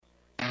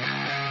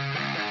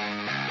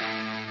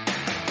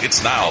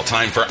It's now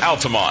time for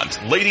Altamont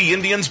Lady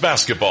Indians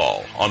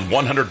basketball on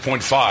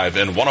 100.5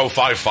 and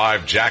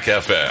 105.5 Jack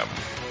FM.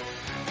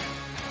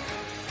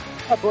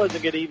 A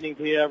pleasant good evening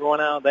to you, everyone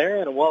out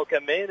there, and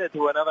welcome in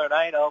to another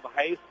night of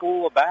high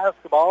school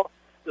basketball.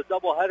 It's a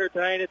doubleheader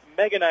tonight. It's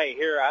mega night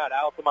here at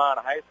Altamont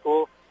High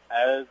School,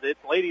 as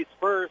it's ladies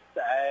first,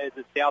 as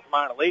it's the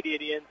Altamont Lady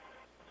Indians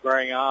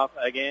squaring off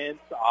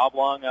against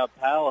Oblong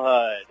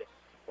Palhud.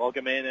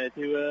 Welcome in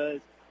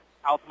to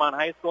Altamont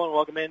High School, and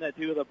welcome in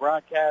to the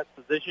broadcast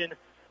position.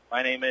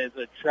 My name is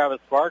Travis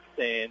Sparks,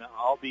 and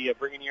I'll be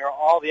bringing you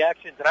all the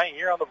action tonight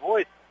here on The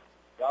Voice,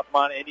 the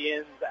Altamont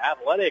Indians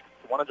Athletics,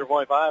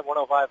 100.5,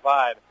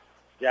 105.5,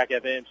 Jack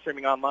FM,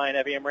 streaming online,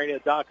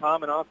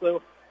 FEMradio.com, and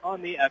also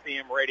on the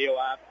FEM radio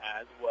app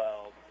as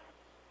well.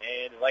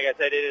 And like I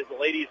said, it is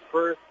the ladies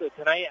first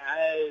tonight,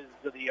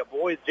 as the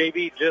boys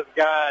JV just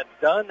got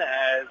done,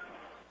 as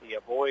the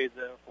boys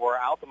for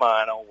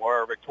Altamont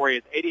were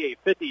victorious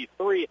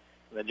 88-53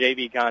 in the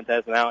JV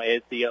contest. Now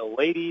it's the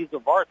ladies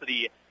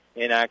varsity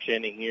in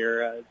action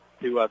here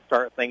to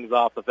start things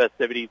off, the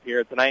festivities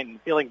here tonight, and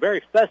feeling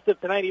very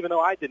festive tonight, even though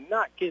I did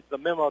not get the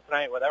memo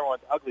tonight with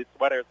everyone's ugly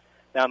sweaters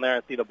down there.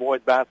 I see the boys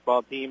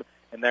basketball team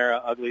and their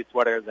ugly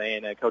sweaters,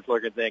 and Coach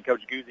Lurkins and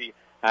Coach Guzzi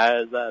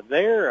has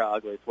their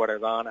ugly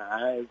sweaters on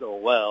as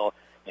well.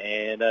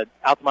 And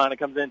Altamont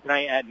comes in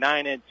tonight at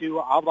 9-2.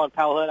 Oblong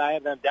Palhud, I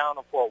have them down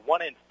for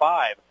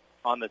 1-5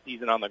 on the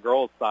season on the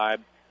girls'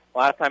 side.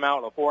 Last time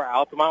out for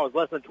Altamont was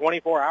less than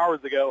 24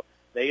 hours ago.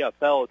 They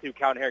fell to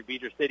Cowden Herrick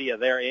Beecher City.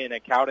 They're in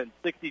Cowden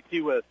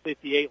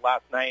 62-58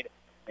 last night.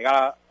 They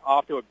got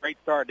off to a great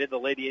start. Did the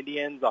Lady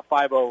Indians a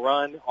 5-0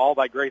 run, all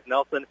by Grace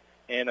Nelson.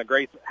 And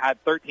Grace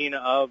had 13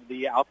 of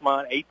the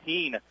Altamont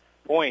 18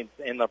 points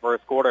in the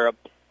first quarter.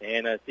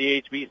 And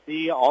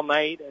CHBC all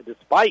night,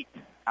 despite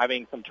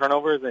having some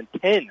turnovers and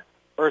 10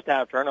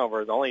 first-half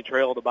turnovers, only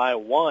trailed by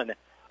 1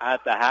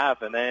 at the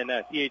half. And then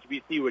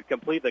CHBC would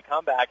complete the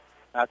comeback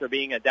after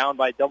being down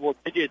by double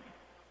digits.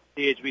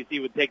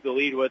 CHBC would take the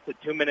lead with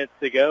 2 minutes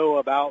to go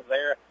about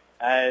there,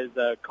 as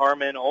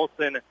Carmen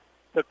Olson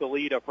took the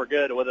lead for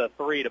good with a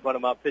 3 to put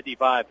them up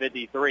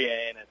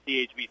 55-53, and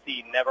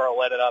CHBC never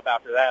let it up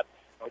after that.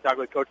 We talked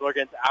with Coach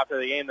Lurkins after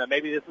the game that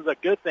maybe this is a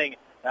good thing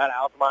that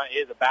Altamont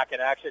is back in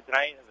action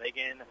tonight. They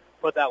can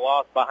put that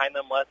loss behind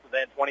them less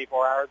than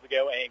 24 hours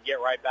ago and get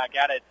right back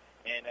at it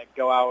and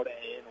go out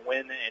and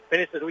win and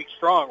finish the week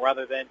strong,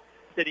 rather than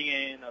sitting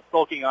in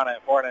sulking on it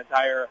for an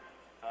entire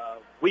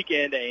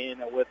weekend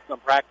and with some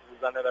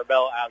practices under their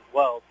belt as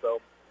well. So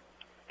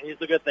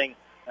it's a good thing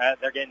that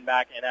they're getting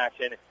back in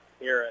action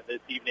here this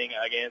evening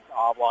against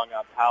Oblong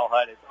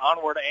Palhud. It's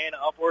onward and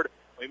upward.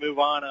 We move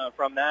on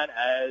from that,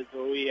 as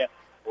we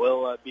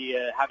will be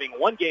having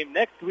one game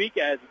next week,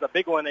 as it's a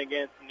big one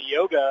against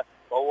Neoga.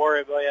 We'll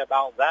worry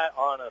about that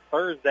on a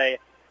Thursday.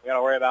 We're going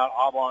to worry about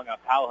Oblong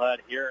Palhud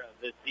here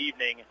this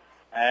evening,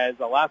 as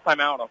the last time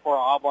out for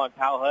Oblong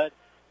Palhud,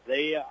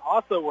 they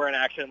also were in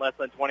action less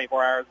than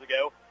 24 hours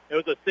ago. It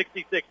was a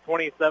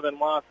 66-27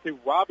 loss to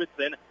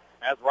Robinson,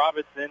 as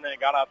Robinson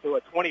got off to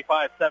a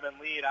 25-7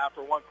 lead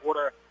after one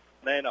quarter,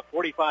 then a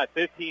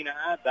 45-15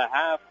 at the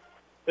half,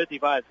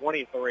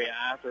 55-23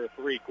 after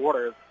three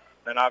quarters.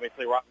 Then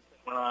obviously Robinson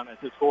went on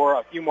to score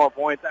a few more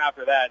points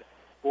after that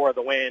for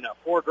the win.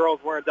 4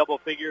 girls were in double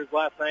figures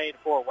last night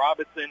for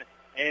Robinson,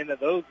 and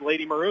those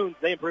Lady Maroons,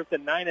 they improved to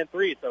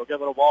 9-3, so a good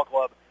little ball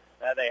club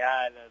that they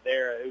had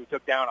there, who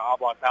took down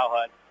Oblong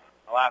Palhud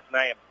last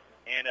night.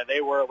 And they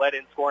were led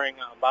in scoring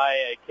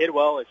by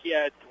Kidwell. She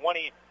had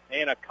 20,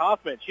 and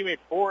Kaufman, she made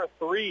 4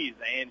 threes,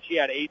 and she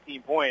had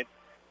 18 points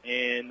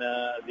in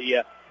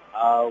the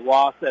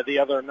loss the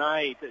other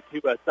night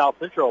to South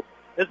Central.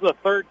 This is the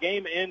third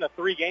game in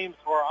 3 games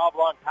for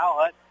Oblong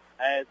Palhud,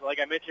 as, like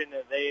I mentioned,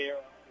 they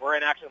were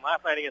in action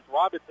last night against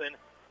Robinson,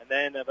 and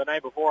then the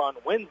night before on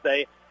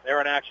Wednesday, they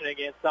were in action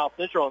against South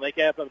Central, and they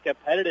kept them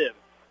competitive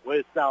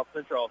with South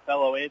Central.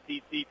 Fellow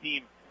NTC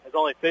team is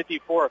only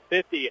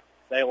 54-50.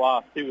 They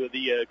lost to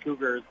the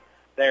Cougars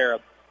there.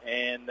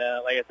 And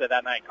like I said,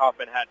 that night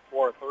Kaufman had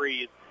 4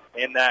 threes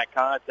in that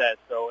contest.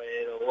 So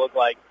it'll look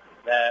like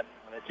that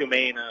the 2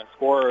 main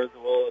scorers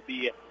will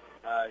be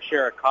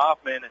Shara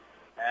Kaufman,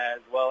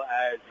 as well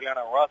as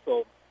Gianna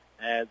Russell,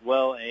 as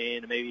well,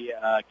 and maybe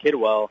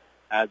Kidwell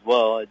as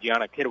well.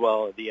 Gianna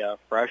Kidwell, the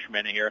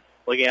freshman here.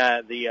 Looking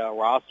at the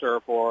roster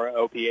for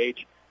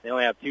OPH, they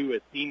only have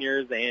 2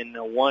 seniors and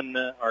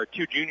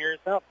 2 juniors.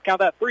 No, count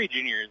that, 3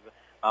 juniors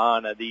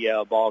on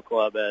the ball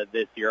club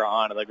this year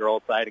on the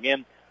girls' side.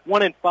 Again,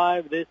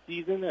 1-5 this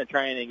season,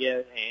 trying to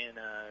get and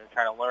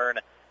trying to learn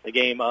the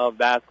game of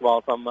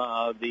basketball. Some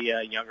of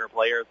the younger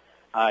players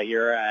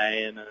here,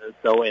 and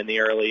so in the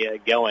early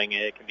going,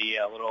 it can be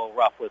a little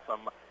rough with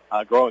some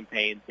growing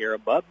pains here.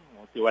 But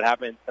we'll see what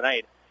happens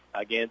tonight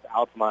against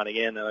Altamont.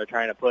 Again, they're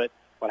trying to put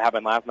what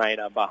happened last night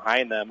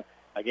behind them.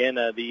 Again,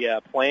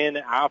 the plan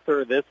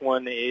after this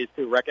one is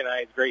to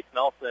recognize Grace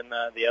Nelson,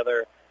 the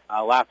other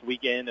last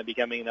weekend,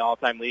 becoming the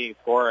all-time leading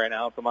scorer in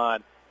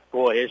Altamont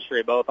school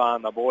history, both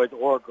on the boys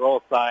or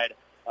girls side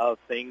of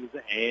things.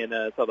 And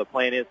so the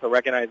plan is to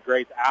recognize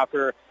Grace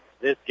after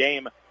this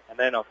game, And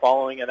then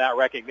following that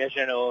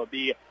recognition, it will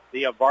be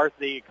the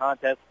varsity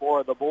contest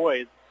for the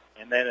boys.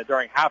 And then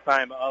during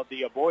halftime of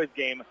the boys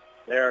game,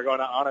 they're going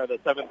to honor the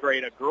 7th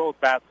grade girls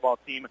basketball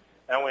team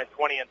that went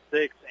 20-6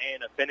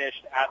 and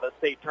finished at the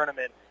state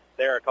tournament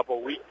there a couple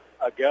weeks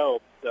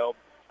ago. So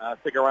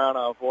stick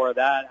around for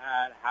that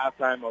at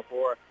halftime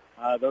for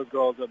those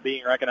girls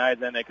being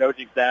recognized and the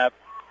coaching staff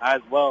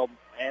as well.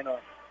 And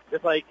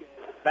just like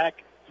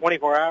back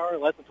 24 hours,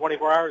 less than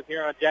 24 hours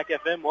here on Jack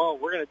FM, well,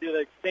 we're going to do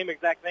the same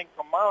exact thing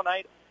tomorrow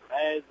night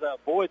as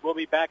boys will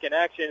be back in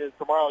action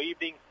tomorrow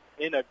evening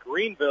in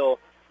Greenville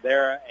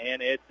there.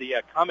 And it's the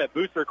Comet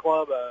Booster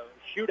Club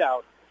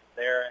shootout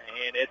there.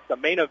 And it's the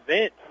main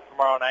event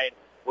tomorrow night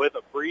with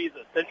a Breeze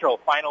Central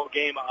final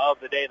game of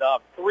the day. They'll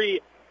have 3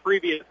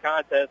 previous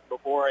contests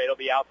before it'll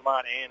be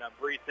Altamont and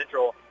Breeze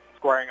Central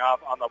squaring off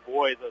on the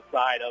boys'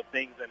 side of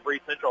things. And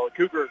Breeze Central, the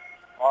Cougars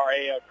are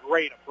a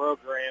great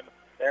program.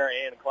 They're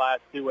in Class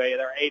 2A.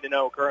 They're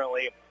 8-0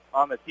 currently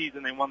on the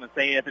season. They won the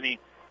St. Anthony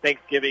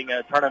Thanksgiving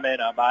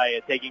tournament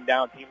by taking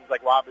down teams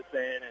like Robinson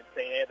and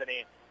St.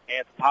 Anthony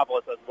and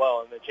Topolis as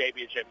well in the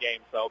championship game.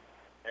 So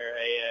they're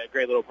a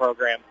great little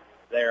program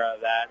there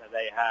that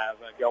they have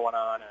going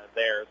on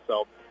there.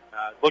 So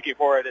looking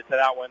forward to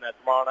that one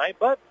tomorrow night.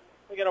 But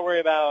we got to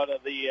worry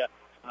about the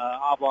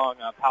Oblong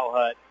Powell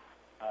Hut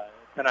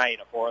tonight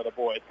for the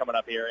boys coming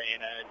up here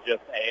in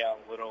just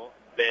a little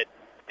bit.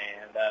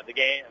 And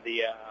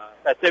the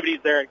festivities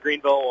there at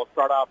Greenville will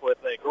start off with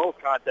a girls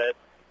contest,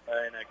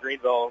 and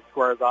Greenville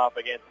squares off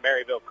against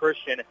Maryville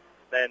Christian.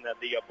 Then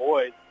the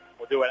boys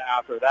will do it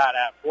after that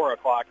at 4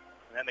 o'clock.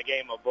 And then the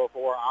game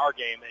before our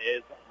game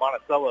is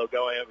Monticello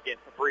going up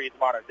against Breeze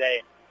Modern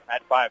Day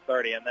at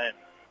 5:30, and then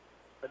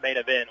the main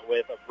event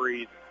with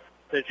Breeze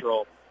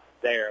Central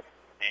there.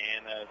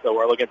 And so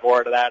we're looking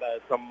forward to that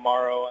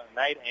tomorrow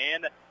night,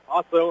 and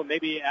also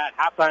maybe at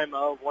halftime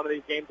of one of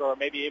these games, or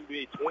maybe in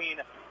between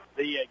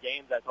the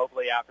games, as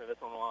hopefully after this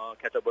one we'll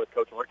catch up with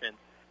Coach Lurkin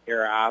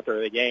here after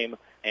the game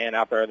and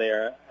after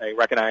they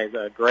recognize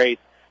Grace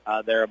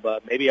there.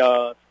 But maybe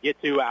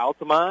get to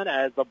Altamont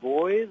as the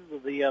boys.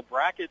 The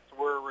brackets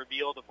were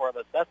revealed for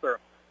the Cesar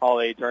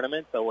Holiday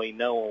Tournament, so we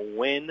know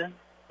when.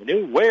 We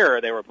knew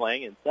where they were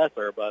playing in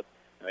Cesar, but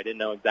I didn't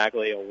know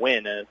exactly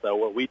when. So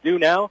what we do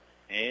now,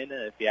 and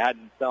if you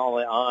hadn't saw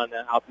it on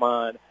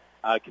Altamont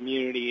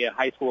Community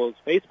High School's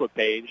Facebook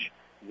page,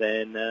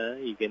 then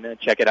you can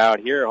check it out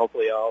here.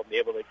 Hopefully I'll be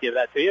able to give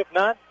that to you. If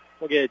not,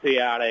 we'll get it to you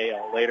at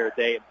a later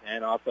date.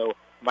 And also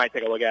might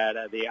take a look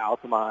at the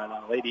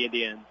Altamont Lady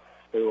Indians,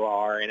 who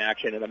are in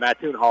action in the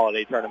Mattoon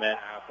Holiday Tournament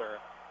after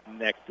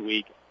next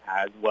week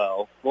as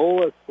well.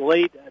 Full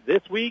slate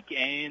this week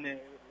and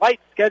light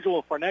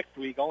schedule for next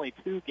week. Only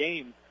 2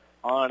 games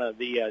on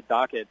the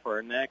docket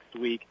for next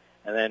week.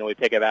 And then we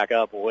pick it back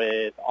up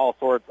with all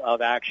sorts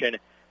of action.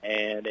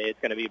 And it's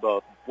going to be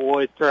both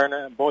boys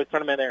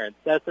tournament there in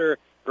Cesar,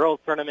 girls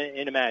tournament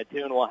in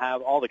Mattoon. We'll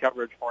have all the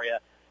coverage for you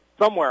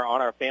somewhere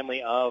on our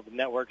family of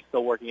networks.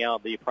 Still working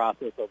out the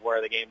process of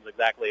where the games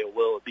exactly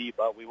will be,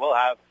 but we will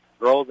have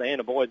girls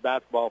and boys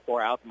basketball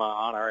for Altamont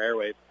on our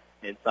airwaves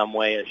in some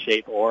way, a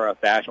shape, or a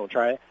fashion. We'll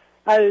try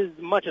as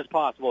much as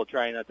possible,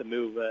 trying not to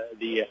move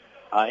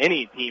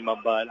any team,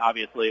 but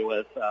obviously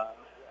with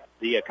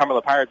the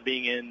Cumberland Pirates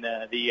being in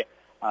the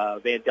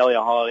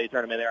Vandalia Holiday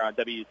Tournament there on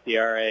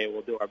WCRA,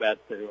 we'll do our best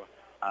to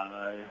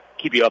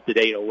keep you up to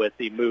date with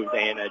the moves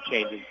and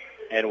changes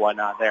and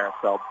whatnot there.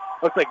 So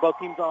looks like both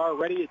teams are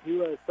ready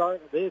to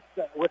start this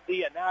with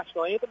the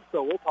national anthem.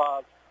 So we'll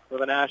pause for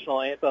the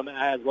national anthem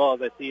as well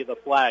as I see the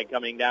flag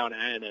coming down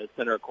in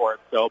center court.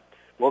 So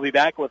we'll be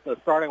back with the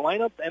starting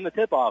lineups and the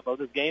tip-off of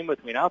this game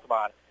between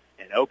Altamont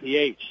and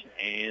OPH.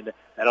 And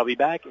that'll be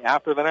back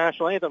after the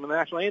national anthem. The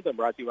national anthem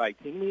brought to you by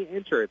Tingley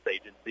Insurance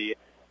Agency.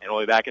 And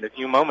we'll be back in a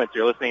few moments.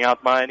 You're listening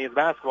out to Altamont Indians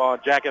basketball on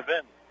Jack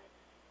FM.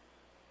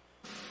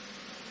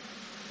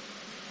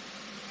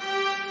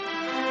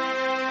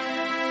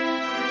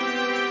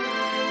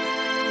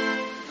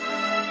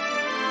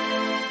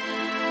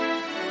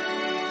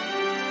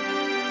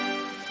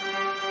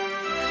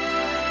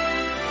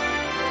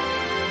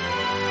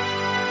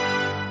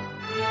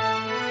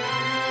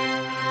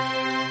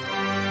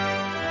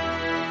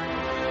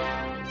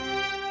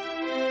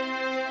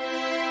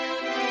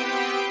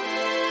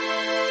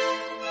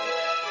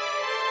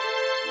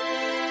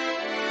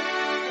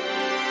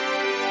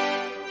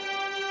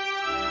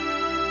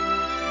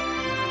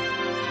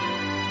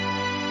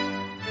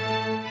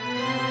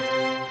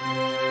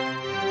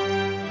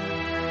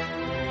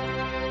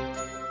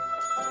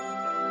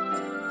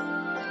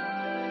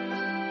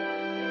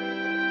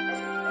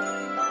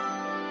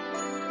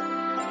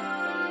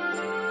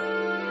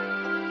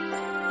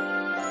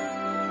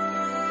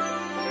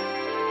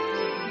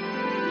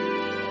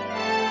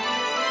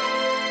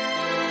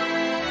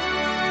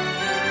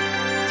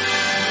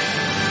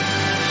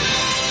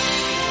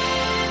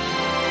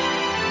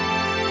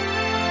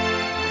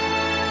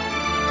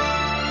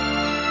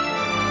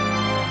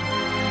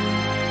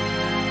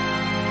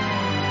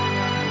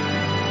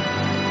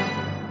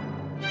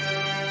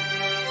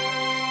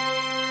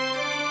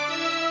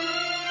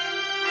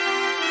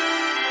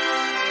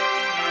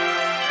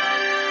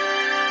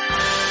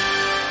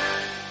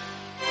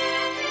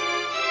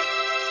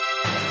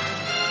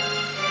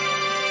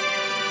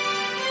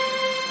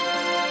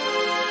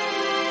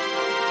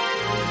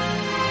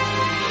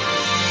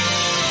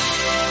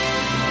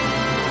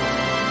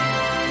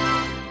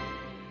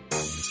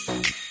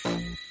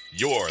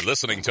 You're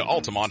listening to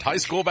Altamont High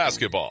School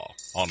basketball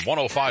on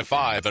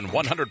 105.5 and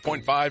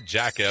 100.5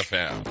 Jack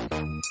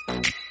FM.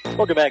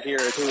 Welcome back here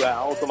to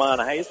Altamont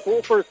High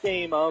School. First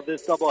game of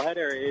this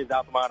doubleheader is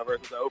Altamont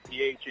versus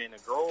OPH in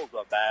girls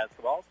of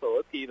basketball. So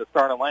let's see the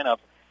starting lineup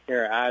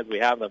here as we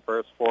have them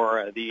first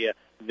for the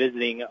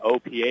visiting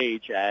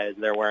OPH, as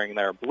they're wearing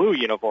their blue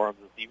uniforms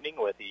this evening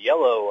with the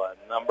yellow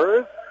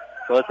numbers.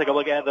 So let's take a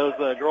look at those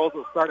girls'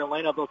 starting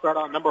lineup. They'll start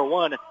on number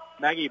 1,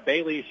 Maggie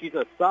Bailey. She's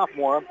a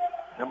sophomore.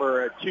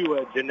 Number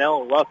 2,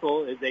 Janelle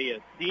Russell is a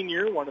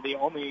senior, one of the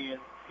only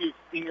few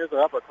seniors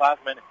or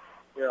upperclassmen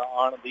here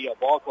on the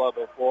ball club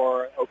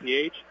for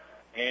OPH.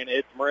 And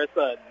it's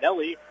Marissa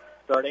Nelly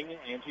starting,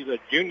 and she's a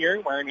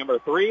junior wearing number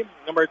 3.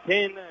 Number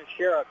 10,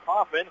 Shara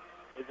Kaufman,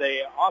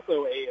 is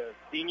also a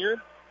senior.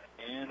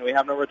 And we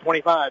have number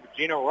 25,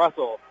 Gina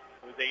Russell,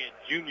 who's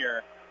a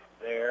junior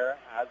there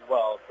as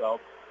well. So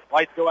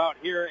lights go out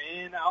here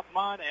in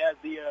Altamont as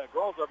the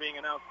girls are being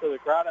announced to the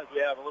crowd, as we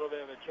have a little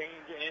bit of a change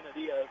in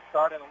the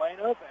starting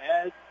lineup,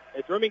 as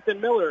it's Remington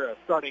Miller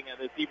starting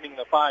this evening,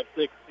 the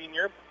 5'6"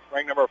 senior,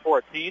 ranked number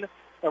 14.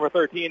 Number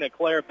 13,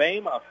 Claire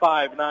Bame, a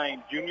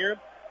 5'9" junior.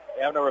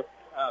 We have number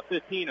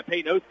 15,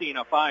 Peyton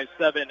Osteen, a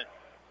 5'7"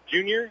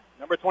 junior.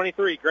 Number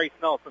 23, Grace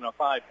Nelson, a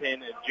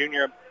 5'10"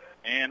 junior.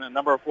 And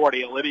number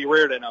 40, Libby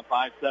Reardon, a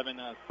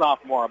 5'7"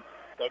 sophomore.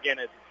 So again,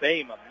 it's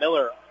Bame,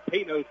 Miller,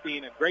 Peyton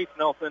Osteen, Grace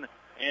Nelson,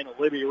 and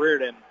Libby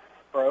Reardon.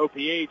 For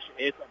OPH,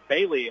 it's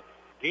Bailey,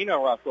 Gina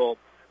Russell,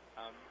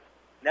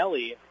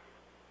 Nelly,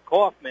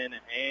 Kaufman,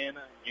 and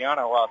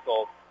Gianna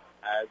Russell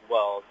as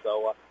well.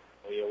 So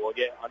we will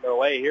get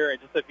underway here in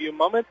just a few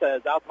moments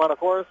as Altamont, of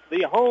course,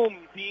 the home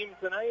team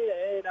tonight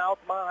in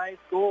Altamont High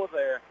School.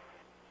 Their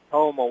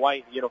home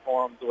white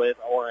uniforms with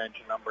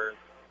orange numbers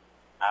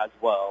as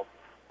well.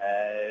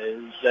 As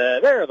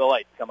there the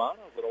lights come on.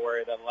 I was a little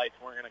worried that the lights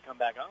weren't going to come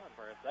back on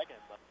for a second,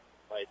 but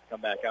lights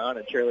come back on,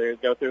 and cheerleaders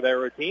go through their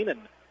routine,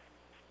 and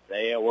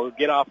they will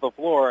get off the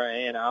floor,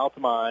 and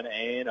Altamont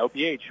and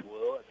OPH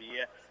will be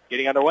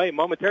getting underway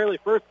momentarily.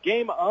 First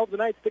game of the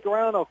night. Stick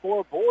around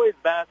for boys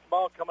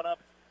basketball coming up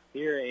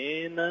here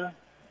in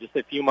just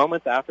a few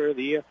moments after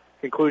the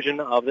conclusion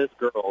of this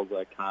girls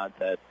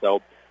contest.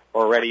 So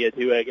we're ready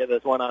to get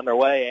this one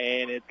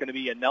underway, and it's going to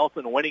be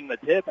Nelson winning the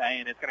tip,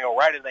 and it's going to go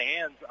right in the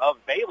hands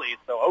of Bailey.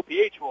 So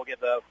OPH will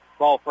get the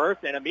ball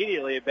first, and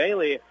immediately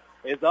Bailey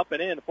is up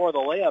and in for the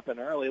layup, an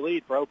early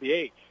lead for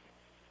OPH.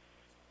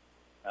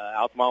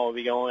 Altamont will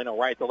be going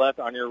right to left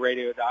on your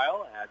radio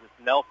dial as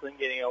it's Nelson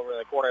getting over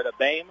the corner to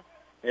Bame.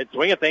 It's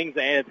swinging things,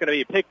 and it's going to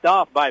be picked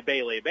off by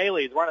Bailey.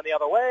 Bailey's running the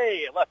other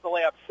way, left the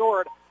layup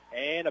short,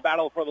 and a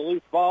battle for the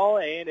loose ball,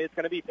 and it's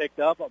going to be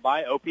picked up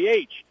by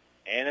OPH.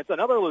 And it's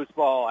another loose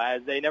ball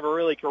as they never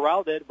really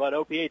corralled it, but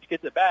OPH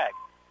gets it back.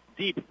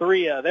 Deep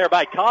three there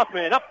by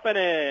Kaufman, up and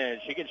in.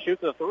 She can shoot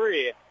the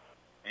three.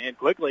 And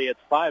quickly, it's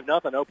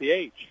 5-0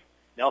 OPH.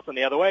 Nelson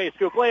the other way,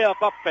 scoop layup,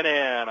 up and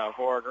in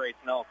for Grace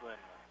Nelson.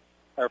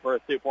 Her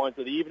first 2 points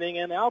of the evening,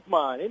 and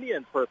Altamont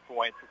Indians' first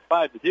points. It's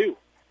 5-2.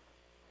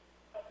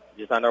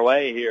 Just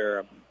underway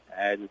here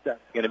as it's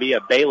going to be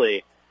a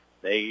Bailey.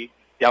 They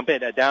dump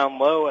it down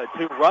low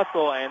to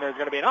Russell, and there's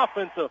going to be an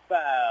offensive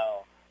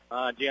foul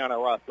on Gianna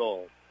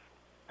Russell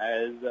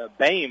as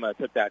Bame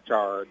took that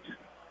charge.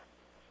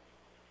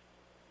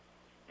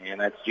 And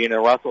that's Gina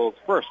Russell's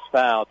first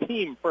foul,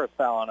 team first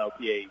foul on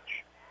OPH.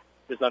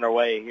 Just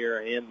underway here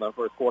in the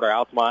first quarter.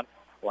 Altamont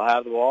will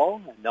have the ball.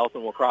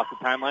 Nelson will cross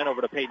the timeline over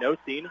to Peyton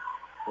Osteen.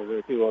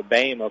 Over to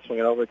Bame. They'll swing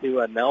it over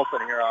to Nelson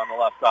here on the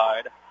left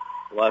side.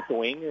 Left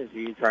wing as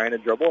he's trying to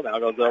dribble. Now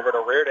goes over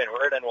to Reardon.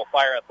 Reardon will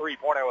fire a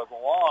three-pointer. It was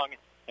long,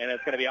 and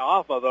it's going to be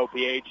off of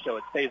OPH, so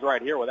it stays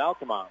right here with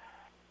Altamont.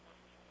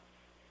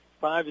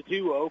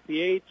 5-2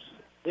 OPH,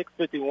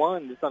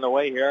 6:51 just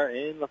underway here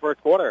in the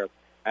first quarter.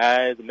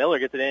 As Miller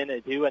gets it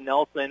in to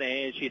Nelson,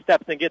 and she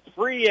steps and gets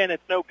free, and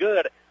it's no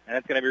good. And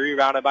it's going to be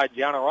rebounded by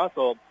Gianna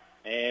Russell,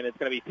 and it's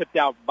going to be tipped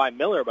out by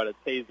Miller, but it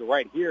stays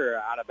right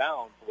here out of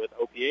bounds with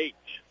OPH.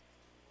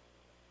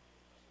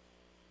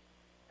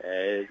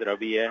 As it'll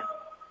be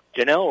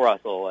Janelle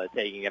Russell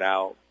taking it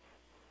out.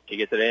 She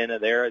gets it in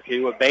there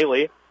to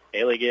Bailey.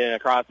 Bailey getting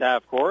across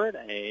half court,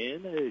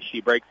 and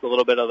she breaks a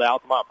little bit of the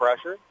Altamont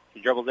pressure. She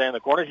dribbles in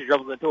the corner. She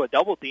dribbles into a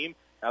double team.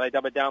 Now they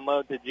dump it down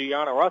low to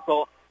Gianna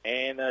Russell,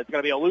 and it's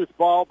going to be a loose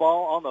ball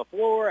on the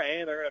floor,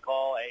 and they're going to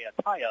call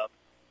a tie-up.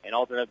 An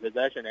alternate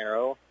possession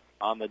arrow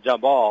on the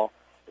jump ball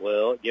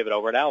will give it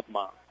over to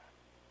Altamont.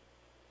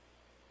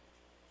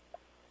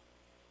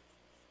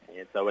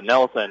 And so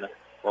Nelson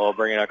will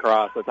bring it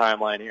across the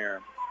timeline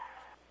here.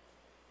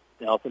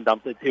 Nelson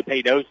dumps it to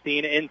Peyton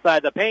Osteen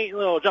inside the paint.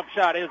 Little jump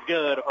shot is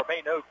good for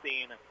Peyton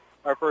Osteen.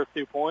 Our first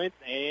 2 points,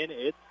 and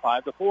it's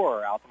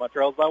 5-4. Altamont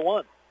trails by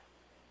 1.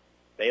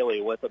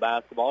 Bailey with the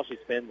basketball. She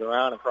spins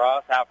around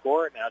across half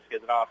court. Now she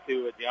gets it off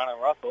to Gianna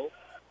Russell.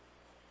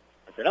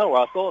 Janelle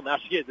Russell. Now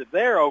she gets it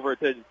there over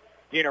to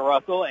Gina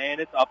Russell, and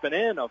it's up and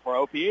in for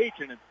OPH,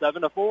 and it's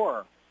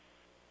 7-4.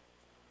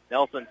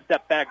 Nelson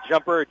step back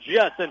jumper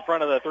just in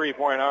front of the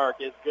three-point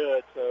arc is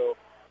good. So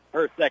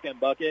her second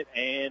bucket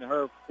and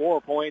her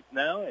 4 points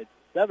now. It's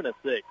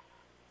 7-6.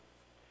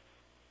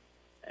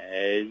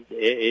 It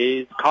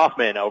is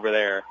Kaufman over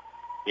there.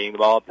 Getting the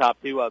ball up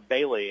top to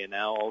Bailey, and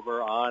now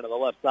over on the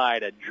left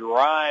side. A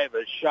drive,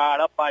 a shot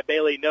up by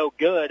Bailey, no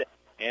good.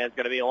 And it's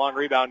going to be a long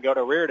rebound, go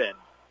to Reardon.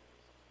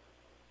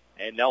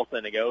 And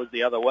Nelson goes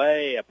the other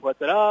way,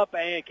 puts it up,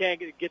 and can't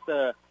get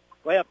the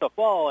layup to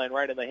fall, and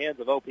right in the hands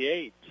of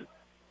OPH.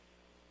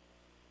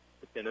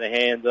 It's into the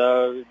hands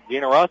of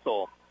Gina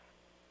Russell.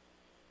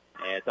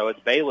 And so it's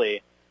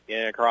Bailey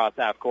getting across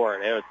half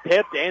court. It was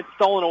tipped and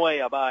stolen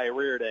away by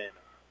Reardon.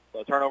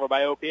 So turnover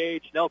by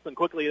OPH. Nelson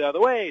quickly the other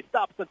way.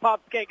 Stops and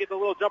pops. Can't get the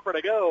little jumper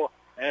to go.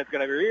 And it's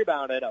going to be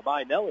rebounded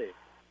by Nelly.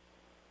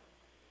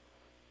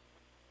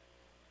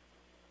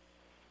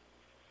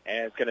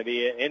 And it's going to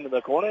be into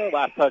the corner.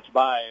 Last touch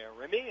by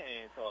Remy.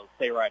 And so it'll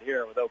stay right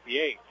here with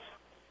OPH.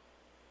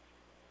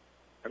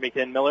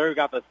 Remington Miller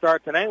got the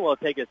start tonight. Will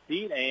take a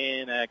seat.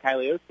 And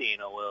Kylie Osteen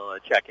will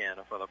check in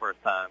for the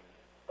first time.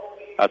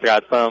 I've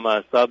got some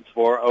subs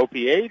for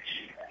OPH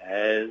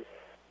as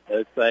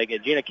looks like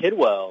Gina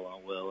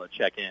Kidwell will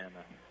check in.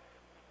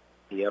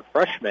 The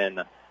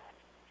freshman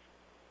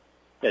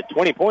had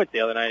 20 points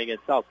the other night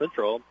against South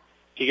Central.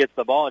 She gets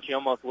the ball and she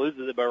almost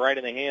loses it, but right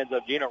in the hands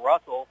of Gina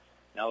Russell.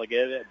 Now they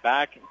give it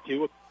back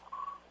to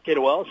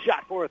Kidwell.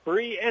 Shot for a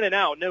three, in and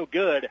out, no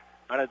good.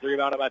 And it's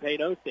rebounded by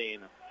Peyton Osteen.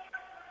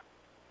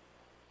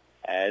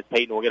 As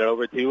Peyton will get it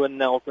over to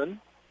Nelson.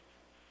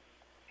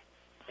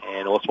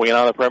 And we'll swing it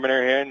on the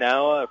perimeter here.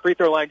 Now a free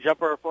throw line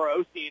jumper for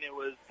Osteen. It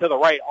was to the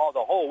right all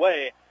the whole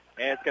way.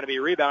 And it's going to be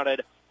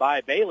rebounded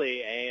by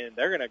Bailey. And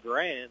they're going to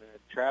grant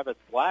Travis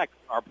Blank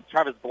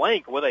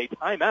with a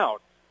timeout.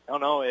 I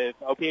don't know if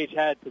OPH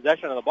had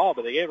possession of the ball,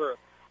 but they gave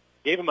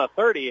him a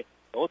 30.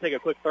 So we'll take a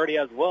quick 30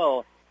 as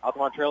well.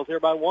 Altamont trails here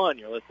by 1.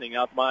 You're listening to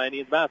Altamont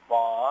Indians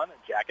basketball on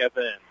Jack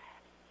FM.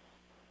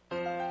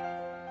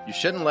 You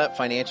shouldn't let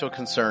financial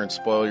concerns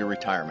spoil your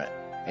retirement.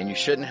 And you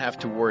shouldn't have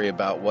to worry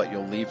about what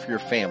you'll leave for your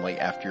family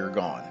after you're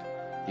gone.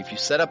 If you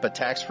set up a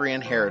tax-free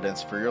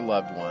inheritance for your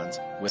loved ones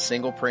with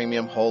single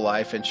premium whole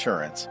life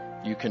insurance,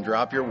 you can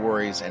drop your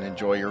worries and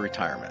enjoy your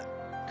retirement.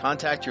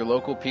 Contact your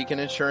local Pekin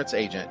Insurance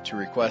agent to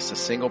request a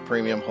single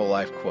premium whole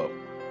life quote.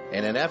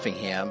 And in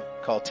Effingham,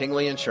 call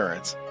Tingley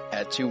Insurance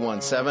at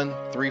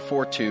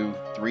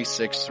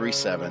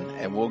 217-342-3637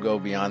 and we'll go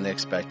beyond the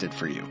expected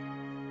for you.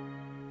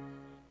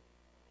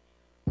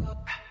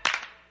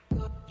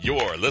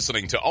 You're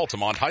listening to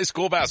Altamont High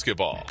School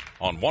basketball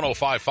on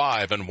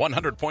 105.5 and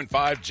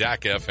 100.5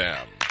 Jack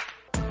FM.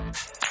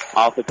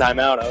 Off the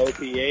timeout,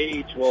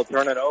 OPH will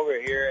turn it over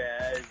here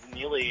as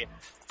Neely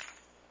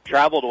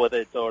traveled with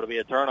it, so it'll be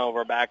a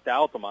turnover back to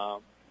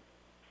Altamont.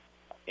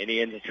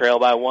 Indians trail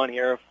by 1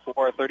 here,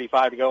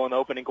 4:35 to go in the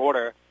opening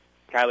quarter.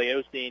 Kylie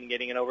Osteen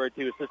getting it over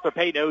to sister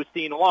Peyton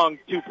Osteen. Long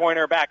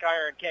two-pointer back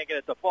iron, can't get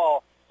it to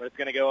fall, but it's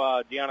going to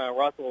go Gianna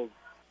Russell's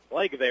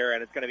leg there,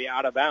 and it's going to be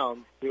out of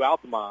bounds to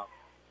Altamont.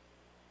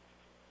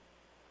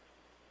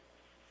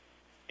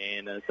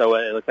 And so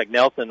it looks like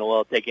Nelson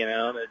will take it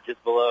out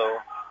just below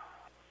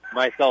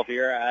myself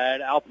here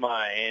at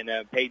Altamont. And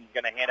Peyton's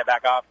going to hand it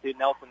back off to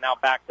Nelson. Now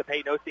back to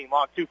Peyton Osteen.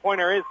 Long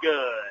two-pointer is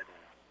good.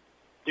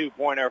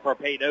 Two-pointer for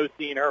Peyton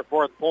Osteen, her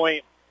fourth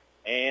point.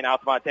 And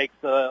Altamont takes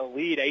the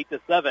lead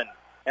 8-7.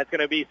 That's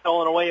going to be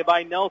stolen away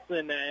by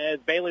Nelson as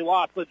Bailey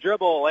lost the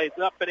dribble. Lays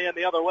up and in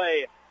the other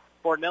way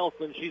for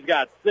Nelson. She's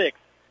got 6.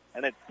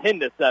 And it's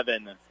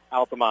 10-7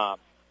 Altamont.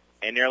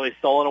 And nearly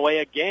stolen away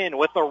again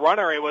with the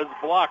runner. It was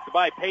blocked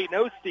by Peyton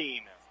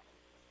Osteen.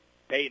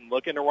 Peyton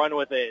looking to run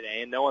with it,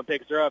 and no one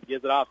picks her up.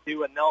 Gives it off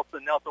to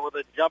Nelson. Nelson with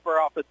a jumper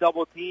off the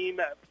double team.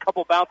 A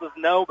couple bounces,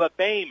 no, but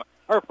Bame,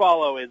 her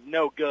follow is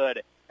no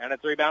good. And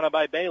it's rebounded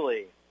by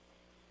Bailey.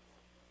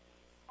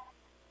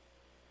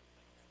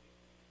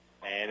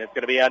 And it's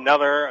going to be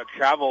another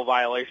travel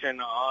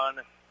violation on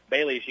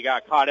Bailey. She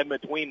got caught in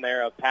between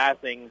there of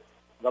passing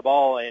the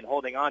ball and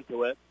holding on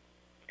to it.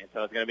 And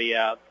so it's going to be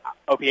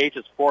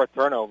OPH's fourth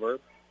turnover.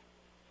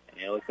 And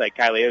it looks like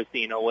Kylie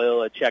Osteen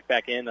will check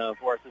back in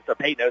for sister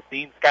Peyton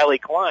Osteen. Skylie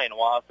Klein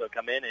will also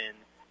come in, and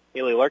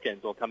Haley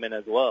Lurkins will come in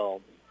as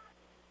well.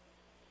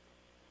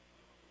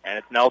 And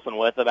it's Nelson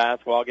with the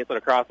basketball. Gets it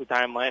across the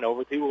timeline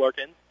over to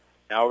Lurkins.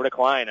 Now over to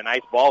Klein. A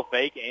nice ball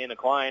fake, and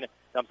Klein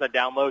dumps it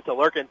down low to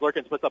Lurkins.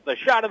 Lurkins puts up the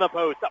shot in the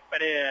post, up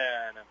and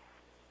in.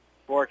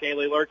 For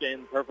Kaylee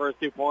Lurkins, her first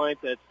 2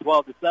 points. It's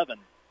 12-7.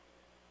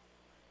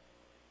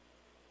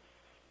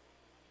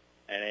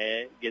 And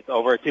it gets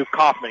over to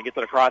Kaufman. Gets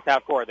it across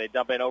half court. They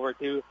dump it over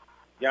to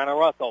Gianna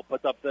Russell.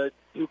 Puts up the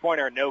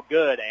two-pointer. No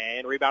good.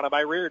 And rebounded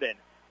by Reardon.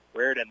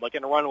 Reardon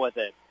looking to run with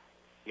it.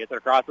 Gets it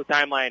across the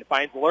timeline.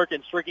 Finds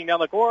Lurkin streaking down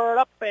the court.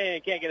 Up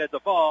and can't get it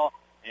to fall.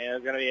 And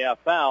there's going to be a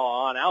foul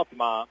on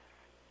Altamont.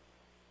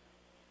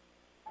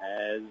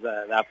 As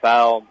that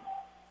foul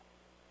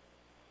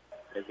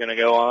is going to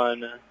go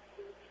on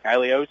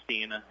Kylie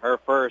Osteen. Her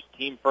first,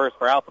 team first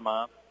for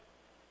Altamont.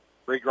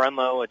 Bree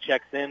Grunlow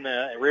checks in.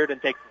 Reardon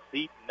takes a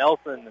seat.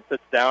 Nelson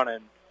sits down,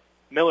 and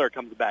Miller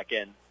comes back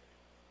in.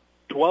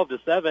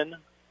 12-7.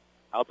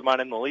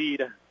 Altamont in the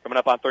lead. Coming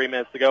up on 3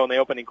 minutes to go in the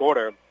opening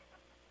quarter.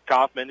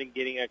 Kaufman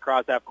getting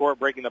across half court,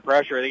 breaking the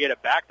pressure. They get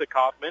it back to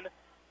Kaufman.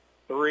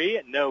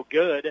 three, no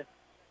good.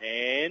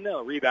 And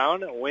a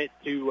rebound went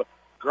to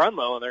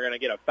Grunlow, and they're going to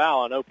get a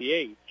foul on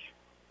OPH.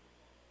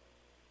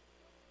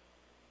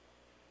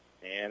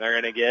 And they're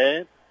going to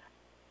get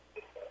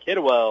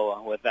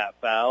Kidwell with that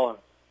foul.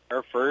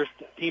 Her first,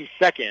 team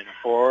second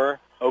for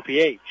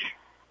OPH.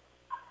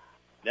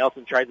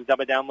 Nelson tries to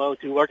dump it down low.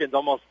 Two Lurkins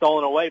almost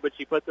stolen away, but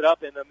she puts it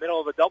up in the middle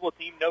of a double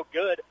team. No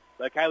good.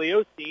 But Kylie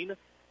Osteen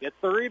gets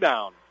the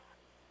rebound.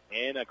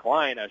 And a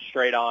Klein, a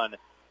straight on.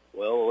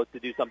 Will look to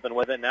do something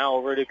with it now.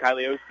 Over to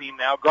Kylie Osteen.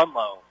 Now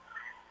Grunlow.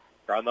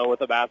 Grunlow with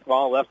the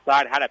basketball. Left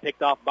side had it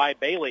picked off by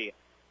Bailey.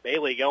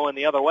 Bailey going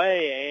the other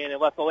way, and it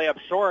left the layup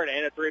short,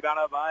 and it's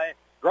rebounded by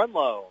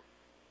Grunlow.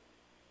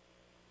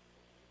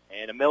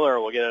 And Miller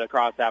will get it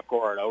across half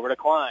court. Over to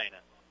Klein.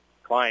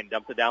 Klein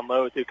dumps it down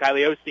low to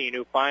Kylie Osteen,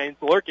 who finds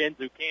Lurkins,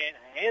 who can't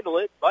handle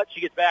it, but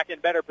she gets back in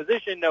better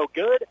position. No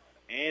good.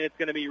 And it's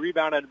going to be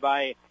rebounded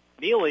by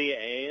Neely,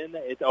 and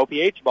it's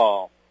OPH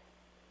ball.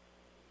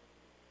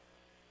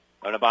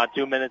 And about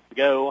 2 minutes to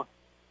go.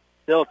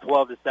 Still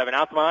 12-7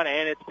 Altamont,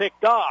 and it's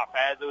picked off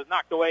as it was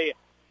knocked away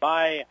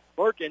by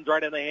Lurkins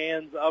right in the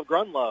hands of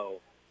Grunlow.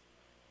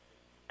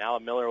 Now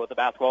Miller with the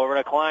basketball over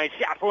to Klein.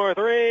 Shot for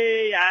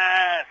three.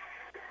 Yes!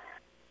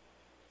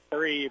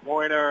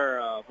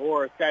 Three-pointer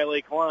for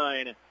Skylee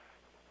Klein.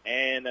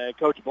 And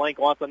Coach Blank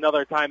wants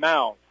another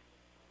timeout.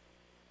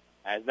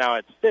 As now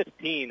it's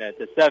 15-7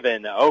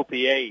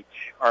 OPH,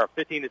 or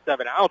 15-7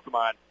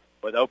 Altamont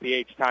with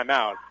OPH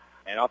timeout.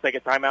 And I'll take a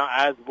timeout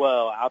as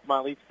well.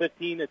 Altamont leads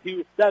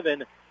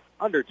 15-7,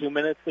 under 2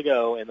 minutes to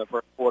go in the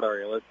first quarter.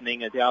 You're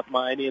listening to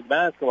Altamont Indians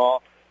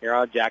basketball here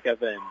on Jack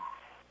FM.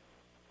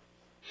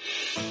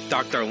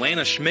 Dr.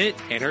 Lana Schmidt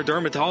and her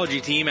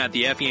dermatology team at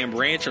the Effingham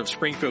branch of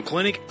Springfield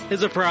Clinic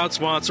is a proud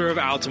sponsor of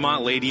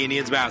Altamont Lady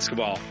Indians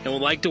basketball and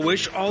would like to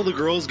wish all the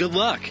girls good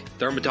luck.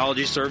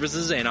 Dermatology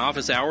services and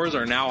office hours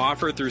are now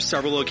offered through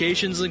several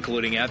locations,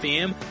 including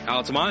Effingham,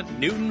 Altamont,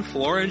 Newton,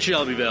 Flora, and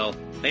Shelbyville.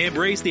 They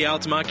embrace the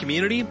Altamont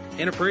community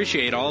and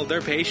appreciate all of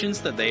their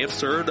patients that they have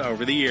served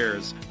over the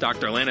years.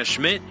 Dr. Lana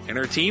Schmidt and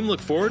her team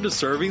look forward to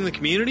serving the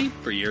community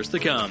for years to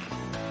come.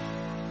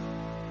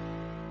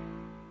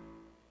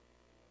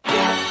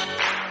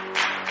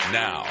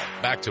 Now,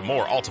 back to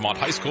more Altamont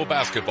High School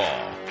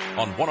basketball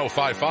on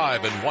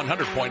 105.5 and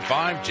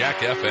 100.5 Jack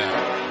FM.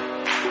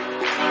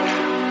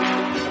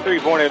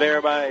 Three-pointer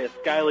there by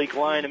Skylee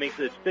Klein. It makes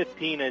it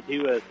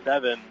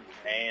 15-7.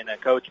 And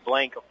Coach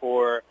Blank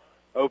for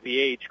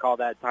OPH called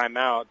that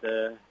timeout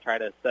to try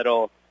to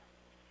settle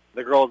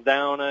the girls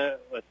down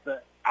with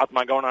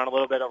Altamont going on a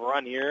little bit of a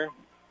run here.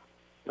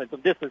 Put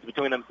some distance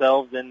between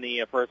themselves in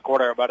the first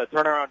quarter. But a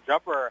turnaround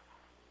jumper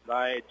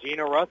by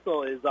Gina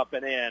Russell is up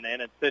and in,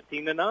 and it's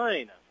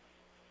 15-9.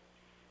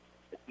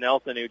 It's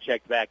Nelson who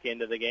checked back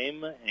into the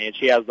game, and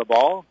she has the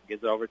ball.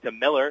 Gives it over to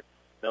Miller.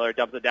 Miller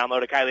dumps it down low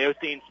to Kylie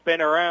Osteen.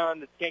 Spin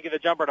around. Can't get the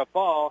jumper to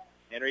fall,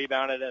 and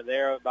rebounded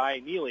there by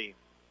Neely.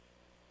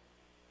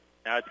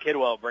 Now it's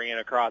Kidwell bringing it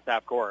across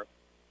half court.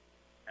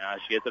 Now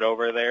she gets it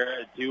over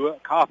there to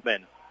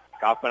Kaufman.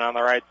 Kaufman on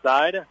the right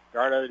side,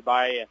 guarded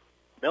by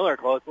Miller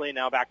closely.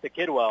 Now back to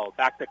Kidwell.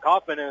 Back to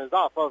Kaufman, and is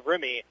off of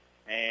Remy.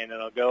 And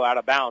it'll go out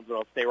of bounds.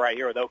 It'll stay right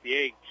here with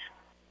OPH.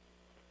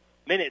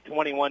 Minute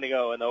 21 to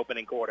go in the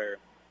opening quarter.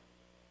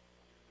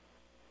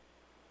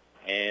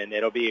 And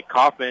it'll be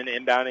Kaufman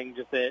inbounding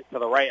just to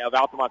the right of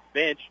Altamont's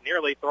bench.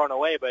 Nearly thrown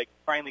away, but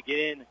finally get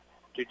in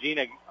to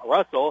Gina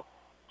Russell.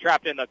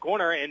 Trapped in the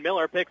corner, and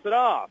Miller picks it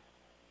off.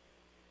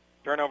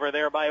 Turnover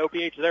there by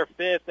OPH, their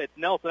fifth. It's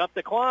Nelson up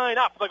to Klein.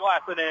 Off the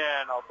glass and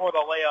in for the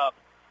layup.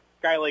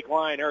 Skylee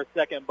Klein, her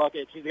second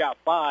bucket. She's got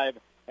 5,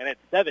 and it's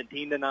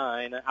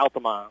 17-9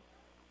 Altamont.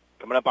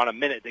 Coming up on a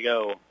minute to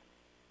go.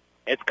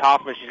 It's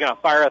Kaufman. She's going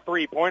to fire a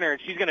three-pointer,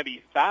 and she's going to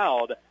be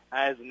fouled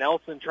as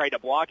Nelson tried to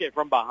block it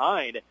from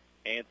behind.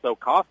 And so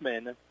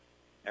Kaufman, or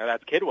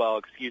that's Kidwell,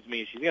 excuse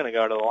me, she's going to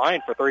go to the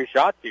line for 3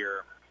 shots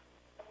here.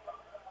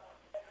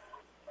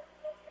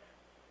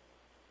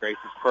 Grace's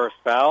first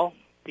foul.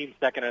 Team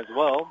second as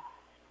well.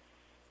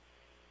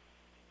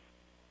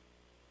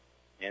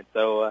 And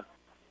so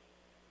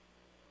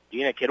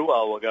Gina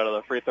Kidwell will go to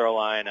the free throw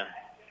line.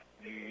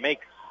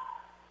 Makes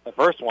the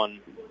first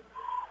one.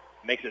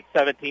 Makes it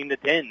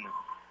 17-10.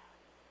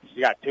 She's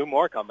got 2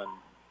 more coming.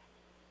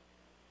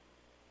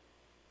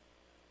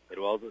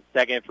 Kidwell's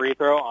second free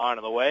throw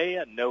on the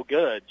way. No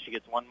good. She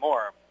gets 1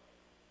 more.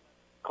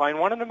 Klein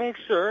wanted to make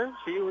sure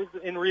she was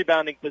in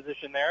rebounding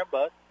position there,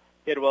 but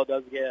Kidwell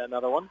does get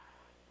another one.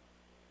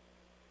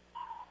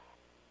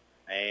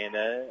 And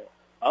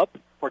up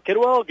for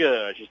Kidwell.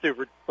 Good. She's 2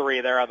 for 3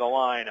 there on the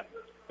line.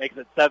 Makes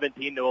it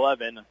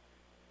 17-11.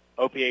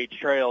 OPH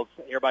trails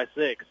here by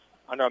 6.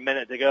 Under a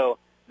minute to go.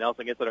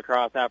 Nelson gets it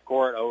across half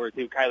court over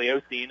to Kylie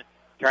Osteen,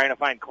 trying to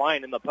find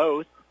Klein in the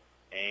post.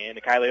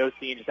 And Kylie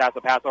Osteen just has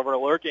to pass over to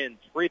Lurkins.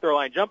 Free throw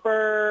line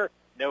jumper.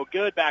 No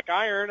good. Back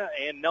iron.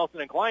 And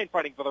Nelson and Klein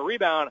fighting for the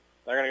rebound.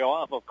 They're going to go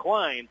off of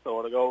Klein, so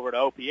it'll go over to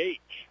OPH.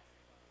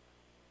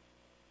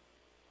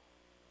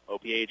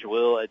 OPH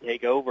will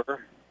take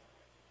over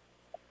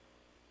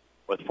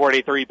with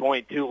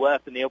 43.2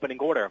 left in the opening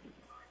quarter.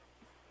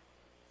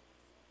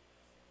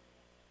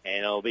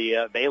 And it'll be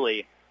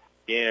Bailey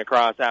getting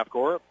across half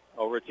court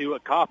over to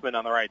Kaufman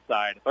on the right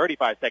side.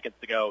 35 seconds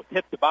to go.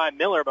 Tipped by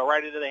Miller, but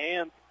right into the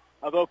hands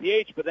of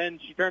OPH, but then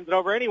she turns it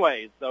over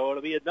anyways. So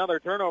it'll be another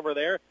turnover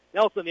there.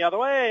 Nelson the other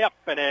way, up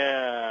and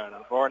in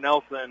for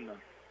Nelson.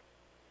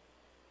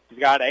 She's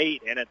got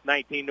 8, and it's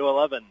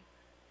 19-11.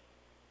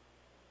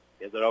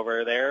 Gives it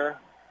over there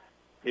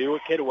to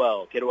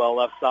Kidwell. Kidwell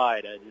left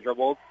side.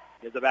 Dribbles.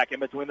 Gives it back in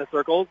between the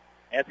circles.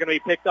 And it's going to be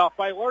picked off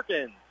by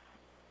Lurkins.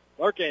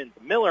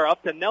 Miller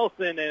up to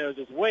Nelson, and it was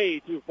just way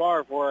too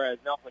far for her as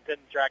Nelson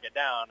couldn't track it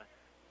down.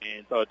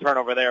 And so a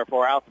turnover there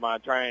for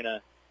Altamont trying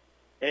to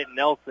hit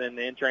Nelson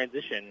in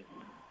transition.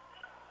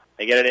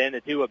 They get it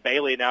into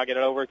Bailey now, get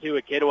it over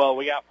to Kidwell.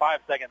 We got 5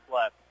 seconds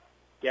left.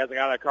 She hasn't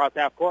got it across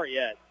half court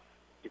yet.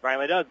 She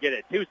finally does get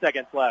it. 2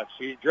 seconds left.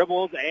 She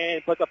dribbles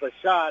and puts up a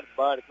shot,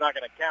 but it's not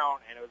going to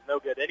count, and it was no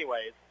good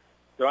anyways.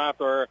 So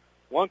after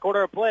 1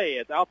 quarter of play,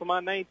 it's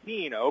Altamont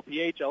 19,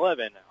 OPH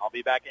 11. I'll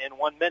be back in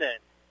 1 minute.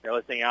 You're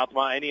listening to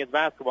Altamont Indians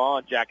basketball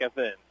on Jack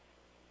FM.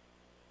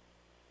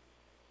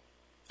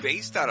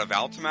 Based out of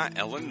Altamont,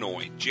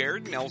 Illinois,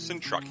 Jared Nelson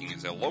Trucking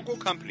is a local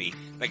company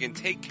that can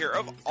take care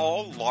of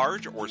all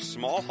large or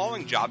small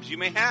hauling jobs you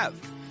may have.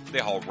 They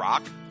haul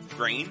rock,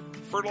 grain,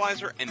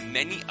 fertilizer, and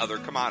many other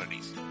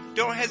commodities.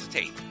 Don't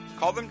hesitate.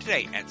 Call them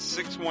today at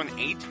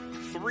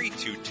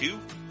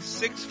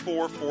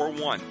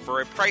 618-322-6441 for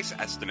a price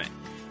estimate.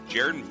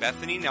 Jared and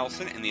Bethany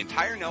Nelson and the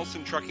entire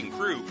Nelson Trucking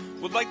crew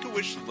would like to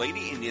wish the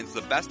Lady Indians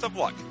the best of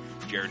luck.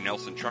 Jared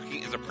Nelson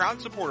Trucking is a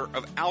proud supporter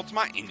of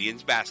Altamont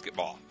Indians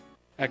basketball.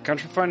 At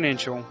Country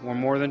Financial, we're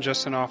more than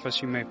just an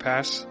office you may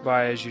pass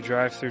by as you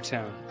drive through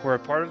town. We're a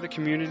part of the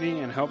community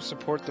and help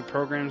support the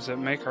programs that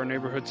make our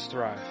neighborhoods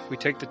thrive. We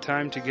take the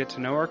time to get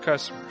to know our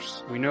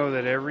customers. We know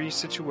that every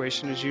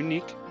situation is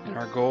unique, and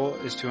our goal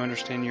is to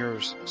understand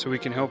yours so we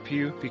can help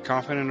you be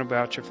confident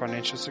about your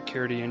financial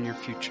security and your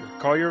future.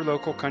 Call your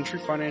local Country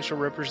Financial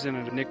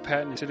representative, Nick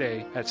Patton,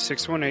 today at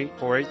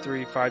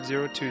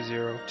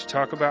 618-483-5020 to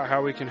talk about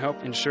how we can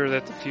help ensure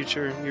that the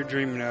future you're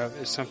dreaming of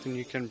is something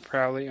you can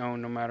proudly own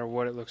no matter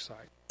what it looks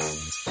like.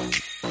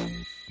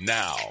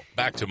 Now,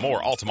 back to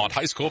more Altamont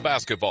High School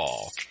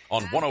basketball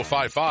on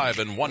 105.5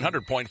 and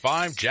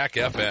 100.5 Jack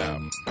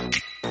FM.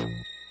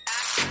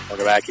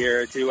 Welcome back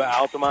here to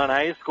Altamont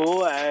High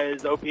School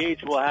as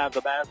OPH will have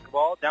the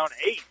basketball down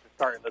 8 to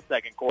start in the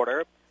second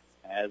quarter.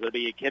 As it'll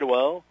be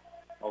Kidwell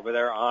over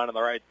there on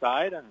the right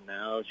side. And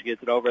now she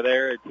gets it over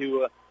there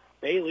to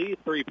Bailey.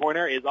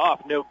 Three-pointer is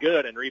off, no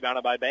good, and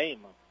rebounded by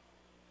Bame.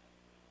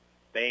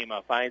 Bame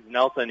finds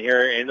Nelson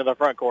here into the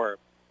front court.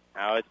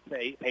 Now it's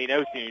Payne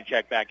Osteen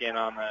check back in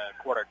on the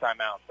quarter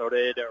timeout. So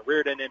did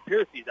Reardon and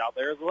Piercy's out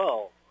there as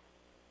well.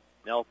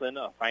 Nelson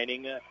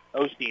finding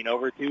Osteen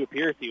over to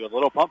Piercy with a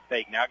little pump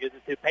fake. Now gives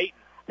it to Payton.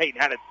 Payton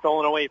had it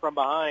stolen away from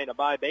behind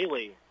by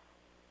Bailey.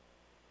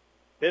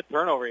 5th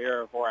turnover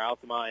here for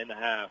Altamont in the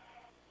half.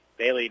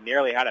 Bailey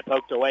nearly had it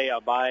poked away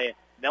by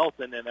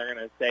Nelson, and they're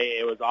going to say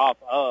it was off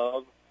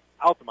of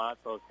Altamont,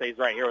 so it stays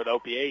right here with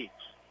OPH.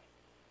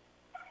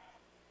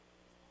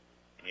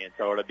 And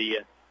so it'll be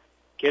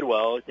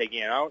Kidwell taking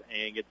it out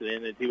and gets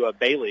it into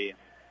Bailey.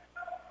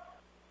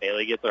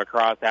 Bailey gets it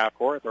across half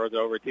court, throws it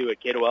over to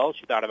Kidwell.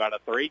 She thought about a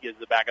three,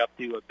 gives it back up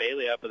to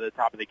Bailey up at the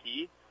top of the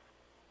key.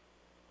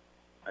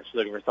 She's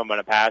looking for someone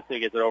to pass to,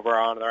 gets it over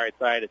on the right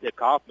side to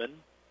Kaufman.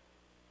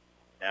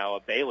 Now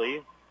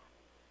Bailey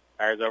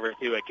fires over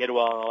to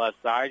Kidwell on the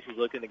left side. She's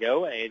looking to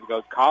go, and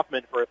goes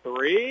Kaufman for a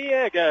three.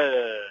 Yeah,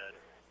 good.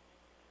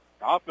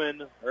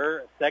 Kaufman,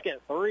 her second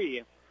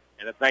three,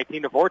 and it's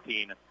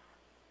 19-14.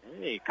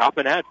 Hey,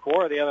 Kaufman had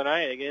 4 the other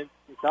night against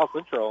South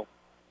Central.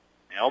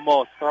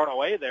 Almost thrown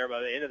away there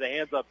by the end of the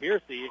hands up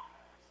Piercy.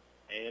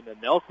 And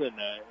Nelson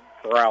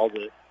corrals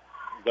it.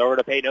 It's over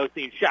to Payton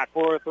Osteen. Shot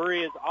for a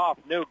three is off,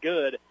 no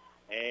good.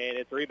 And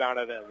it's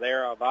rebounded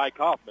there by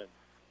Kaufman.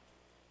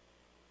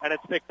 And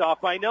it's picked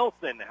off by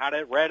Nelson. Had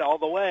it read all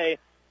the way.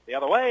 The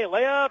other way,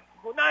 layup.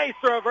 Nice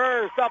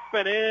reverse, up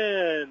and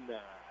in.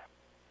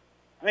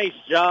 Nice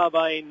job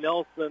by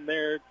Nelson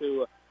there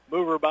to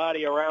move her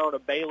body around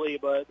Bailey,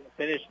 but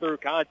finish through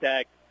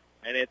contact.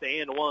 And it's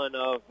and one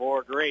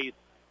for Grace.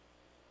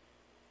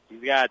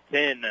 She's got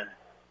 10,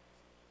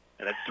 and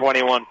it's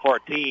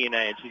 21-14,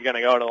 and she's going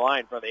to go to the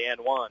line for the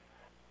and one.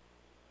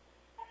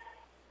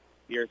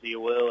 Piercy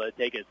will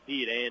take a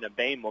seat, and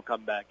Bame will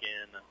come back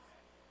in.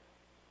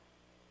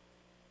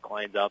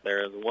 Klein's out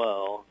there as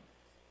well.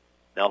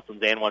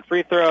 Nelson's and one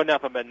free throw,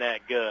 nothing but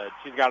net good.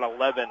 She's got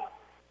 11,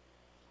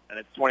 and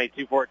it's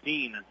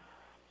 22-14.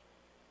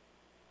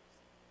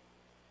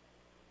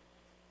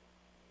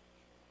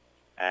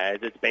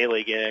 As it's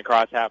Bailey getting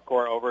across half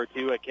court over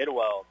to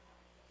Kidwell.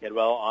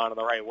 Kidwell on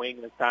the right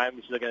wing this time.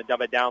 She's looking to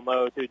dump it down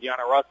low to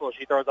Gianna Russell.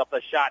 She throws up the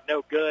shot.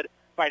 No good.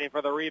 Fighting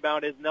for the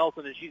rebound is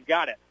Nelson, and she's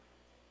got it.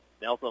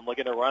 Nelson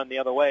looking to run the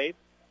other way.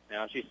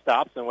 Now she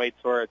stops and waits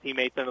for her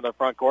teammates into the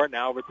front court.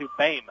 Now over to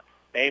Bame.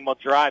 Bame will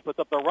drive, puts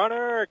up the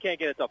runner. Can't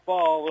get it to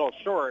fall. A little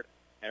short.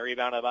 And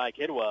rebounded by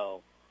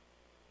Kidwell.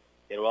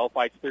 Kidwell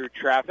fights through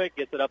traffic.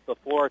 Gets it up the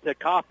floor to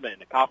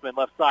Kaufman. Kaufman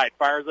left side.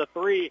 Fires a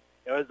three.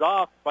 It was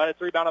off, but it's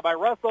rebounded by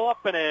Russell,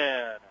 up and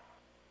in.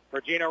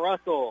 For Gina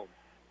Russell,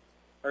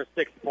 her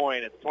 6th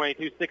point. It's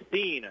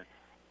 22-16.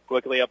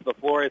 Quickly up the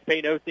floor as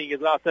Peyton Osteen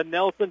gives it out to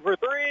Nelson for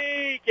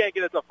 3. Can't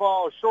get it to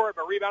fall short,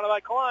 but rebounded by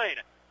Klein.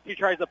 She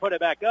tries to put it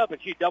back up,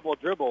 and she double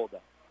dribbled.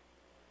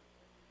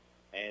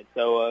 And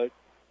so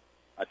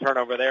a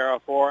turnover there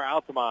for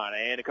Altamont.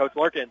 And Coach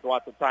Lurkins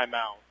wants a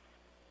timeout.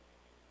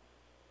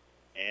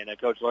 And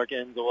Coach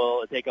Lurkins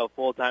will take a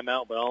full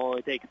timeout, but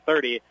only take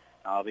 30.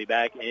 I'll be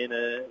back in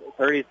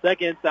 30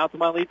 seconds.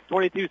 Altamont leads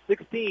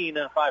 22-16.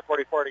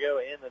 5:44 to go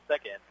in the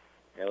second.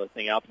 You're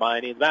listening to Altamont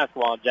Indians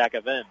basketball on Jack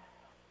FM.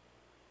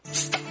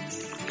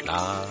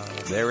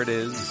 There it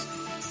is.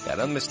 That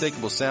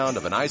unmistakable sound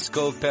of an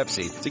ice-cold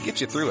Pepsi to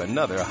get you through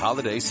another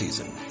holiday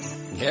season.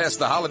 Yes,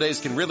 the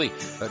holidays can really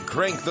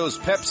crank those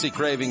Pepsi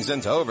cravings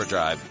into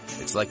overdrive.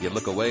 It's like you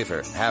look away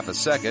for half a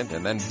second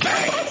and then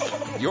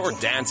bang! You're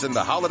dancing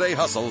the holiday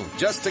hustle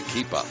just to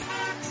keep up.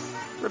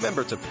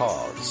 Remember to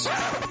pause.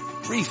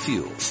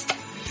 Refuel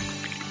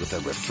with a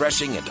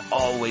refreshing and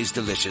always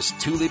delicious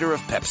 2-liter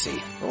of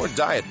Pepsi or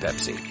Diet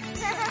Pepsi.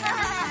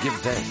 Give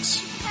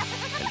thanks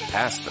and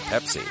pass the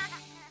Pepsi.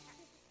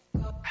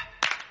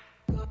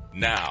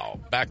 Now,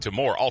 back to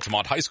more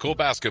Altamont High School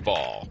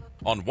basketball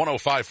on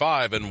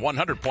 105.5 and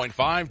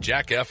 100.5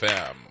 Jack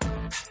FM.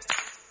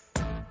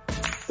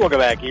 Welcome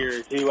back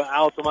here to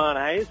Altamont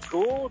High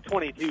School.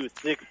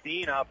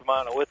 22-16.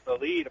 Altamont with the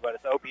lead, but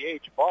it's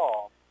OPH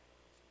ball.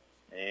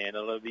 And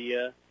it'll be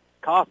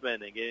Kaufman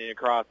getting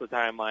across the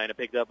timeline and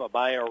picked up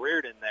by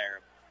Reardon there.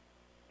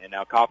 And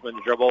now Kaufman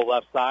dribble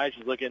left side.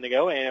 She's looking to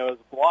go, and it was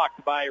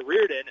blocked by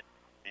Reardon.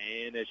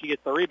 And she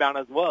gets the rebound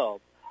as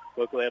well.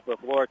 Quickly up the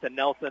floor to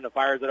Nelson.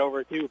 Fires it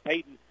over to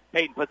Peyton.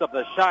 Peyton puts up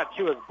the shot.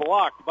 She was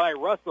blocked by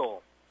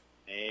Russell.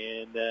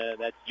 And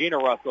that's Gina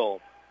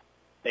Russell.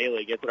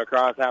 Bailey gets it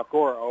across half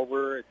court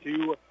over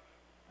to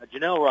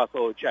Janelle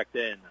Russell, who checked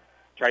in.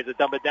 Tries to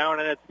dump it down,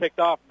 and it's picked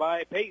off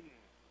by Peyton.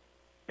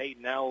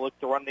 Peyton now looks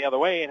to run the other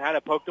way and had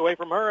it poked away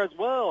from her as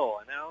well.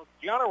 And now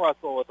Gianna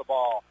Russell with the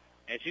ball.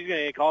 And she's going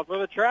to get called for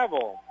the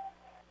travel.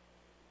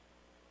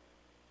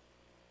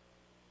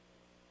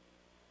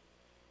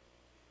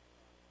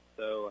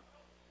 So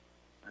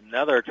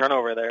another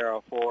turnover there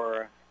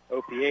for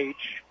OPH.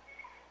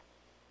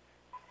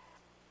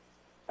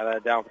 Have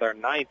that down for their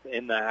 9th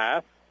in the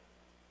half.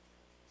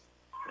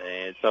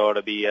 And so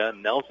it'll be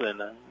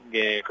Nelson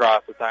getting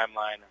across the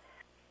timeline.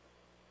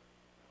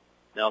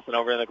 Nelson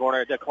over in the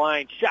corner,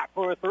 declined, shot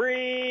for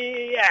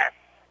 3, yes!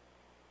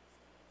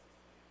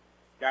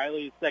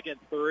 Kylie's second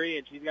 3,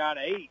 and she's got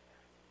 8,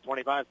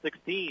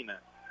 25-16.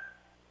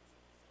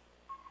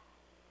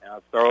 Now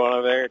it's thrown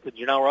over there to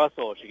Janelle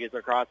Russell. She gets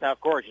across half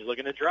court. She's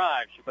looking to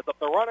drive. She puts up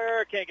the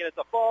runner, can't get it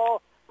to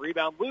fall.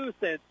 Rebound loose,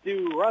 and it's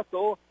to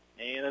Russell,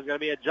 and there's going to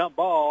be a jump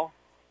ball.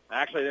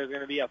 Actually, there's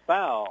going to be a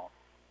foul.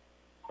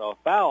 So a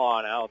foul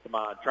on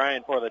Altamont,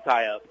 trying for the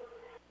tie-up.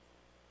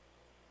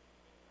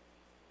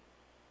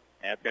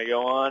 That's going to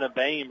go on to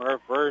Bame, her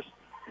first,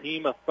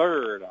 team of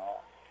 3rd.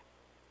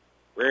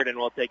 Reardon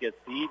will take his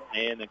seat,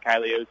 and then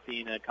Kylie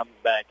Osteen comes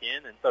back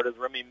in, and so does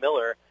Remy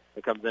Miller,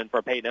 who comes in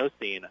for Peyton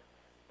Osteen.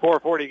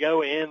 4:40 to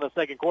go in the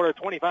second quarter,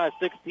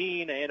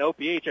 25-16, and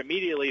OPH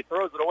immediately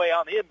throws it away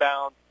on the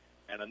inbound,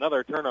 and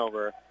another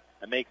turnover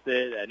that makes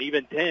it an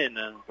even 10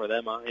 for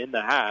them in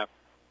the half.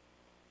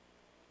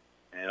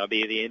 And it'll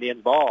be the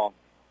Indians' ball.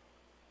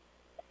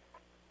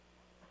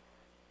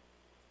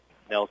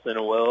 Nelson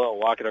will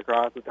walk it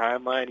across the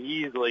timeline,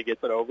 easily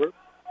gets it over.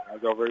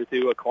 Goes over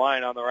to a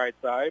Klein on the right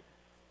side.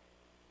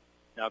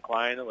 Now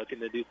Klein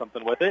looking to do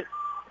something with it.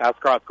 Pass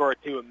across court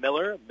to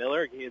Miller.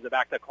 Miller gives it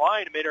back to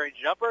Klein. Mid-range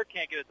jumper.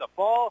 Can't get it to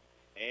fall.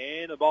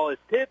 And the ball is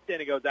tipped, and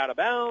it goes out of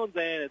bounds,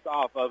 and it's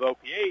off of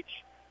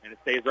OPH. And it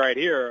stays right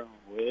here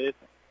with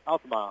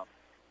Altamont.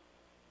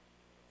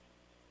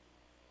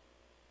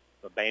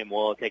 So Bame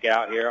will take it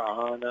out here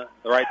on the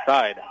right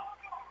side.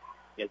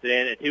 Gets it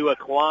in to a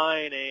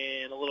Klein,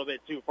 and a little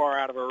bit too far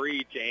out of her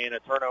reach, and a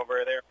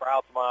turnover there for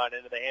Altamont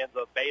into the hands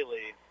of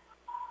Bailey.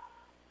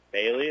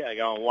 Bailey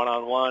going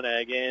one-on-one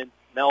against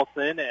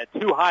Nelson.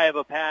 Too high of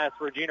a pass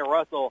for Gina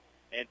Russell,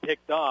 and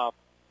picked off.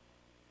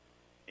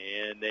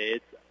 And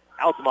it's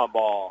Altamont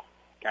ball.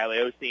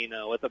 Kylie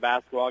Osteen with the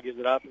basketball, gives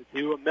it up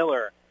to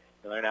Miller.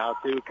 Miller now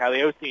to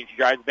Kylie Osteen. She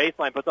drives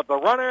baseline, puts up the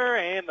runner,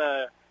 and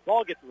the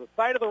ball gets to the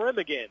side of the rim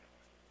again.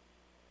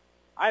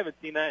 I haven't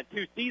seen that in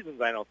 2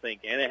 seasons, I don't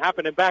think, and it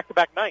happened in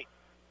back-to-back nights.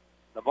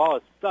 The ball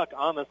is stuck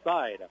on the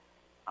side.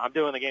 I'm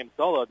doing the game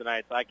solo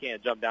tonight, so I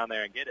can't jump down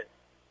there and get it.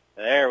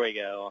 There we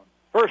go.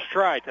 First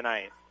try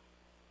tonight.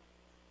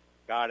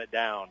 Got it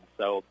down.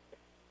 So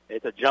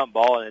it's a jump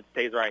ball, and it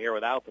stays right here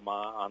with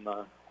Altamont on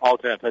the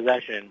alternate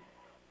possession.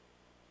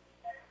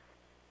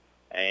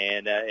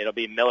 And it'll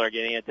be Miller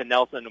getting it to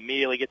Nelson.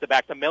 Immediately gets it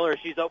back to Miller.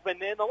 She's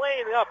open in the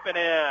lane, up and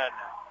in.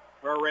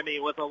 For Remy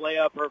with a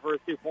layup, her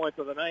first 2 points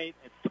of the night.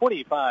 It's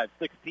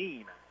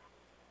 25-16.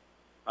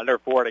 Under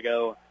 4 to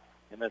go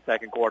in the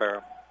second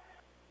quarter.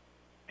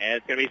 And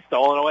it's going to be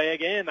stolen away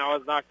again. That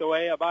was knocked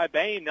away by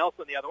Bame.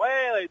 Nelson the other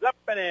way. Lays up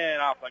and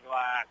in off the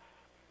glass.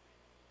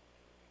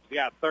 We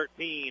got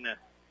 13.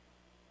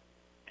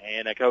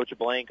 And Coach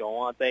Blank will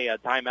want a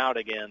timeout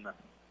again.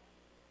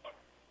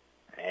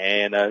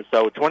 And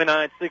so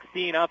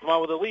 29-16,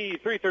 Altamont with a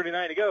lead,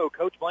 3:39 to go.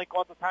 Coach Blank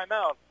wants a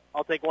timeout.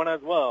 I'll take one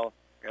as well.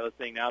 You're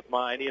listening to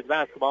Altamont Indians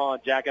basketball on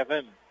Jack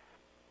FM.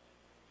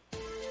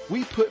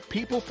 We put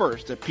people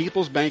first at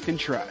People's Bank and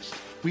Trust.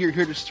 We are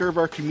here to serve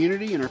our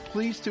community and are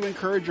pleased to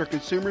encourage our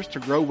consumers to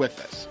grow with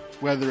us.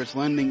 Whether it's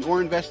lending or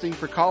investing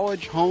for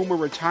college, home, or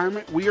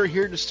retirement, we are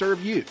here to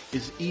serve you.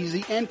 It's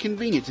easy and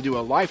convenient to do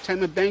a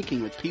lifetime of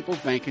banking with People's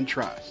Bank and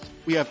Trust.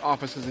 We have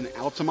offices in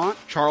Altamont,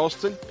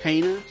 Charleston,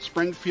 Pana,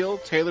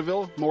 Springfield,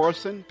 Taylorville,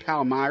 Morrison,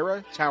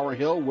 Palmyra, Tower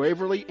Hill,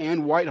 Waverly,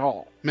 and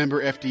Whitehall.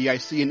 Member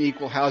FDIC and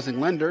equal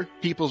housing lender,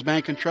 People's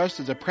Bank and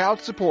Trust is a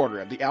proud supporter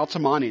of the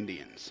Altamont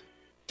Indians.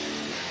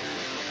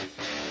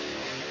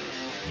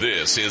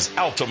 This is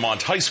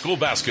Altamont High School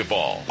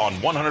basketball on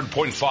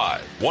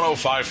 100.5,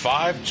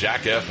 105.5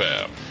 Jack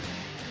FM.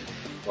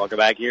 Welcome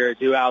back here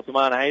to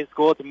Altamont High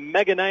School. It's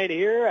mega night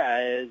here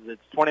as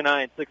it's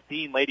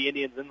 29-16. Lady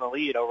Indians in the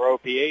lead over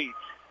OPH.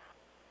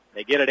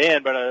 They get it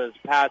in, but it was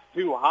passed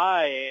too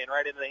high and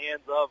right into the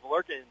hands of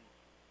Lurkins.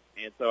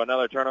 And so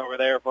another turnover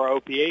there for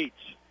OPH.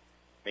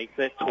 Makes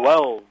it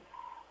 12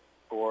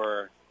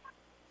 for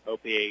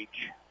OPH.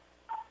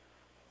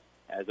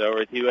 As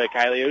over to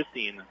Kylie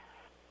Osteen.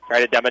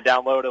 Tried to dumb it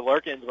down low to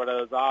Lurkins, but it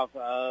was off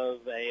of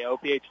a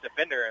OPH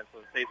defender, and so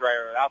it stays right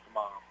over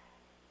Altamont.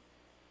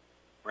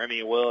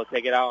 Remy will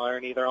take it out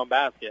underneath her own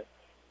basket.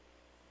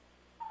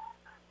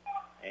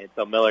 And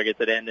so Miller gets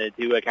it into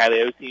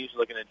Kylie Osteen. She's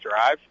looking to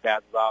drive. She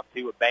passes off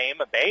to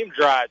Bame. Bame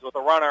drives with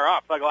a runner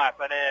off the glass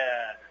and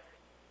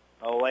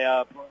in. A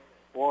layup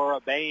for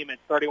Bame.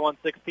 It's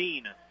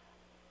 31-16.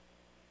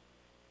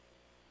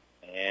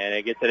 And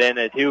it gets it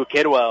into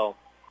Kidwell.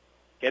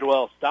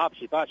 Kidwell stopped.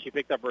 She thought she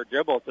picked up her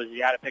dribble, so she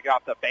had to pick it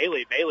off to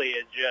Bailey. Bailey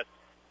is just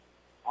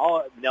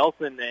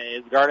Nelson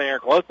is guarding her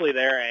closely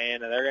there,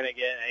 and they're going to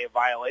get a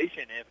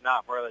violation if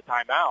not for the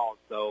timeout.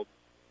 So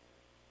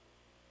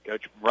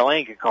Coach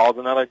Blank calls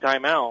another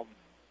timeout.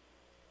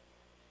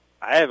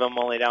 I have them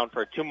only down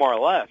for 2 more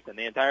left in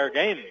the entire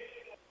game.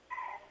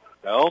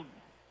 So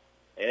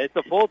it's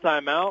a full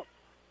timeout.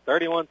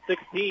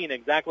 31-16,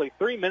 exactly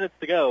 3 minutes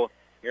to go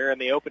here in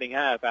the opening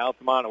half.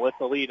 Altamont with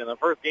the lead in the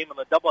first game of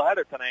the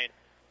doubleheader tonight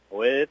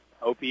with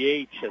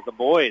OPH as the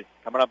boys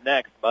coming up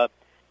next. But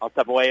I'll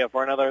step away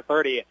for another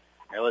 30.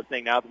 You're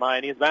listening now to Altamont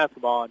Indians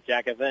basketball on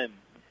Jack FM.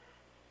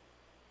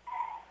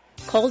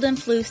 Cold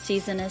and flu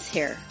season is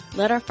here.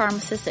 Let our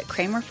pharmacists at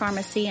Kramer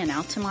Pharmacy in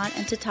Altamont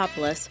and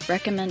Teutopolis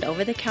recommend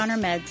over-the-counter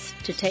meds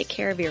to take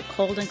care of your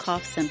cold and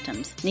cough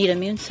symptoms. Need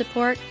immune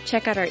support?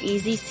 Check out our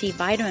Easy C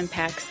vitamin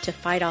packs to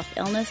fight off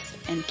illness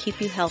and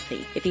keep you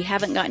healthy. If you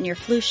haven't gotten your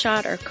flu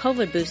shot or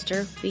COVID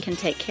booster, we can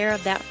take care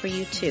of that for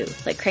you too.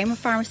 Let Kramer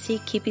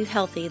Pharmacy keep you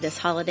healthy this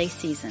holiday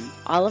season.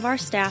 All of our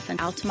staff in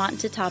Altamont and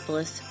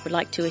Teutopolis would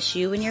like to wish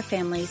you and your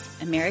families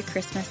a Merry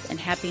Christmas and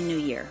Happy New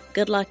Year.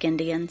 Good luck,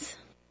 Indians.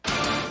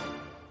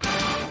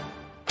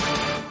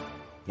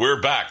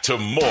 We're back to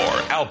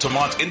more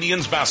Altamont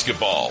Indians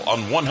basketball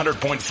on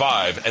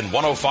 100.5 and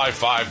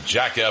 105.5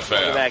 Jack FM.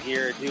 Welcome back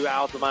here to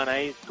Altamont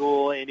High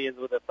School. Indians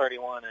with a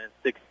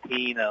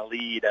 31-16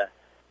 lead.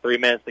 3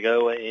 minutes to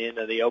go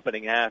into the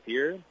opening half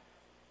here.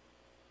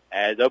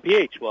 As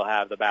OPH will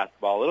have the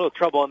basketball. A little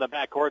trouble in the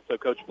backcourt, so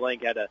Coach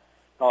Blank had to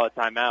call a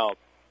timeout.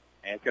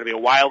 And it's going to be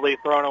wildly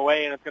thrown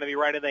away, and it's going to be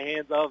right in the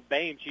hands of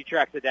Bame. She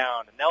tracks it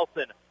down.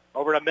 Nelson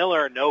over to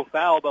Miller. No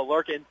foul, but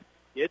Lurkins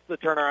gets the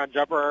turnaround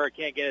jumper.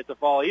 Can't get it to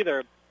fall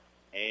either.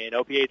 And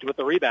OPH with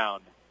the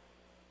rebound.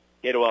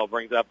 Kidwell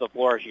brings it up the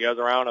floor. She goes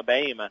around a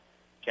Bame.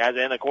 She has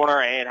it in the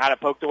corner and had it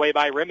poked away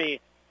by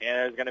Remy. And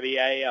there's going to be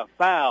a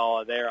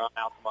foul there on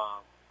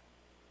Altamont.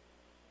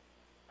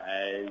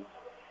 As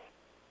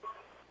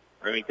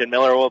Remington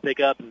Miller will pick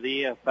up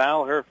the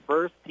foul, her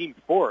first, team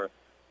fourth.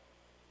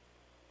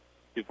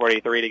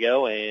 2:43 to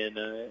go, and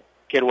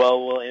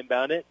Kidwell will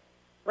inbound it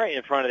right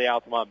in front of the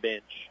Altamont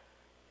bench.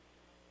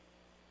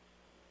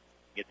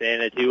 Gets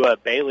in to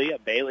Bailey.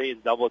 Bailey is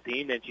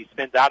double-teamed, and she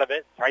spins out of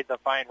it. Tries to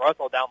find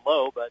Russell down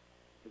low, but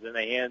is in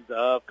the hands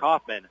of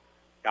Kaufman.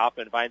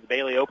 Kaufman finds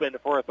Bailey open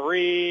for a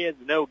three. It's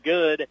no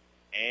good,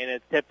 and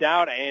it's tipped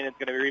out, and it's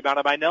going to be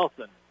rebounded by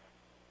Nelson.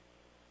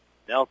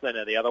 Nelson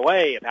the other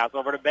way. Pass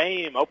over to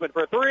Bame. Open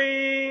for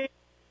three.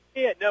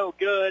 No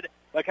good.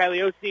 But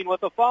Kylie Osteen with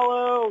the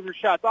follow. Her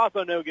shot's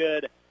also no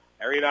good.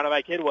 And rebounded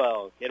by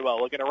Kidwell. Kidwell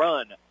looking to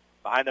run.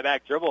 Behind the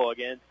back dribble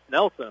against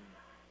Nelson.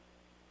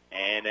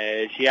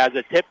 And she has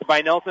it tipped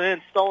by Nelson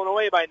and stolen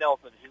away by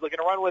Nelson. She's looking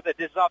to run with it.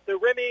 Dishes off to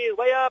Remy.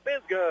 Layup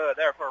is good.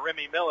 There for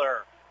Remy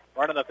Miller.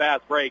 Running the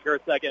fast break. Her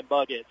second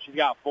bucket. She's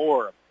got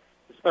 4.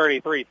 It's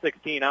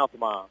 33-16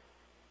 Altamont.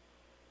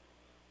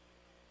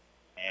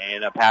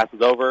 And a pass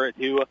is over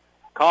to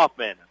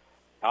Kaufman.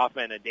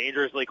 Kaufman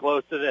dangerously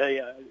close to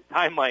the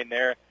timeline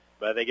there.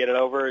 But they get it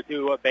over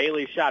to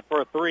Bailey. Shot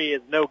for a three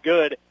is no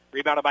good.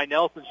 Rebounded by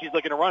Nelson. She's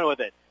looking to run with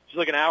it. She's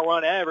looking to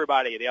outrun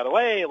everybody the other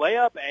way.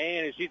 Layup,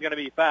 and she's going to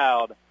be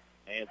fouled.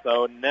 And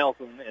so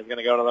Nelson is going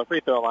to go to the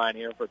free throw line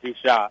here for 2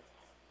 shots.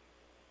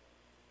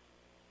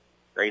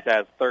 Grace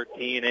has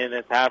 13 in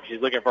this half. She's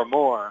looking for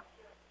more.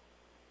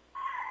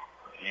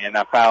 And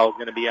that foul is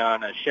going to be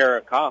on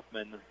Shara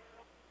Kaufman.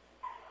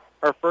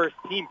 Her first,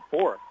 team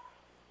fourth.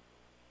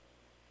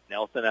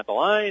 Nelson at the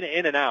line,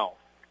 in and out.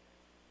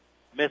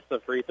 Missed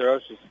the free throw.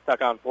 She's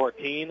stuck on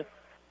 14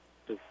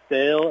 to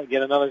still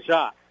get another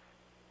shot.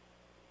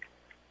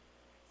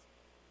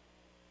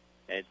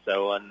 And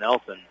so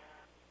Nelson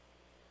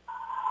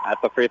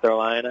at the free throw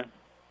line.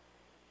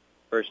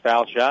 First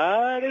foul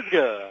shot is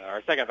good.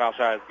 Our second foul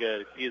shot is good,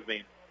 excuse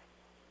me.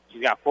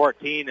 She's got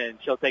 14, and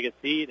she'll take a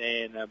seat,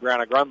 and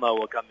Brianna Grunlow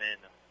will come in.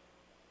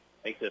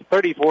 Makes it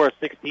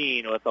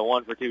 34-16 with the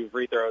 1-for-2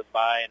 free throws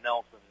by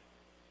Nelson.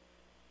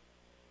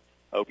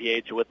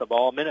 OPH with the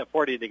ball, minute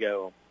 40 to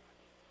go.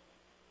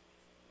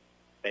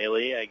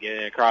 Bailey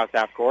getting across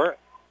half court.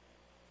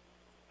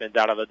 Spins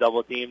out of the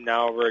double team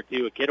now over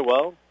to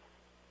Kidwell.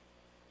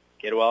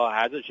 Kidwell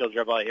has it. She'll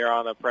dribble it here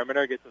on the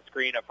perimeter. Gets the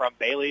screen up from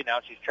Bailey. Now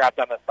she's trapped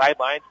on the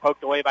sidelines.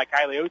 Poked away by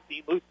Kylie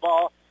Osteen. Loose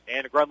ball.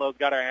 And Grunlow's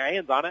got her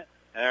hands on it.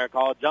 And they're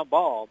called jump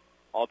ball.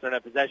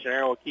 Alternate possession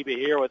here. We'll keep it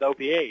here with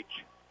OPH.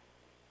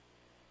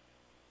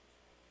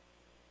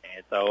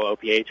 And so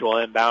OPH will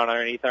inbound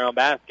underneath their own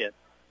basket.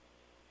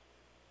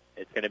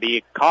 It's going to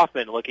be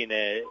Kaufman looking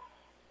to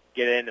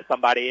get it into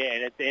somebody.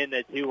 And it's in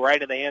the two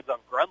right in the hands of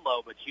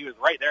Grunlow. But she was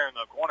right there in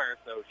the corner.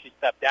 So she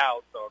stepped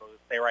out. So it'll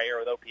stay right here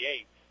with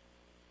OPH.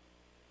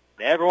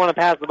 Never want to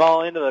pass the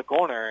ball into the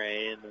corner,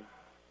 and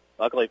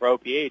luckily for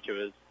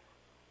OPH,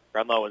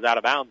 Grunlow was out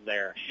of bounds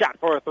there. Shot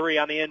for a three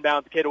on the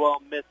inbounds.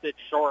 Kidwell missed it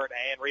short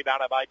and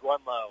rebounded by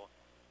Grunlow.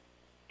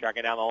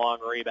 Tracking down the long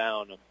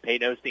rebound.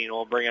 Peyton Osteen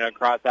will bring it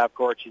across half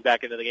court. She's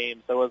back into the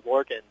game. So is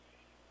Lurkins.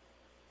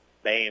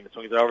 Bame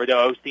swings it over to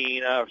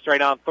Osteen.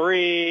 Straight on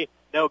three.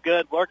 No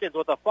good. Lurkins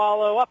with a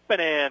follow. Up and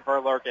in for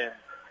Lurkins.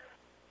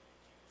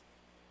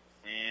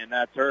 And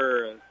that's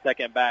her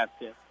second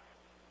basket.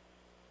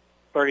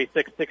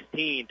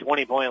 36-16,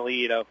 20-point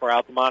lead for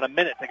Altamont. A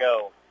minute to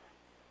go.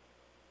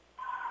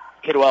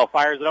 Kidwell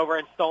fires it over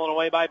and stolen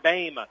away by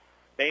Bame.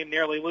 Bame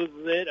nearly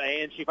loses it,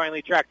 and she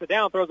finally tracks it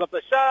down, throws up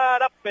the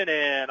shot, up and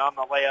in on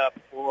the layup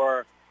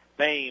for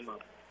Bame.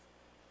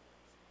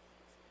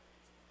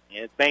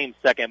 It's Bame's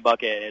second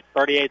bucket. It's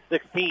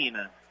 38-16.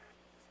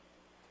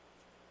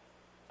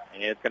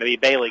 And it's going to be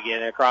Bailey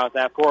getting across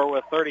half court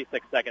with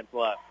 36 seconds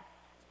left.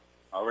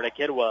 Over to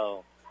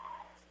Kidwell.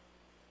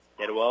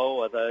 Kidwell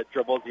with a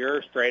dribble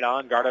here, straight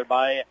on, guarded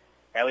by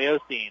Kylie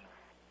Osteen.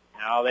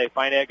 Now they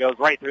find it, goes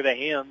right through the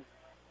hands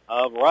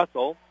of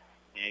Russell,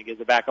 and gives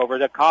it back over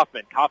to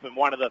Kaufman. Kaufman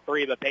wanted the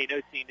three, but Peyton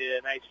Osteen did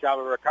a nice job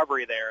of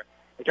recovery there.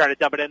 They try to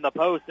dump it in the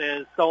post,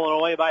 and it's stolen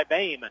away by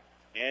Bame. And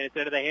it's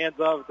into the hands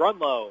of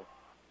Grunlow.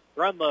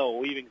 Grunlow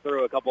weaving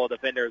through a couple of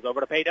defenders over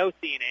to Peyton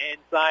Osteen.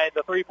 Inside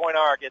the three-point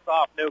arc, it's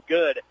off, no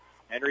good,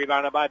 and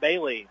rebounded by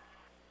Bailey.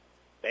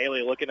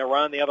 Bailey looking to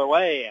run the other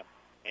way.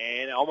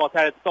 And almost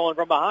had it stolen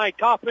from behind.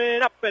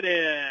 Kaufman up and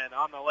in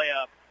on the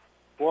layup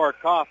for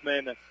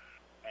Kaufman.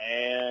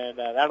 And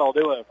that'll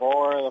do it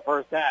for the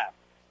first half.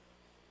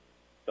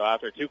 So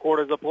after 2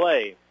 quarters of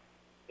play,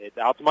 it's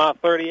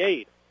Altamont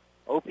 38,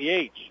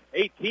 OPH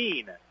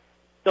 18.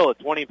 Still a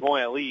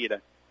 20-point lead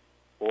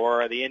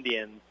for the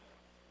Indians.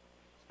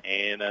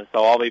 And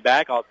so I'll be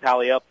back. I'll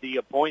tally up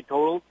the point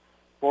totals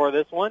for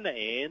this one.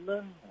 And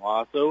we'll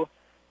also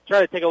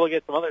try to take a look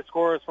at some other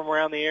scores from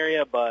around the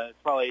area, but it's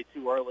probably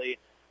too early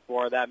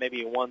for that.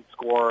 Maybe one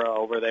score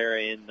over there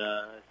in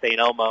St.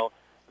 Elmo.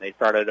 They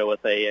started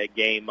with a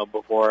game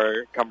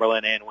before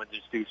Cumberland and Windsor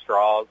Stew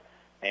Straws.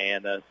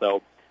 And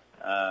so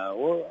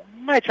we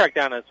might track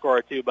down a score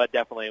or two, but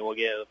definitely we'll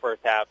get the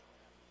first half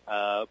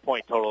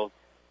point totals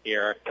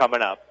here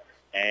coming up.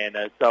 And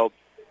so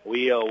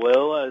we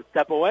will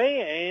step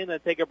away and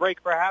take a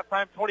break for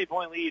halftime.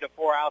 20-point lead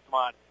for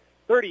Altamont,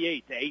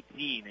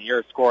 38-18.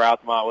 Your score,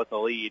 Altamont with the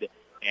lead.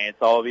 And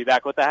so I'll be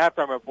back with the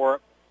halftime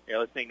report. You're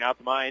listening now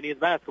to my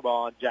Indians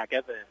basketball on Jack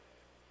Evans.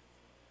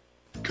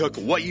 Cook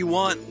what you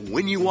want,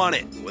 when you want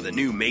it, with a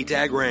new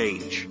Maytag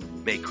range.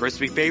 Make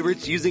crispy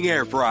favorites using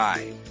air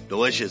fry.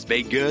 Delicious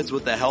baked goods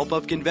with the help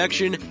of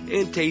convection,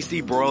 and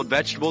tasty broiled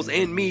vegetables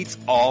and meats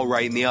all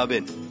right in the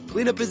oven.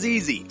 Cleanup is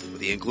easy with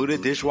the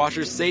included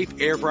dishwasher-safe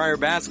air fryer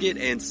basket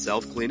and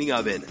self-cleaning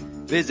oven.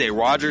 Visit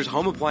Rogers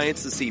Home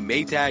Appliance to see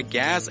Maytag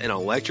gas and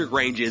electric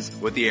ranges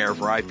with the air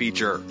fry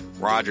feature.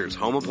 Rogers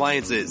Home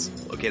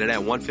Appliances, located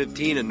at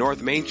 115 in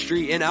North Main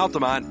Street in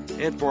Altamont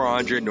and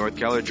 400 North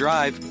Keller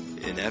Drive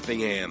in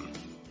Effingham.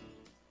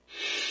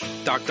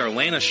 Dr.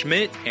 Lana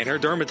Schmidt and her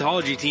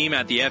dermatology team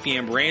at the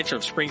Effingham branch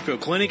of Springfield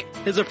Clinic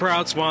is a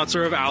proud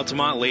sponsor of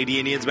Altamont Lady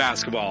Indians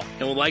basketball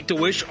and would like to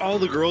wish all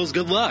the girls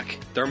good luck.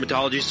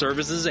 Dermatology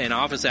services and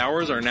office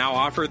hours are now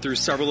offered through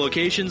several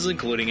locations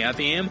including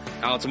Effingham,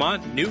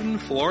 Altamont, Newton,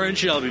 Flora, and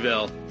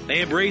Shelbyville.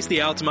 They embrace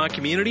the Altamont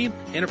community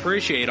and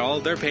appreciate all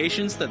of their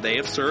patients that they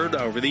have served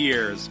over the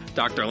years.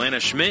 Dr. Lana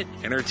Schmidt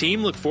and her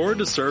team look forward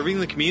to serving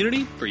the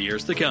community for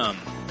years to come.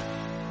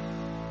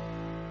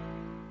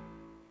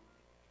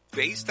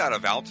 Based out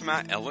of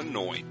Altamont,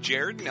 Illinois,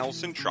 Jared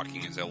Nelson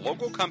Trucking is a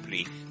local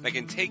company that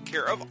can take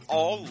care of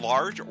all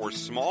large or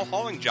small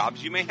hauling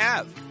jobs you may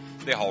have.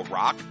 They haul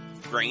rock,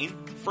 grain,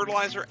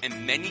 fertilizer,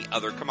 and many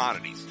other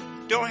commodities.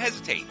 Don't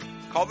hesitate.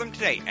 Call them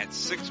today at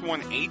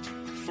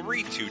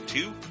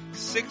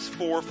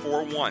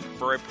 618-322-6441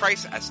 for a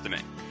price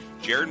estimate.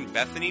 Jared and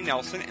Bethany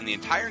Nelson and the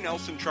entire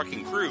Nelson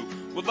Trucking crew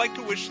would like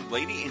to wish the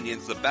Lady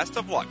Indians the best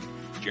of luck.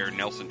 Jared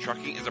Nelson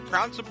Trucking is a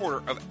proud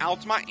supporter of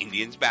Altamont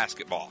Indians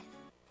basketball.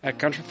 At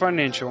Country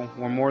Financial,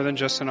 we're more than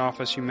just an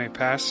office you may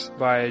pass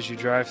by as you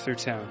drive through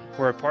town.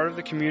 We're a part of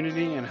the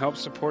community and help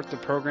support the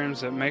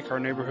programs that make our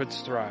neighborhoods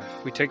thrive.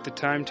 We take the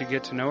time to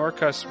get to know our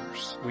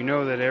customers. We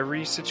know that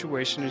every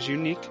situation is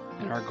unique,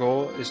 and our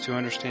goal is to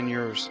understand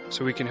yours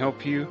so we can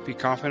help you be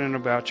confident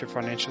about your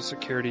financial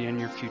security and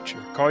your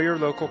future. Call your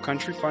local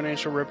Country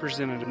Financial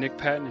representative, Nick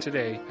Patton,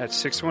 today at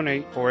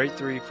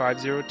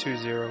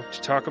 618-483-5020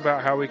 to talk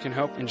about how we can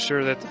help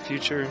ensure that the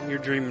future you're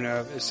dreaming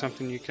of is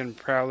something you can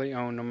proudly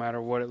own no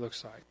matter what it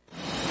looks like.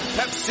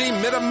 Pepsi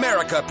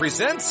Mid-America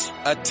presents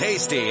a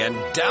tasty and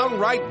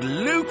downright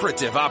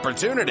lucrative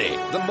opportunity.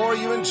 The more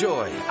you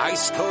enjoy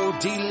ice-cold,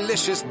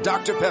 delicious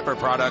Dr. Pepper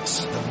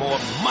products, the more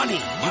money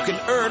you can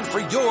earn for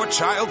your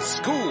child's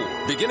school.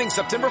 Beginning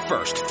September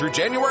 1st through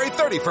January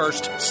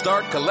 31st,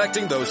 start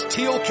collecting those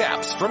teal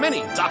caps from any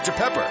Dr.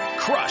 Pepper,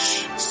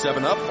 Crush,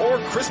 7-Up, or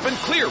Crisp and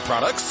Clear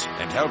products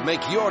and help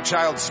make your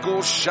child's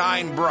school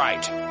shine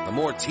bright. The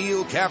more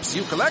teal caps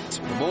you collect,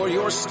 the more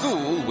your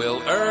school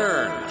will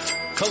earn.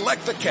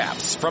 Collect the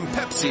caps from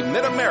Pepsi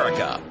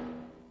Mid-America.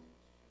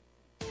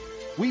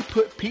 We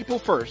put people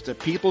first at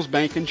People's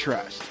Bank and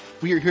Trust.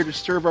 We are here to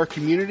serve our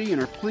community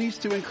and are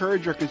pleased to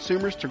encourage our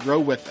consumers to grow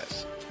with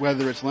us.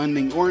 Whether it's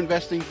lending or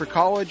investing for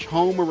college,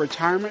 home, or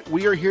retirement,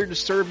 we are here to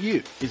serve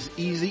you. It's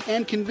easy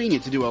and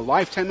convenient to do a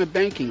lifetime of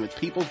banking with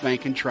People's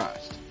Bank and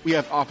Trust. We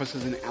have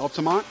offices in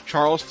Altamont,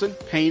 Charleston,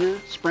 Pana,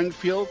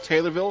 Springfield,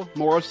 Taylorville,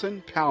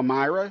 Morrison,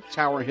 Palmyra,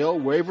 Tower Hill,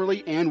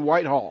 Waverly, and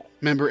Whitehall.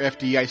 Member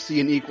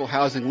FDIC and equal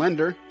housing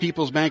lender,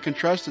 People's Bank and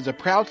Trust is a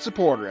proud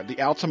supporter of the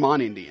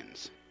Altamont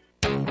Indians.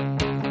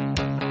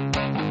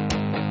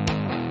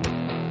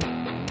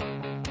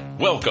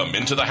 Welcome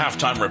into the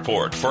halftime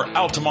report for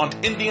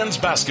Altamont Indians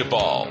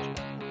basketball.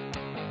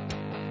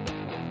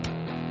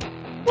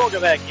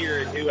 Welcome back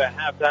here to a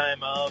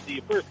halftime of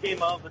the first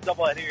game of the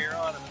doubleheader here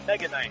on a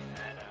mega night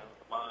at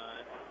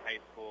Altamont High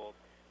School.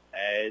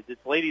 As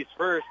it's ladies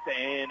first,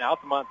 and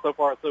Altamont so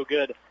far so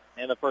good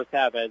in the first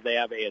half as they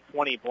have a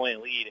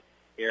 20-point lead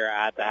here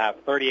at the half,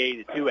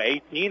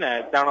 38-18.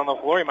 As down on the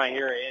floor, you might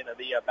hear in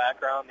the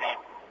background the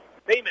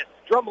famous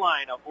drum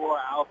line for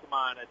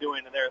Altamont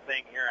doing their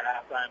thing here at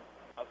halftime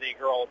of the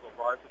girls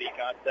varsity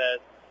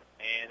contest.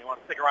 And you want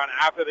to stick around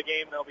after the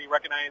game, they'll be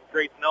recognizing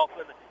Grace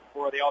Nelson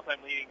for the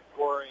all-time leading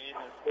scorer in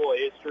school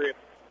history.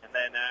 And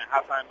then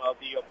halftime of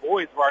the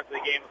boys varsity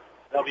game,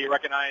 they'll be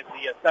recognizing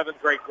the 7th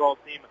grade girls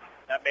team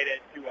that made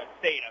it to a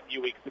state a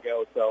few weeks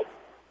ago. So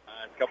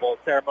a couple of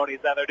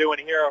ceremonies that they're doing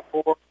here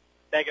for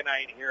Mega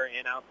Night here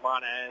in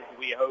Altamont as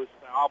we host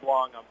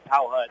Oblong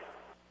Powhut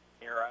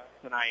here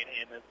tonight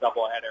in this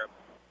doubleheader.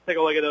 Take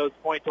a look at those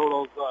point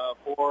totals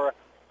for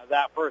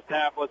that first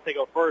half. Let's take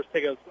a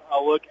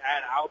look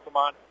at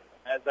Altamont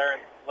as they're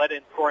led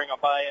in scoring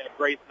by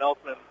Grace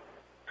Nelson.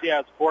 She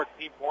has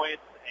 14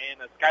 points, and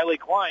Skylie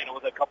Klein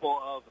with a couple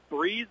of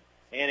threes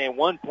and a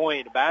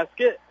 1-point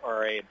basket,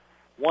 or a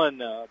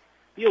one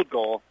field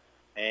goal,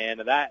 and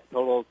that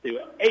totals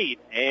to 8.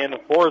 And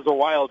 4 is a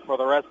wild for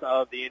the rest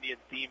of the Indians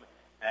team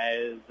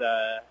as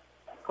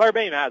Claire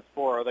Bain has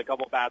 4 with a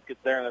couple baskets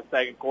there in the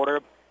second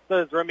quarter. So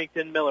is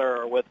Remington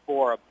Miller with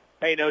 4.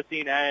 Payne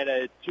Osteen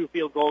had 2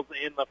 field goals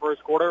in the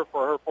first quarter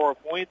for her 4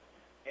 points.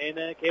 And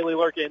Kaylee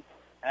Lurkins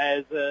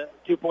has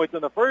 2 points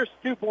in the first,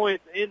 2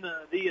 points in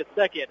the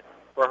second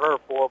for her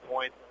 4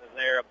 points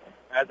there.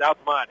 As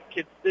Altamont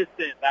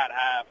consistent that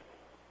half,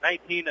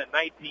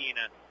 19-19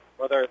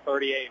 for their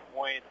 38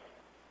 points.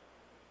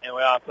 And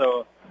we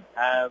also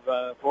have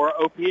for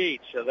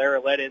OPH,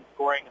 they're led in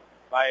scoring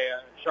by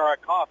Shara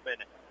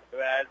Kaufman, who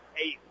has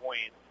 8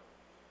 points.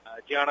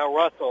 Gianna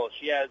Russell,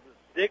 she has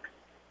 6.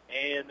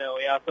 And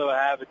we also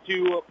have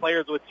 2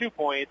 players with 2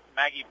 points,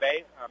 Maggie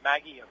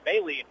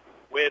Bailey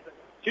with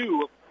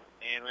 2.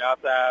 And we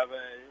also have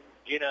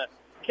Gina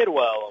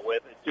Kidwell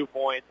with 2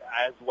 points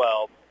as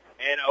well.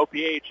 And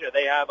OPH,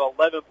 they have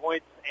 11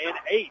 points and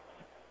 8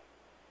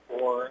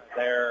 for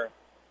their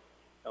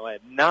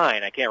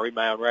 9. I can't read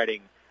my own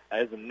writing.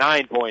 That is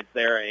 9 points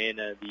there in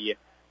the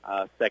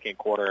second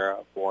quarter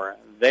for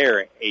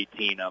their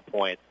 18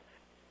 points.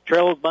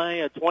 Trails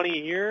by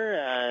 20 here,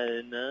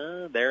 and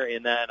they're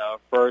in that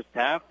first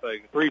half.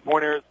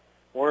 3-pointers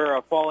were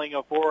falling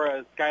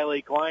for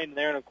Skylie Klein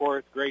there, and, of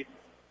course, Grace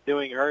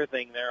doing her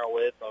thing there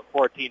with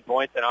 14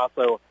 points, and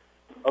also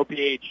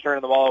OPH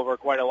turning the ball over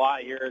quite a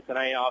lot here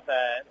tonight off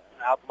that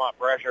Altamont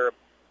pressure,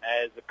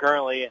 as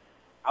currently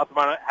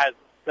Altamont has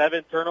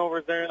 7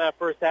 turnovers there in that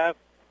first half.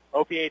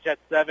 OPH had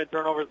 7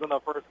 turnovers in the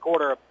first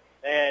quarter,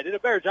 and did a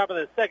better job in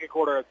the second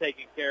quarter of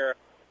taking care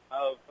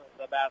of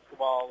the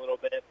basketball a little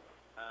bit.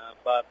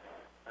 but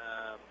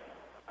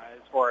as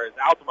far as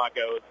Altamont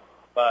goes,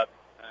 but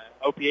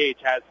OPH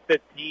has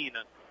 15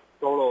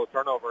 total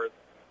turnovers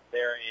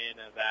there in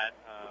that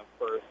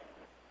first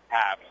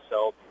half.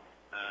 So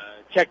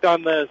checked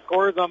on the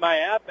scores on my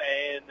app,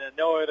 and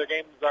no other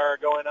games are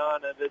going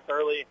on this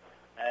early,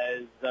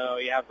 as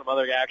we have some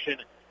other action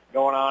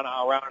going on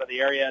around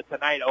the area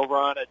tonight over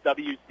on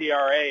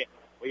WCRA.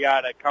 We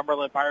got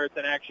Cumberland Pirates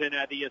in action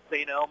at the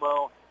St.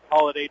 Elmo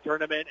Holiday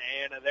Tournament,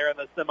 and they're in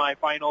the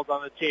semifinals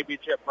on the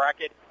championship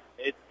bracket.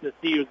 It's to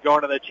see who's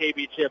going to the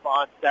championship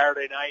on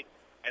Saturday night,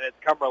 and it's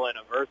Cumberland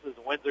versus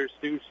Windsor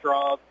Stew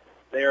Straws.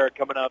 They are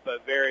coming up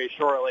very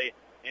shortly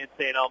in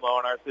St. Elmo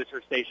on our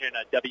sister station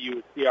at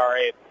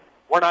WCRA.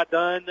 We're not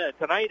done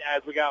tonight,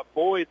 as we got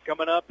boys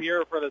coming up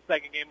here for the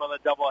second game of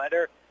the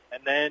doubleheader,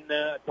 and then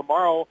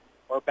tomorrow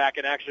we're back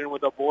in action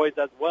with the boys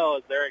as well,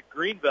 as they're at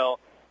Greenville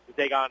to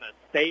take on a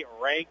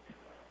state-ranked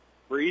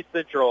Bree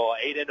Central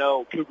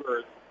 8-0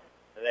 Cougars.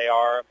 They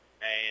are,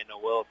 and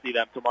we'll see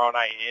them tomorrow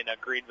night in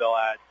Greenville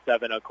at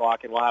 7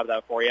 o'clock, and we'll have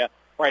that for you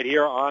right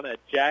here on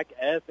Jack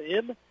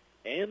FM.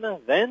 And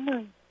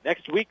then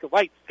next week,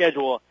 light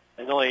schedule.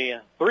 There's only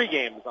 3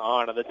 games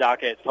on the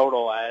docket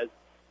total, as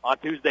on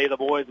Tuesday the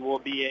boys will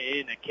be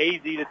in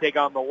KZ to take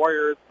on the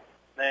Warriors.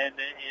 Then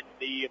in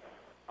the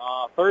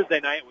Thursday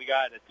night, we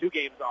got 2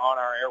 games on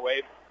our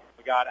airwaves.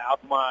 We got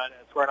Altamont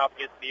squaring off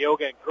against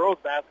Neoga in girls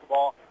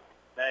basketball.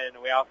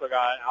 Then we also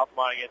got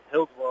Altamont against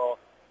Hillsboro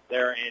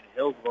there in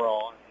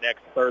Hillsboro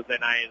next Thursday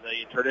night,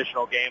 the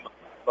traditional game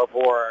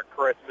before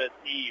Christmas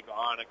Eve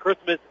on a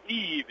Christmas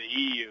Eve.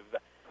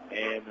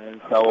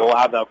 And so we'll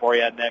have that for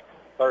you next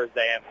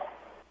Thursday. And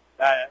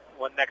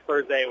next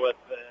Thursday with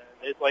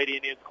this Lady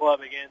Indians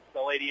Club against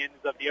the Lady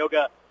Indians of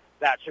Neoga,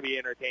 that should be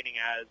entertaining,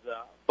 as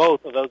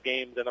both of those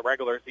games in the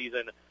regular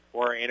season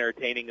were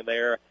entertaining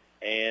there.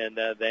 And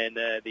then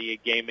the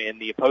game in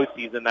the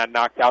postseason that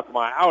knocked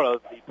Altamont out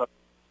of the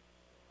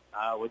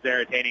postseason was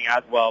entertaining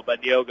as well.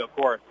 But Neoga, of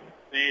course,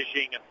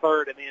 finishing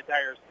third in the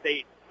entire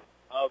state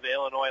of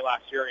Illinois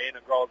last year in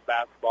girls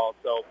basketball.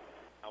 So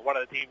one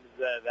of the teams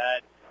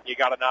that you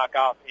got to knock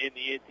off in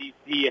the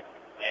NTC.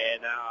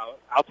 And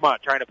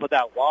Altamont trying to put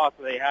that loss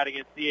that they had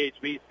against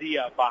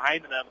CHBC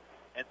behind them.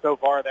 And so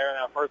far there in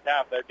that first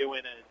half, they're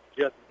doing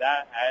just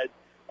that, as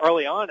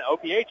early on,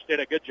 OPH did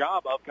a good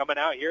job of coming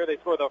out here. They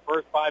scored the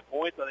first 5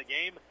 points of the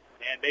game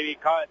and maybe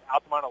caught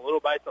Altamont a little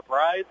by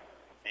surprise.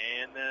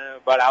 And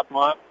but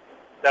Altamont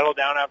settled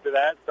down after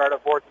that, started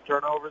forcing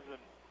turnovers,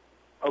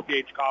 and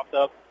OPH coughed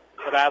up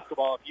the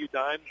basketball a few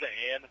times.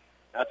 And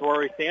that's where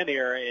we stand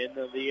here in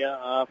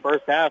the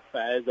first half,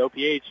 as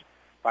OPH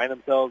find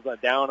themselves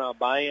down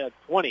by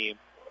 20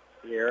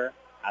 here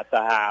at the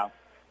half.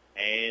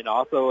 And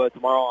also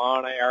tomorrow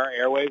on our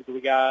airwaves, we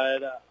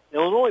got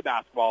Illinois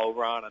basketball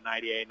over on a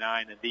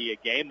 98.9 and the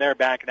game. They're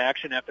back in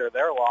action after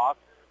their loss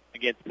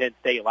against Penn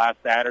State last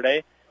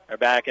Saturday. They're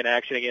back in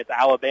action against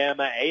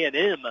Alabama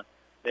A&M.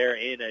 They're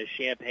in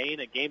Champaign.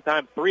 At game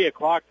time, 3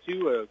 o'clock,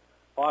 2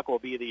 o'clock will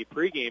be the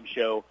pregame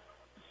show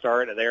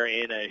start there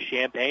in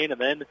Champaign. And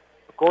then,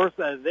 of course,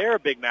 their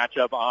big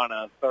matchup on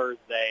a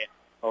Thursday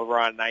over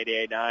on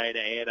 98.9,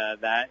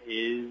 and that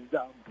is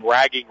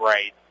bragging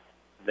rights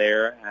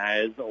there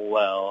as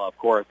well. Of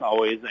course,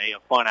 always a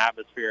fun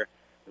atmosphere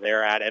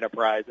there at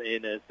Enterprise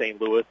in St.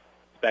 Louis.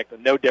 Expect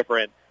no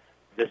different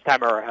this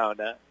time around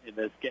in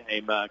this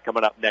game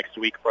coming up next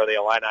week for the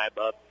Illini.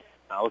 But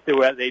we'll see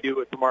what they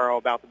do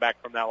tomorrow, bouncing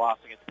back from that loss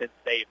against Penn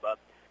State. But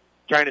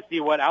trying to see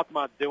what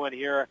Altamont's doing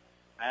here,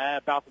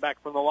 bouncing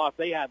back from the loss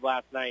they had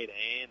last night.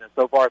 And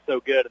so far,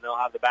 so good, and they'll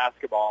have the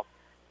basketball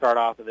start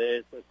off of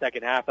this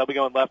second half. They'll be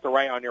going left to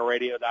right on your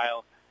radio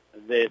dial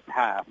this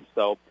half.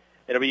 So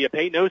it'll be a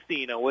Peyton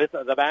Osteen with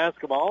the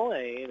basketball,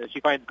 and she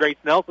finds Grace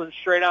Nelson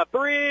straight out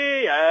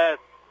 3. Yes.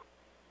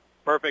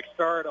 Perfect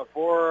start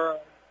for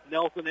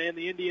Nelson and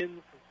the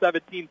Indians.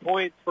 17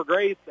 points for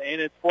Grace,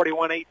 and it's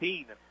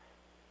 41-18.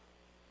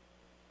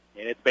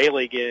 And it's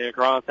Bailey getting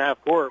across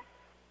half court.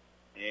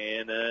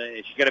 And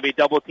she's going to be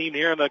double teamed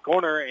here in the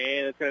corner,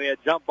 and it's going to be a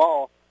jump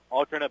ball.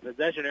 Alternate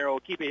possession here will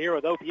keep it here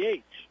with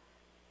OPH.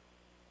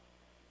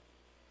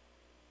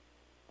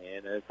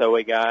 And so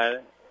we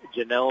got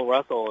Janelle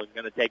Russell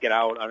going to take it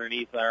out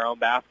underneath their own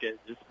basket,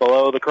 just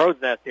below the crow's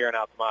nest here in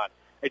Altamont.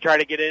 They tried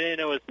to get it in.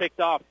 It was picked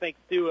off thanks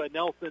to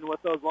Nelson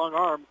with those long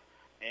arms,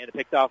 and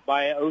picked off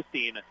by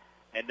Osteen.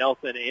 And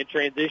Nelson in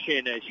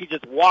transition, she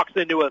just walks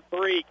into a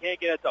 3, can't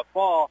get it to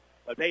fall,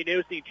 but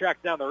Peyton Osteen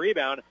tracks down the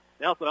rebound.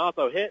 Nelson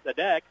also hit the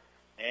deck,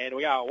 and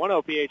we got one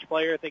OPH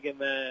player thinking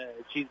that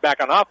she's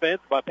back on offense,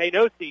 but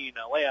Peyton Osteen,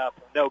 a layup,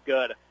 no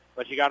good.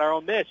 But she got her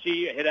own miss.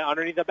 She hit it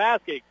underneath the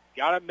basket,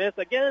 got a miss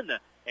again,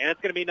 and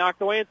it's going to be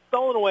knocked away and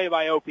stolen away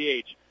by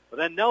OPH. But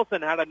then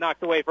Nelson had it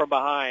knocked away from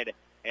behind,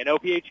 and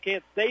OPH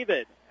can't save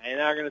it. And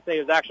they're going to say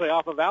it was actually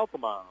off of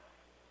Altamont.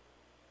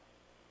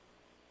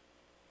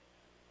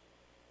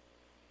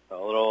 A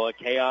little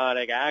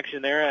chaotic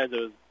action there as it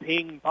was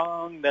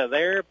ping-ponged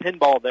there.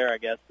 Pinball there, I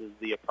guess, is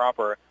the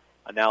proper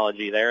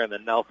analogy there. And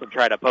then Nelson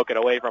tried to poke it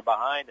away from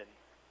behind and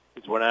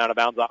just went out of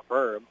bounds off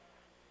her.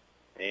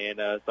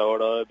 And so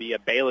it'll be a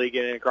Bailey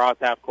getting across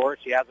half court.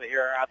 She has it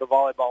here at the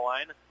volleyball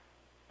line.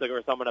 Looking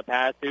for someone to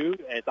pass to.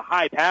 And it's a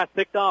high pass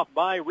picked off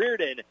by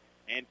Reardon.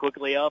 And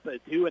quickly up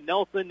to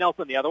Nelson.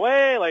 Nelson the other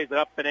way. Lays it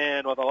up and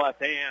in with a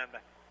left hand.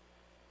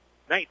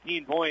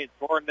 19 points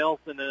for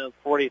Nelson, and it's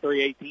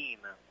 43-18.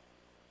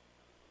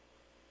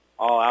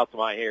 All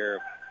Altamont here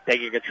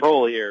taking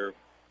control here.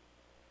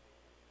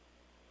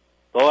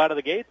 Slow out of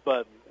the gates,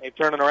 but they've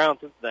turned it around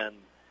since then.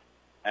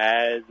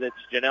 As it's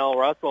Janelle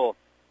Russell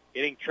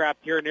getting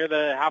trapped here near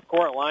the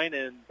half-court line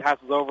and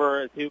passes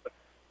over to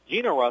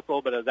Gina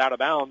Russell, but is out of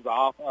bounds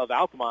off of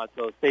Altamont,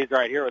 so it stays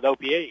right here with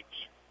OPH.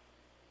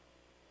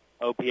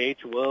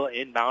 OPH will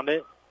inbound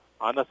it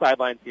on the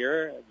sidelines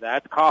here.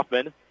 That's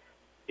Kaufman.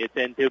 It's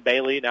into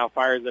Bailey. Now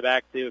fires it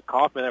back to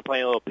Kaufman. They're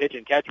playing a little pitch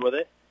and catch with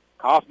it.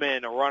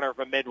 Kaufman, a runner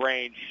from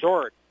mid-range,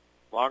 short.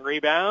 Long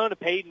rebound.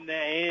 Payton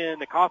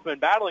and Kaufman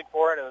battling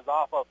for it. It was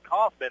off of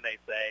Kaufman, they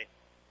say.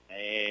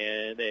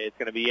 And it's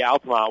going to be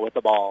Altamont with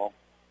the ball.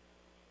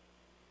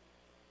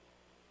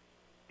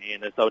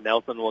 And so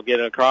Nelson will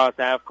get it across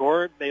half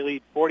court. They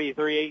lead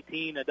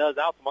 43-18. It does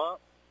Altamont.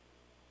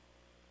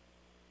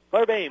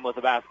 Claire Bain with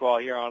the basketball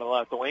here on the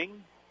left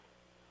wing.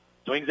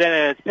 Swings in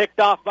and it's picked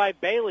off by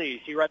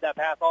Bailey. She read that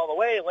pass all the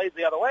way, lays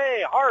the other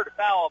way. Hard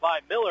foul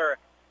by Miller,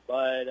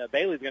 but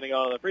Bailey's going to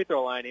go to the free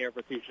throw line here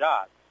for 2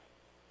 shots.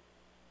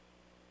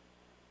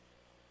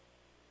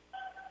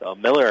 So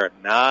Miller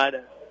not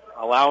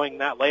allowing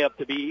that layup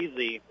to be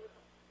easy.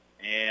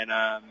 And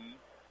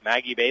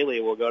Maggie Bailey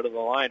will go to the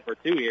line for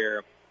 2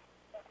 here.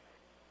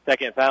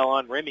 Second foul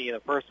on Remy, the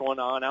first one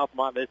on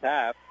Altamont this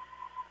half.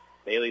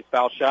 Bailey's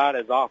foul shot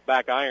is off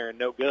back iron,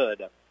 no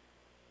good.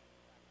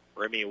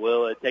 Remy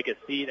will take a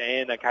seat,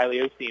 and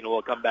Kylie Osteen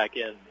will come back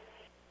in.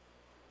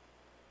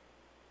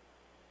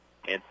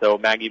 And so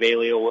Maggie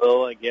Bailey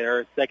will get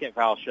her second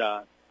foul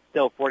shot.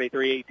 Still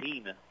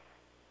 43-18.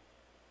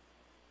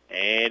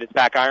 And it's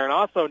back iron,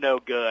 also no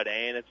good.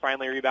 And it's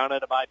finally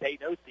rebounded by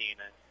Peyton Osteen.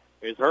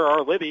 It was her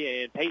or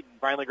Libby, and Peyton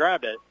finally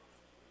grabbed it.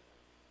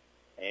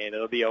 And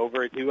it'll be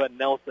over to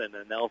Nelson.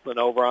 And Nelson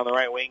over on the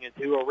right wing and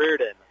to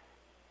Reardon.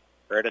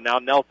 Reardon now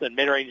Nelson,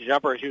 mid-range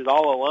jumper. She was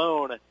all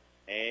alone.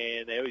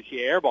 And she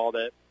airballed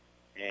it.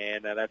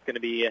 And that's going to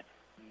be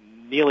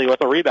Neely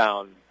with a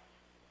rebound.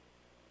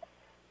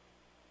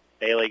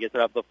 Bailey gets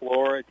it up the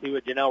floor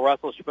to Janelle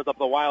Russell. She puts up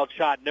the wild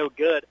shot. No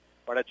good.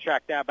 But it's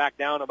tracked that back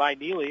down by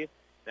Neely.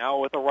 Now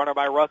with a runner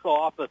by Russell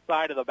off the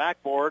side of the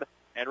backboard.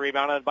 And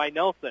rebounded by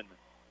Nelson.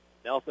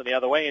 Nelson the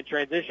other way in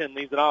transition.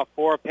 Leaves it off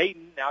for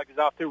Peyton. Now gives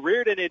off to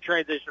Reardon in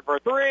transition for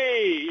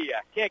 3.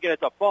 Can't get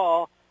it to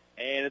fall.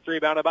 And it's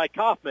rebounded by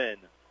Kaufman.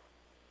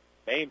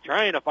 Bain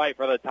trying to fight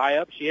for the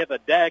tie-up. She hit the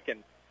deck,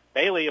 and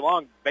Bailey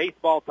long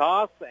baseball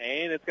toss,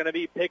 and it's going to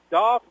be picked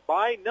off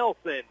by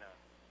Nelson.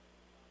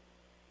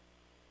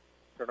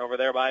 Turnover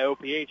there by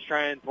OPH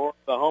trying for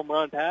the home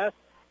run pass.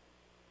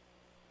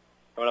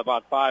 Coming up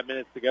about 5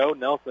 minutes to go.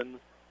 Nelson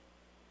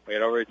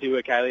wait over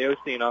to Kylie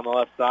Osteen on the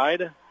left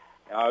side.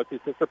 Now to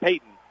Sister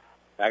Peyton.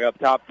 Back up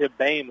top to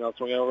Bain. They'll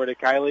swing over to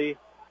Kylie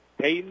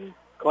Peyton.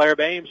 Claire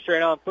Bain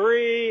straight on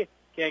 3.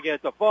 Can't get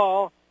it to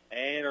fall.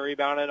 And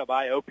rebounded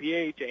by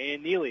OPH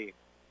and Neely.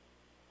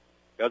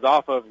 Goes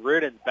off of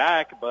Reardon's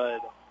back, but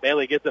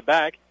Bailey gets it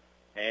back.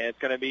 And it's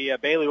going to be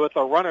Bailey with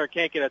the runner.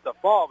 Can't get it to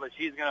fall, but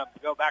she's going to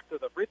go back to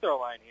the free throw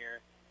line here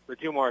for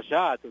 2 more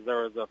shots as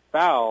there was a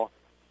foul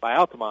by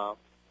Altamont.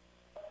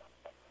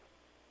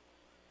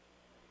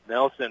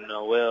 Nelson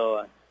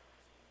will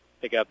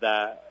pick up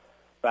that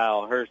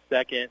foul, her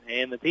second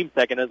and the team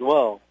second as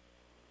well.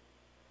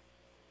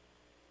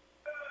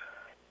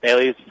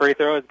 Bailey's free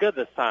throw is good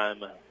this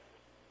time.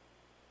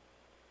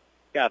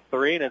 Got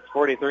 3, and it's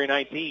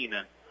 43-19.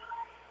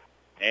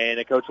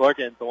 And Coach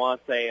Lurkins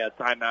wants a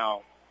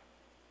timeout.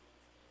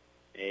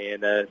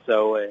 And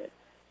so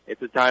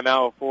it's a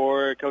timeout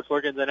for Coach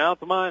Lurkins and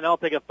Altamont, and I'll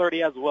take a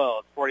 30 as well.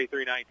 It's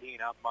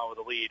 43-19, Altamont with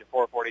a lead,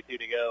 4:42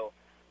 to go.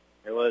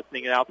 You're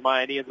listening to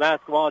Altamont Indians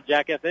basketball,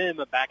 Jack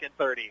FM, back in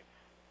 30.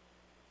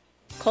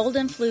 Cold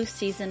and flu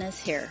season is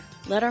here.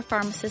 Let our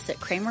pharmacists at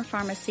Kramer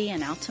Pharmacy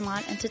in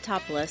Altamont and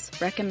Teutopolis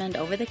recommend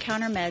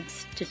over-the-counter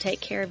meds to take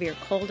care of your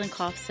cold and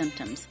cough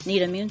symptoms.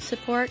 Need immune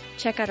support?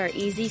 Check out our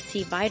Easy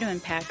C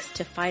vitamin packs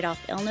to fight off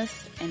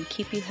illness and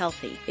keep you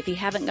healthy. If you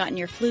haven't gotten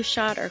your flu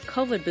shot or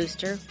COVID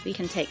booster, we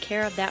can take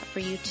care of that for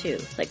you too.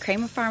 Let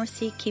Kramer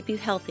Pharmacy keep you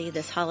healthy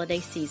this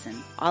holiday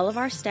season. All of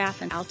our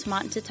staff in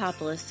Altamont and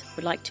Teutopolis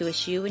would like to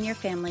wish you and your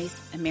families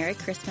a Merry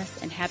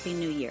Christmas and Happy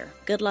New Year.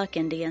 Good luck,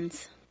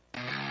 Indians.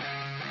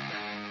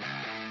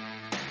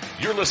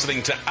 You're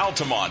listening to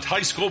Altamont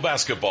High School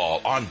Basketball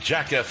on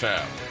Jack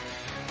FM.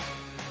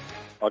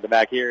 Welcome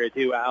back here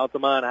to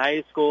Altamont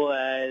High School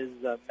as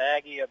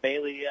Maggie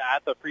Bailey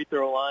at the free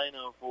throw line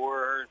for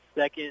her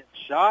second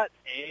shot.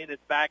 And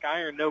it's back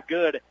iron, no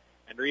good.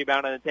 And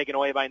rebounded and taken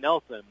away by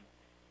Nelson.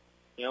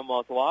 She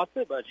almost lost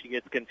it, but she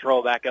gets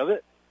control back of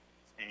it.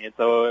 And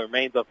so it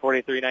remains a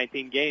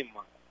 43-19 game.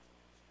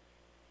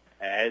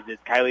 As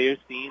it's Kylie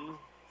Osteen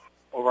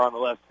over on the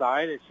left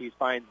side as she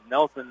finds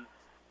Nelson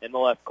in the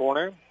left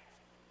corner.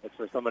 It's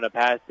for someone to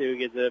pass to,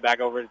 gets it back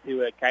over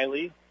to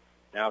Kylie.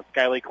 Now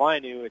Skylie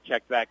Klein, who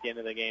checked back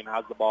into the game,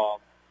 has the ball.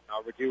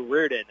 Over to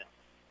Reardon.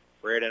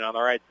 Reardon on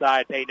the right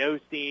side. Peyton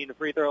Osteen,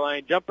 free throw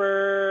line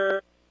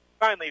jumper.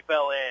 Finally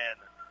fell in.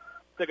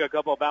 Took a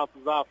couple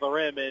bounces off the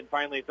rim and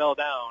finally fell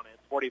down.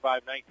 It's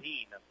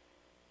 45-19.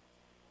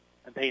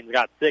 And Peyton's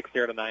got 6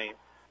 here tonight.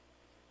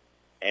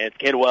 And it's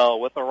Kidwell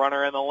with the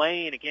runner in the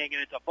lane. He can't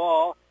get it to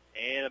fall.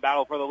 And a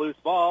battle for the loose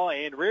ball.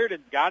 And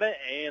Reardon's got it.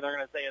 And they're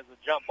going to say it's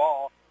a jump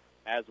ball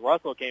as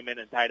Russell came in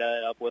and tied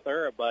it up with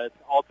her. But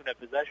alternate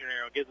possession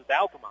here gives it to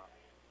Altamont.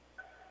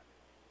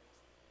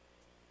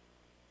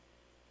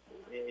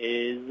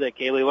 Is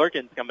Kaylee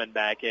Lurkins coming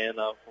back in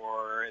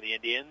for the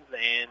Indians.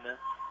 And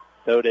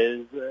so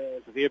does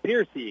Sophia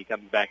Piercy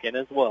comes back in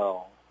as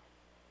well.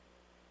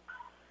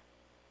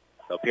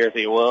 So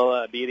Piercy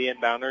will be the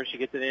inbounder. She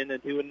gets it in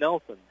to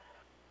Nelson.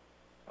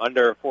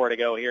 Under 4 to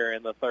go here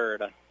in the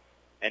third.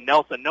 And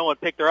Nelson, no one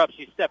picked her up.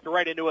 She stepped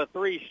right into a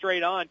 3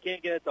 straight on.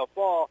 Can't get it to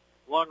fall.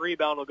 Long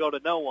rebound will go to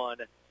no one.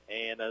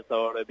 And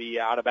so it'll be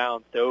out of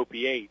bounds to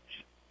OPH.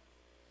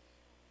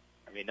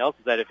 I mean,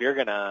 Nelson said, if you're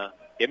going to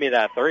give me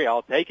that 3,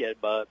 I'll take it,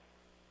 but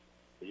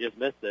he just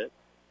missed it.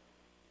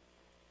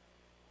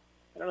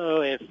 I don't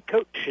know if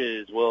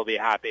coaches will be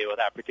happy with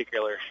that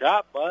particular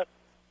shot, but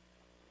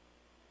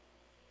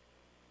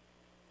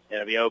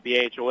it'll be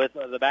OPH with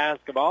the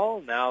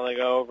basketball. Now they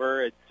go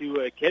over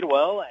to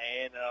Kidwell,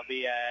 and it'll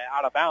be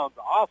out of bounds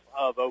off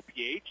of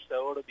OPH,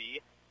 so it'll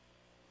be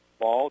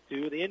ball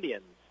to the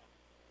Indians.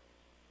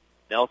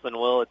 Nelson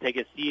will take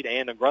a seat,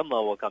 and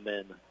Grunlow will come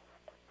in.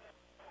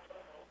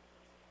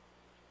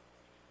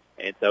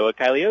 And so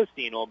Kylie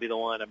Osteen will be the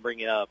one to bring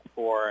it up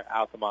for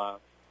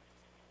Altamont.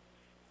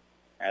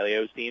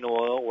 Kylie Osteen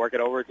will work it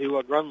over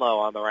to Grunlow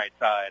on the right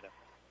side.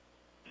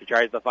 She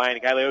tries to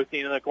find Kylie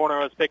Osteen in the corner.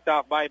 Was picked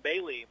off by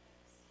Bailey.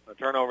 A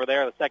turnover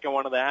there, the second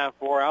one of the half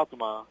for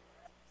Altamont.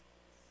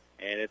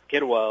 And it's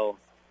Kidwell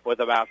with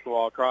the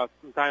basketball across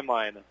the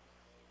timeline.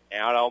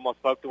 And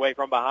almost poked away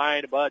from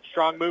behind, but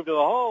strong move to the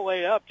hole,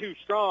 way up, too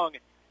strong,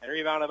 and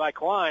rebounded by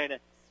Klein.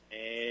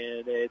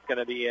 And it's going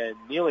to be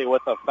Neely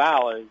with the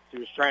foul as she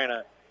was trying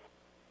to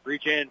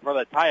reach in for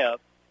the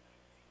tie-up.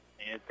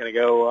 And it's going to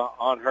go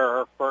on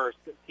her first,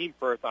 team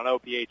first on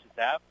OPH's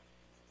half.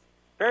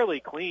 Fairly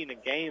clean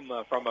game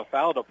from a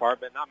foul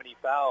department. Not many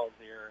fouls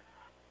here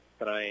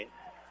tonight.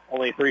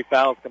 Only 3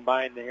 fouls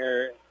combined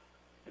here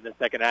in the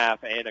second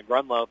half. And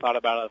Grunlow thought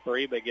about a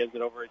 3, but gives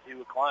it over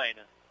to Klein.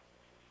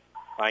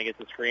 Klein gets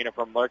the screen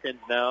from Lurkins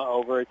now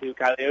over to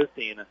Kylie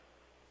Osteen.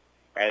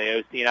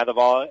 Kylie Osteen at the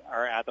ball,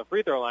 or at the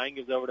free throw line,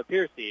 gives over to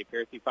Piercy.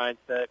 Piercy finds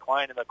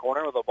Klein in the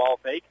corner with a ball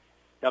fake.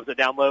 Dumps it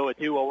down low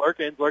to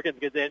Lurkins.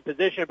 Lurkins gets in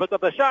position, puts up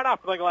the shot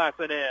off the glass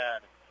and in.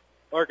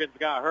 Lurkins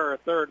got her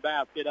third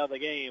basket of the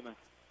game.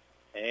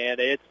 And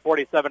it's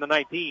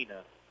 47-19.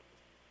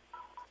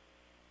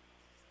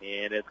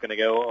 And it's going to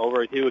go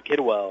over to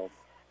Kidwell.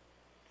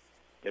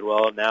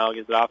 Kidwell now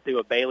gives it off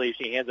to Bailey.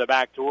 She hands it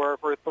back to her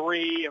for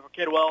 3.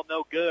 Kidwell,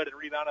 no good, and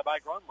rebounded by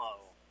Grunlow.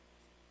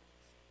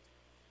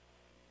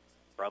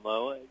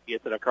 Grunlow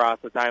gets it across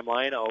the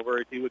timeline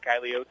over to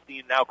Kylie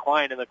Osteen. Now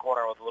Klein in the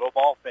corner with a little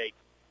ball fake.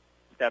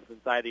 Steps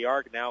inside the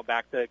arc. Now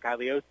back to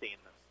Kylie Osteen.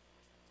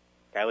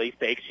 Kylie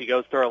fakes. She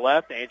goes to her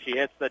left, and she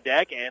hits the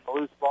deck, and the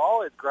loose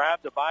ball is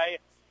grabbed by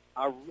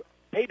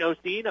Peyton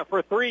Osteen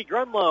for 3.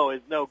 Grunlow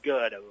is no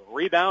good.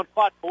 Rebound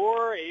fought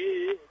for.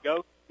 It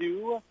goes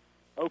to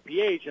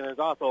OPH, and there's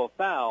also a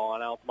foul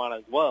on Altamont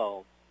as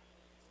well.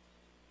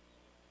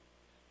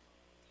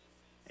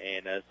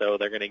 And so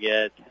they're going to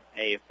get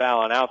a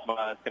foul on Altamont.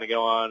 It's going to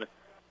go on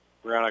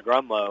Brianna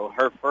Grunlow,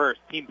 her first,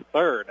 team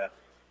third.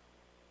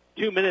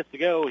 2 minutes to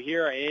go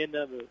here in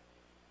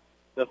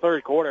the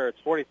third quarter. It's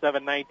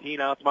 47-19,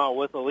 Altamont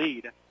with the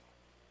lead.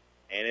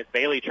 And it's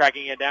Bailey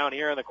tracking it down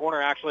here in the corner.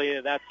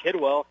 Actually, that's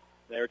Kidwell.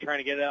 They're trying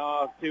to get it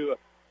off to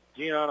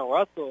Gina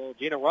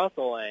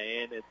Russell,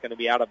 and it's going to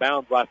be out of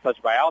bounds. Last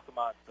touch by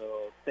Altamont,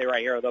 so stay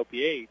right here with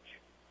OPH.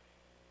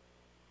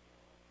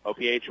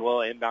 OPH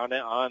will inbound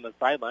it on the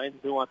sidelines.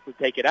 Who wants to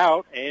take it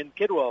out? And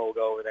Kidwell will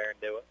go over there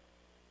and do it.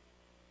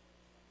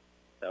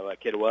 So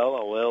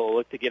Kidwell will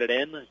look to get it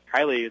in.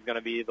 Kylie is going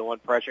to be the one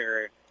pressuring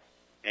her.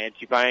 And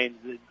she finds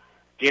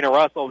Gina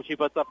Russell. She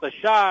puts up the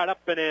shot,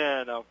 up and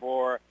in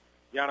for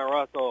Gina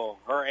Russell,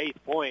 her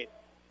 8th point.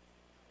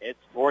 It's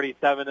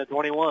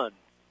 47-21.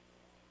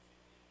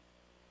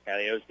 Kylie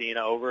Osteen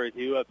over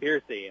to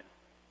Piercy.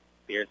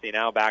 Piercy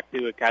now back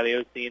to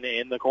Kylie Osteen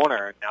in the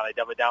corner. Now they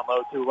dump it down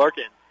low to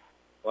Lurkins.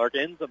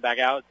 Lurkins back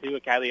out to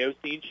Kylie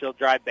Osteen. She'll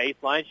drive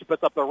baseline. She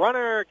puts up the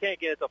runner. Can't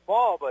get it to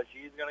fall, but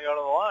she's going to go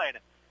to the line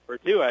for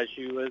 2 as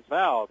she was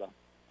fouled. So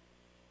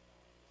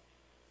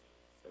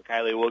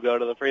Kylie will go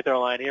to the free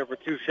throw line here for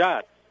 2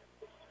 shots.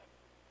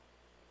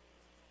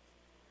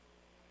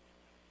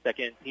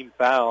 Second team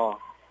foul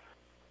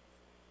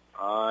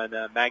on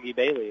Maggie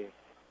Bailey.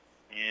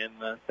 And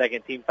the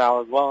second team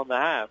foul as well in the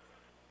half.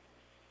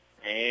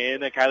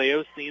 And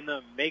Kylie Osteen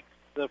makes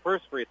the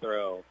first free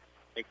throw.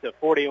 Makes it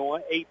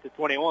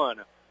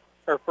 48-21.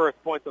 Her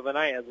first points of the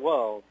night as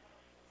well.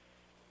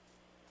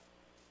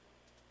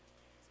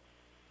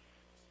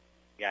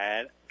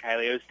 Got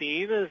Kylie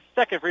Osteen. The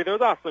second free throw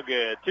is also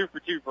good. 2 for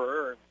 2 for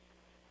her.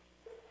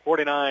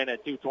 49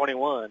 at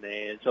 2:21,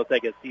 and she'll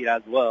take a seat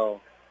as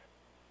well.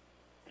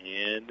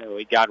 And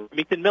we got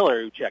Remington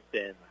Miller who checked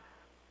in.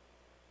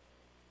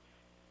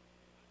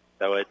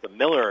 So it's a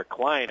Miller,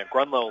 Klein, a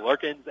Grunlow,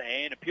 Lurkins,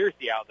 and a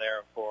Piercy out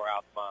there for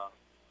Altamont.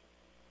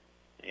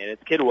 And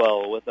it's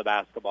Kidwell with the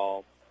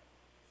basketball.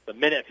 It's a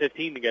minute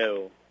 15 to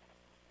go.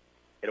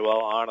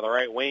 Kidwell onto the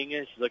right wing.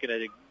 She's looking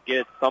to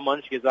get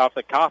someone. She gets off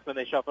to Kaufman.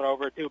 They shuffle it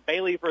over to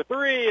Bailey for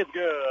three. It's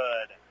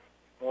good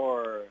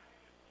for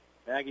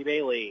Maggie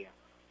Bailey.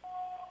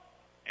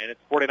 And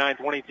it's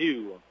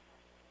 49-22.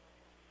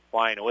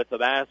 Klein with the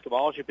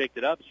basketball. She picked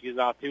it up. She gives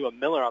off to a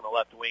Miller on the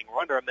left wing.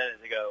 We're under a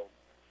minute to go.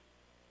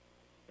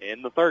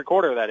 In the third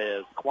quarter, that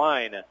is.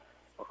 Klein, a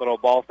little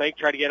ball fake.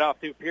 Tried to get off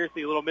to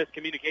Piercy. A little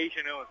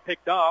miscommunication. It was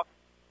picked off.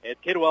 It's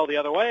Kidwell the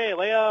other way.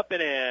 Layup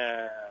and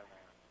in.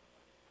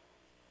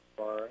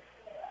 For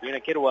Gina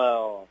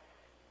Kidwell.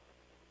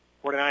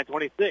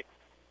 49-26.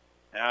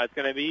 Now it's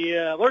going to be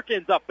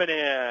Lurkins up and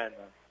in.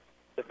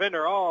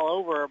 Defender all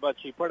over, but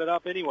she put it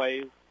up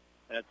anyways.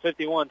 And it's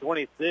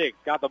 51-26.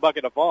 Got the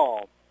bucket to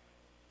fall.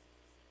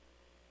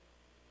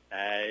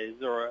 As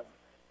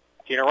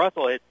Gina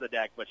Russell hits the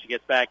deck, but she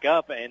gets back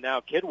up, and now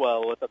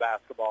Kidwell with the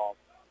basketball.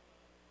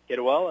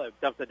 Kidwell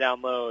dumps it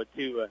down low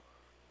to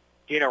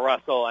Gina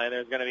Russell, and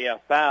there's going to be a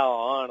foul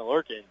on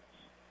Lurkins.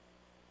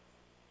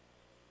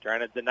 Trying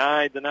to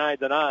deny, and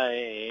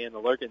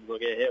the Lurkins will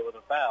get hit with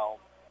a foul.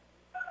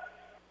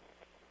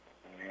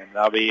 And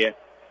that'll be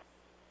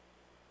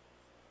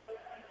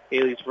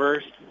Haley's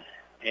first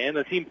and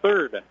the team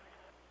third.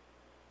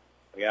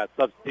 We got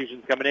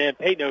substitutions coming in.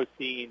 Peyton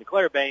Osteen,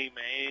 Claire Bame,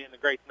 and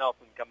Grace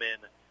Nelson come in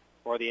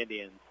for the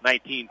Indians.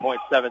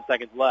 19.7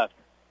 seconds left.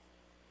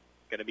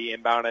 Going to be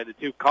inbounded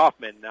to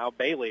Kaufman. Now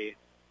Bailey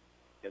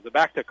gives it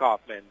back to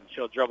Kaufman.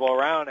 She'll dribble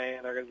around,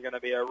 and there's going to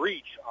be a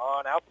reach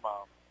on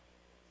Altamont.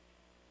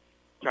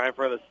 Trying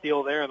for the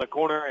steal there in the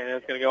corner, and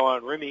it's going to go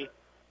on Remy,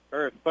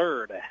 her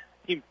third.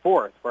 Team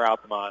fourth for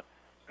Altamont.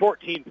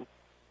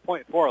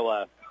 14.4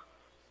 left.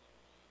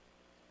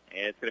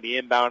 And it's going to be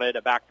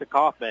inbounded back to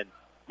Kaufman.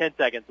 10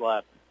 seconds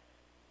left.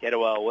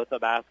 Kidwell with the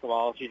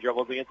basketball. She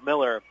dribbles against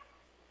Miller.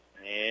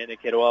 And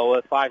Kidwell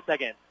with 5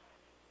 seconds.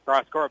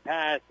 Cross-court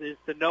pass is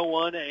to no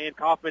one, and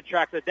Kaufman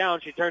tracks it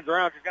down. She turns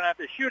around. She's going to have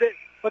to shoot it.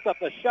 Puts up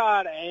the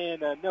shot,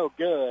 and no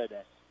good.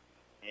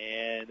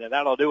 And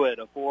that'll do it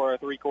for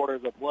 3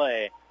 quarters of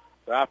play.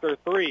 So after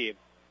 3,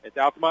 it's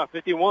Altamont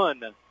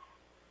 51,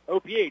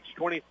 OPH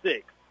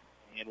 26.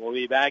 And we'll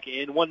be back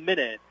in 1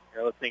 minute.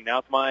 You're listening to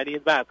Altamont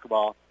Indians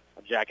basketball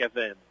on Jack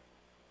FM.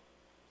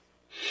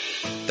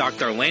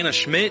 Dr. Lana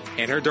Schmidt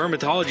and her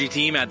dermatology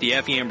team at the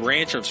Effingham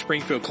branch of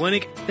Springfield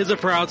Clinic is a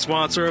proud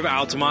sponsor of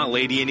Altamont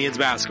Lady Indians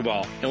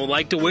basketball and would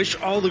like to wish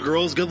all the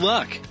girls good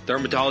luck.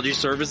 Dermatology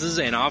services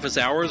and office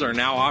hours are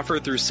now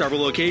offered through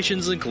several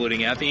locations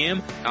including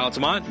Effingham,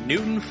 Altamont,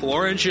 Newton,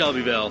 Flora, and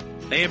Shelbyville.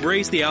 They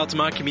embrace the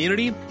Altamont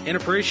community and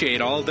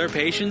appreciate all of their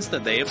patients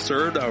that they have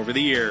served over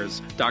the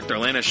years. Dr.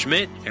 Lana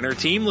Schmidt and her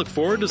team look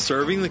forward to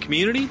serving the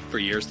community for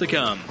years to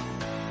come.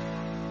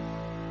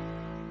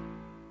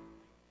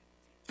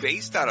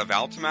 Based out of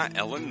Altamont,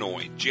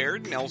 Illinois,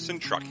 Jared Nelson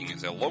Trucking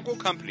is a local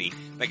company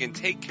that can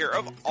take care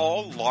of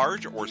all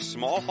large or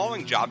small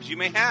hauling jobs you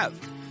may have.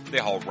 They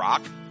haul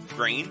rock,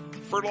 grain,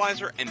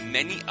 fertilizer, and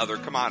many other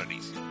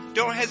commodities.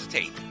 Don't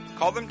hesitate.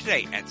 Call them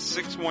today at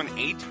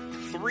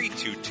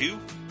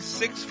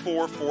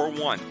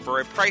 618-322-6441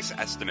 for a price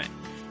estimate.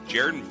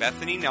 Jared and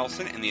Bethany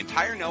Nelson and the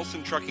entire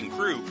Nelson Trucking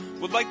crew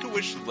would like to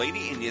wish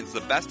Lady Indians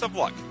the best of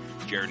luck.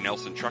 Jared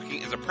Nelson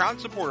Trucking is a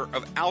proud supporter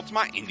of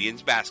Altamont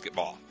Indians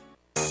basketball.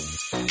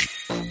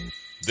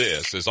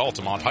 This is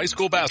Altamont High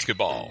School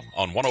basketball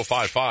on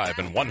 105.5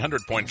 and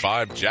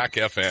 100.5 Jack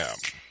FM.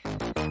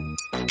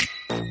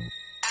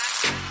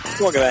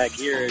 Welcome back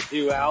here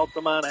to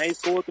Altamont High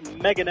School. It's a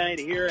mega night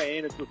here,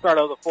 and it's the start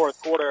of the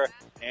fourth quarter,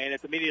 and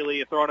it's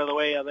immediately thrown in the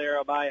way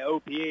there by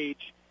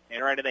OPH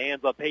and right in the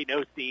hands of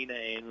Peyton Osteen,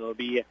 and it'll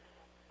be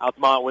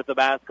Altamont with the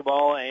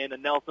basketball, and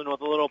Nelson with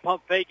a little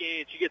pump fake,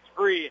 and she gets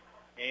free,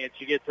 and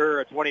she gets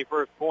her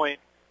 21st point,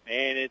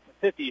 and it's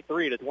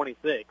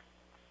 53-26.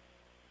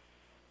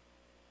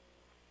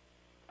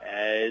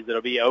 As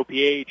it'll be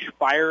OPH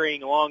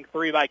firing long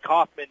three by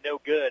Kaufman, no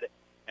good,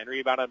 and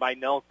rebounded by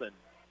Nelson.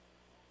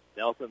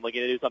 Nelson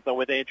looking to do something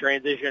with it in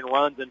transition,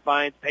 runs and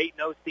finds Peyton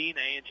Osteen,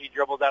 and she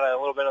dribbles out of a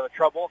little bit of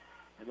trouble,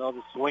 and they'll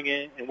just swing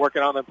it and work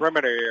it on the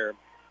perimeter here.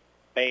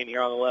 Bain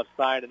here on the left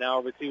side, and now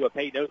over to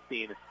Peyton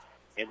Osteen.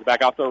 Hands it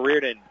back off to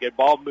Reardon. Good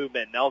ball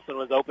movement. Nelson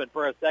was open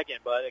for a second,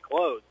 but it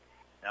closed.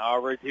 Now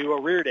over to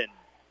Reardon.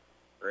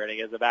 Reardon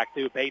gives it back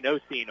to Peyton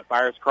Osteen.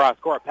 Fires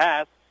cross-court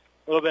pass.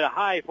 A little bit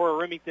high for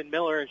Remington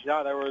Miller. She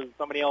thought there was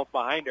somebody else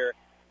behind her.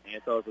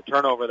 And so it's a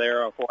turnover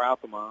there for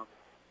Altamont.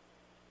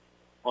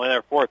 Only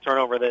their fourth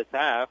turnover this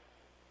half.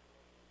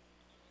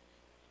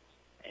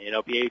 And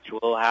OPH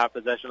will have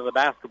possession of the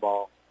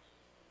basketball.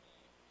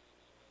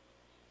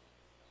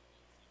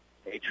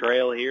 A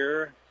trail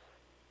here.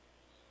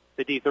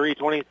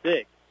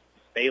 53-26.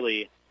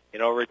 Bailey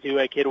And over to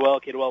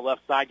Kidwell. Kidwell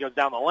left side goes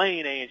down the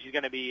lane, and she's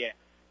going to be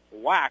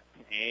whacked.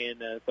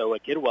 And so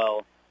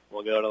Kidwell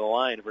will go to the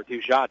line for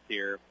 2 shots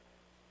here.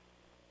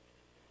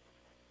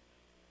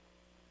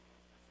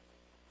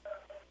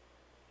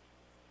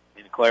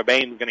 And Claire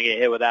Bain is going to get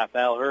hit with that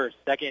foul. Her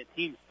second,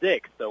 team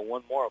 6. So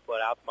one more will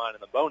put Altamont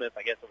in the bonus.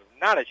 I guess it was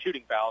not a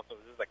shooting foul, so it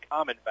was just a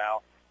common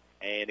foul.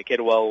 And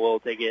Kidwell will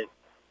take it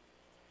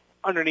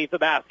underneath the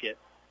basket.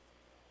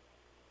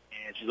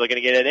 And she's looking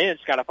to get it in.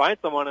 She's got to find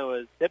someone who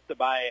was tipped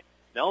by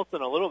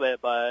Nelson a little bit,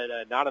 but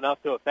not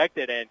enough to affect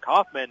it. And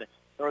Kaufman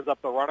throws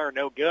up the runner,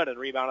 no good, and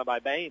rebounded by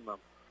Bain.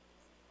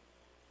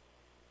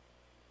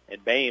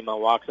 And Bain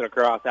walks it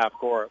across half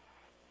court.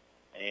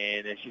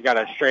 And she's got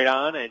it straight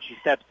on, and she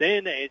steps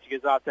in, and she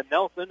gets out to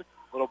Nelson.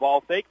 Little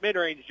ball fake,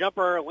 mid-range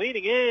jumper,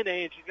 leaning in,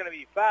 and she's going to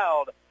be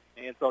fouled.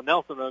 And so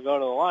Nelson will go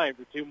to the line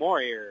for 2 more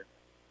here.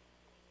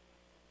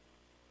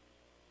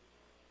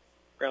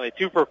 Apparently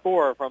 2 for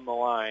 4 from the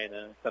line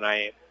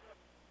tonight.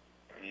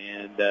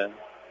 And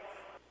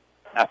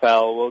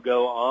FL will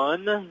go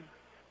on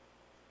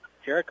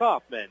Jared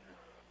Kaufman,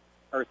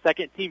 her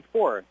second, team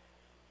 4th.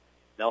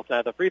 Nelson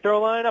at the free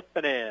throw line, up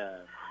and in.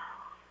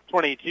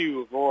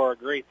 22 for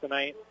Grace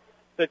tonight,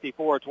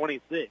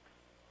 54-26.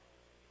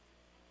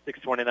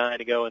 6:29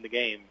 to go in the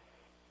game.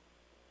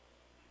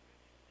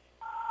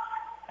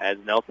 As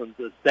Nelson's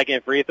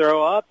second free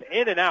throw up,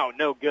 in and out,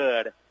 no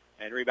good.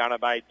 And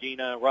rebounded by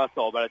Gina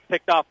Russell, but it's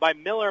picked off by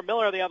Miller.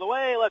 Miller the other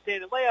way,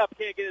 left-handed layup,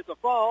 can't get it to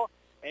fall.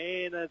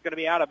 And it's going to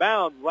be out of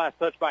bounds. Last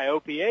touch by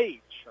OPH.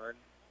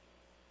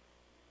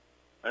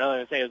 I know they're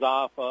going to say it was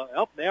off.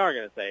 They are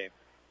going to say.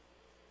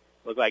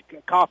 Looked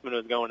like Kaufman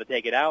was going to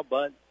take it out,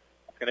 but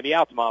it's going to be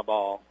Altamont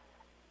ball.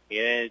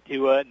 Get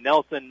to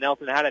Nelson.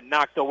 Nelson had it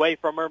knocked away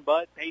from her,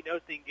 but Peyton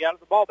Osteen got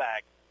the ball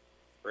back.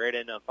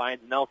 Braden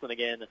finds Nelson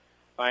again.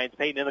 Finds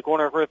Peyton in the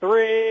corner for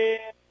 3.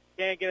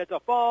 Can't get it to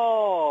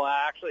fall.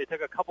 Actually, it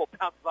took a couple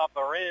bounces off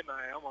the rim.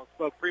 I almost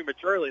spoke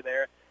prematurely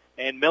there.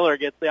 And Miller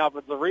gets the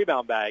offensive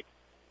rebound back.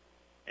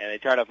 And they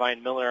try to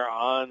find Miller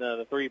on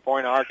the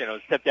three-point arc, and it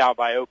was tipped out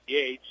by OPH,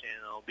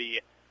 and it'll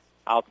be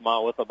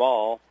Altamont with the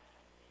ball.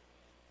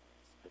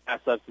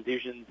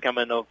 Substitutions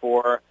coming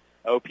for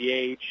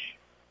OPH.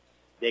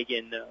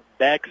 Dagan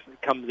Bex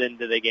comes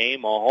into the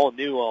game. A whole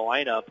new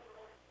lineup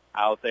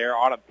out there.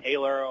 Autumn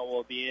Taylor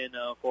will be in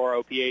for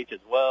OPH as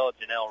well.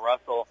 Janelle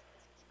Russell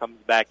comes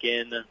back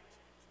in.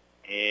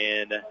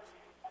 And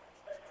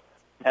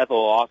Ethel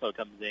also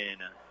comes in.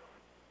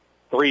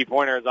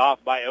 3-pointers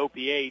off by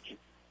OPH.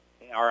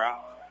 Or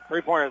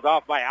 3-pointers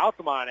off by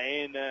Altamont.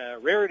 And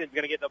Reardon's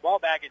going to get the ball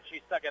back, and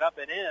she stuck it up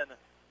and in.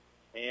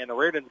 And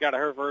Reardon's got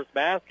her first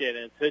basket,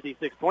 and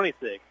it's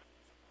 56-26.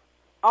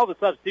 All the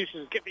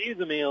substitutions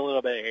confusing me a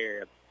little bit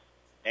here.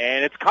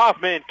 And it's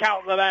Kaufman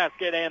counting the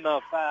basket and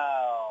the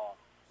foul.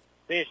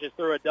 Finishes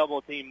through a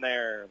double team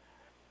there.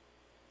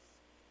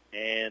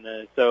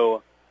 And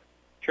so,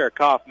 sure,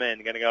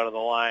 Kaufman going to go to the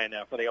line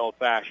for the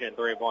old-fashioned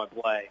 3-point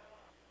play.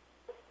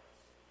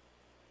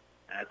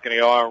 That's going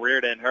to go on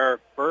Reardon, her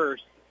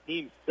first,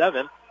 team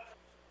 7th.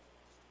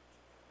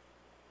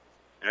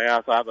 They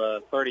also have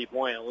a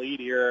 30-point lead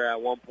here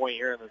at one point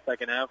here in the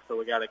second half, so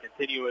we got a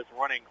continuous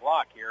running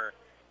clock here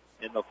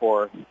in the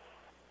fourth.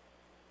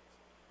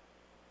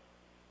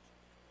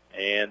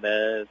 And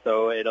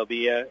so it'll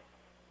be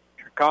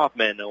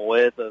Kaufman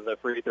with the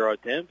free throw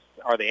attempts,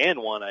 or the and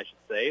one, I should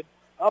say.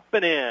 Up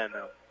and in.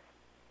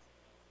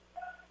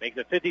 Makes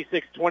it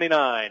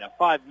 56-29.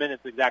 5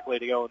 minutes exactly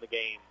to go in the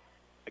game.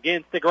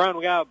 Again, stick around.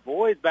 We got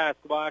boys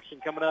basketball action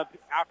coming up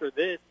after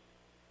this.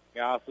 We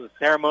got also a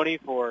ceremony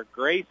for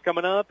Grace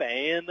coming up,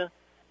 and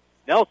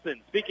Nelson,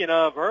 speaking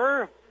of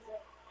her,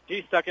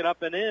 she stuck it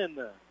up and in.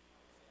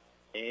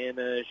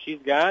 And she's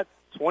got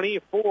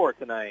 24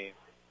 tonight.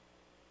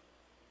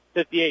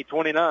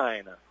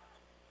 58-29.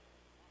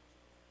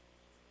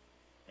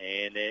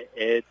 And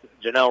it's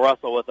Janelle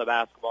Russell with the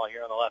basketball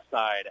here on the left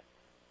side.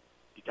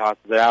 She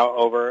tosses it out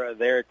over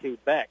there to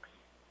Bex.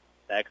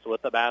 Bex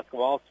with the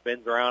basketball,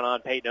 spins around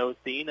on Peyton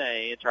Osteen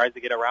and tries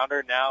to get around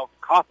her. Now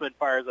Kaufman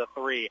fires a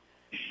 3.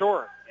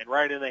 Short and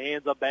right in the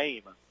hands of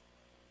Bame.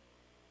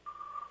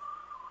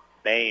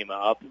 Bame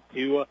up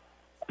to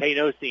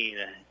Peyton Osteen.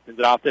 Sends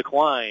it off to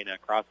Klein.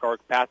 Cross court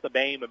pass to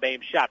Bame. A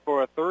Bame shot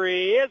for a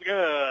 3 is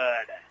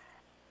good.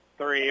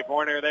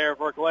 3-pointer there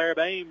for Claire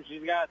Bame.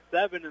 She's got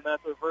 7, and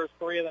that's her first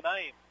 3 of the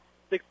night.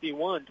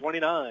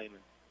 61-29. And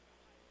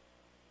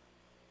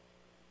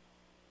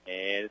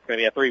it's going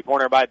to be a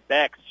 3-pointer by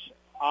Bex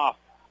off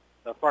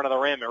the front of the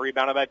rim and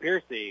rebounded by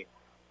Piercy.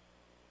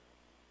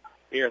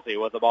 Piercy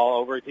with the ball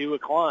over to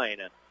Klein.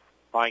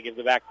 Klein gives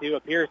it back to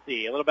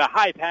Piercy. A little bit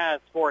high pass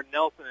for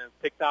Nelson and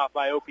picked off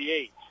by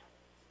OPH.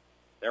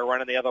 They're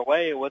running the other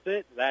way with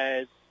it.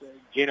 That's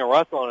Gina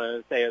Russell,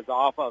 and say is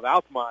off of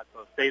Altamont,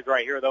 so it stays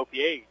right here with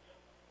OPH.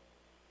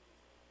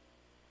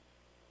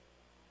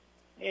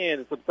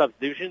 And some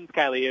substitutions.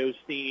 Kylie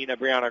Osteen,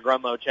 Brianna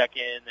Grunlow check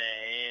in,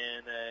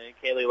 and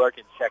Kaylee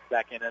Lurkins check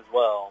back in as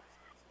well.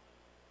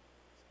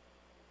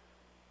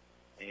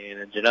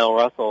 And Janelle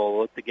Russell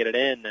looks to get it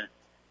in.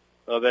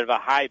 little bit of a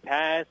high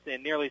pass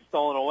and nearly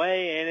stolen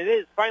away, and it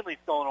is finally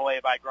stolen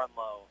away by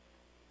Grunlow.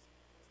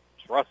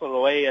 Just rustled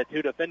away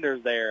 2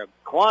 defenders there.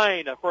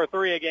 Klein for a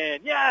 3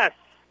 again. Yes!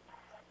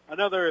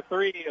 Another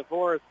 3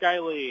 for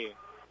Skyley.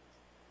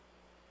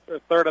 Her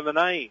third of the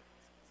night.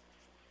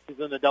 She's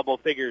in the double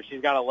figures.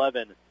 She's got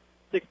 11.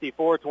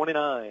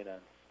 64-29.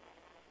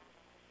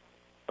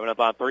 Coming up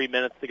on 3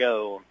 minutes to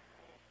go.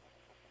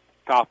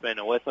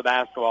 Kaufman with the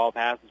basketball.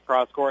 Passes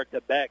cross court to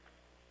Beck.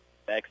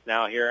 Beck's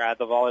now here at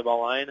the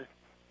volleyball line.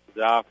 It's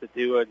off to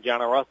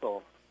Jonna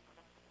Russell.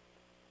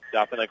 It's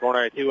off in the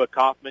corner to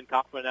Kaufman.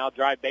 Kaufman now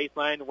drive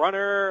baseline.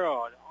 Runner.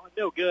 Oh,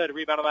 no good.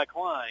 Rebounded by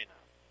Klein.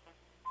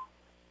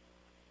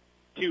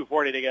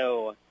 2:40 to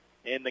go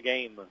in the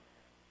game.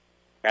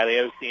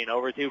 Kylie Osteen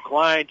over to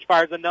Klein. She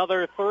fires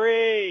another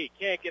 3.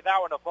 Can't get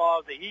that one to fall.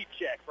 It's a heat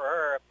check for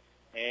her.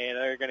 And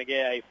they're going to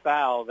get a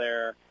foul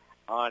there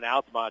on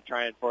Altamont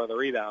trying for the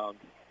rebound.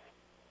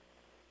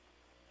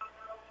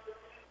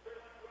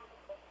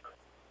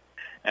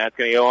 That's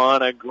going to go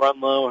on a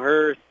Grunlow,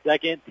 her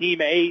second,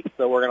 team 8.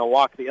 So we're going to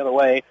walk the other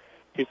way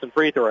to some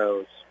free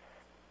throws.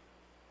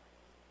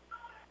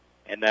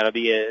 And that'll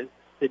be a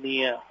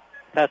Sydney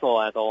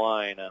Pethel at the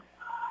line.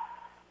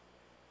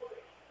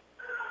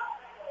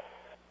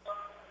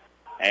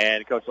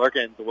 And Coach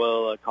Lurkins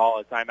will call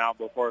a timeout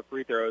before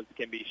free throws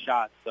can be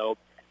shot. So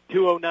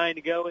 2:09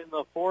 to go in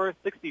the fourth,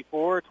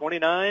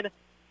 64-29.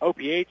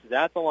 OPH is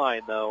at the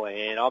line, though,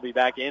 and I'll be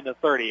back in the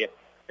 30.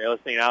 You're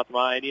listening to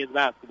Altamont Indians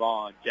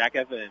basketball on Jack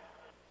FM.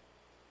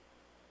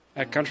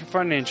 At Country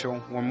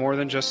Financial, we're more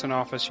than just an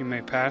office you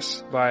may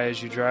pass by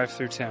as you drive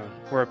through town.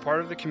 We're a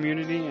part of the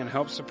community and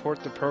help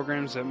support the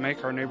programs that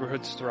make our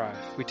neighborhoods thrive.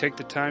 We take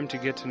the time to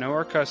get to know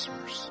our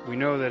customers. We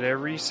know that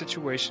every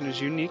situation is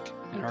unique,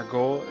 and our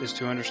goal is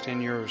to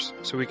understand yours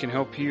so we can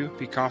help you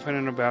be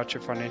confident about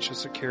your financial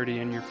security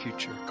and your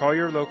future. Call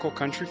your local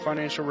Country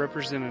Financial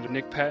representative,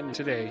 Nick Patton,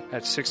 today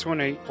at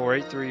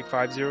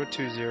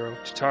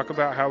 618-483-5020 to talk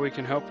about how we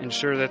can help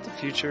ensure that the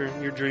future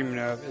you're dreaming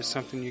of is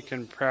something you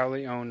can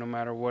proudly own no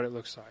matter what it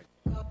looks like.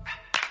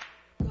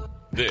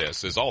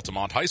 This is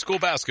Altamont High School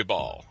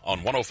basketball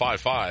on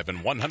 105.5 and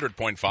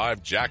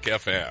 100.5 Jack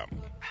FM.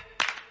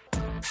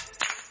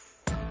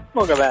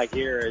 Welcome back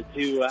here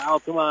to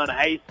Altamont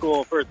High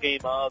School. First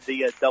game of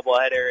the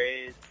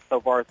doubleheader is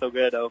so far so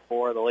good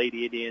for the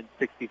Lady Indians,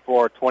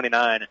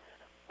 64-29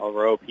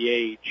 over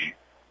OPH.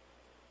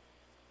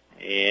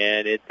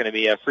 And it's going to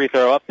be a free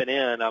throw up and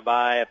in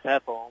by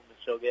Pethel.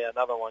 She'll get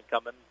another one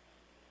coming.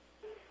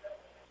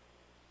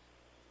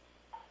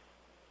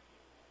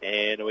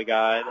 And we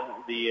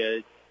got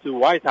the 2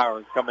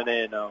 Weishauers coming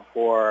in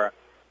for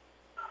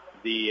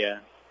the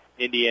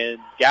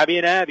Indians. Gabby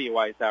and Abby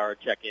Weishauer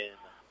check in.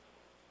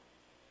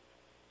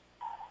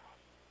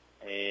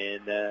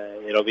 And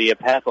it'll be a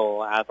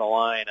Pethel at the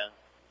line.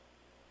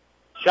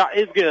 Shot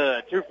is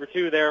good. 2 for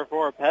 2 there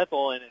for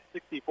Pethel, and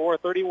it's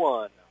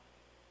 64-31.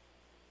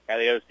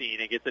 Kylie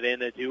Osteen gets it in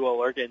to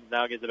Lurkins.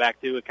 Now gets it back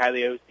to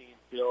Kylie Osteen.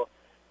 She'll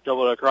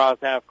dribble it across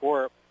half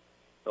court.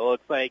 So it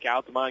looks like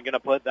Altamont going to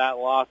put that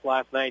loss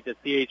last night to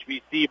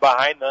CHBC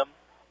behind them.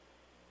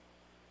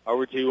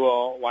 Over to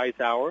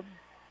Weishauer.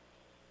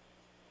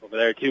 Over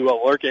there to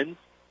Lurkins.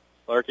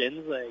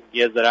 Lurkins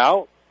gives it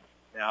out.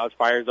 Now it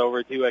fires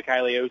over to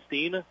Kylie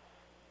Osteen.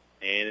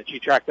 And she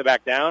tracks it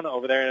back down.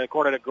 Over there in the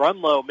corner to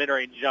Grunlow.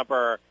 Mid-range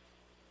jumper.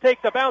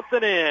 Takes a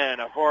bouncing in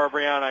for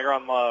Brianna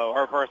Grunlow.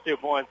 Her first 2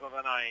 points of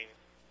the night.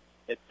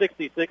 It's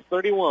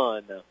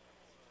 66-31.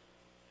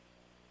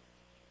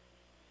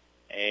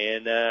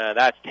 And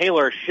that's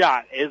Taylor's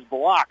shot is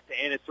blocked.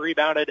 And it's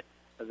rebounded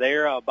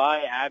there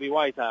by Abby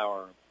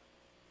Weishauer.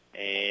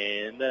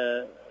 And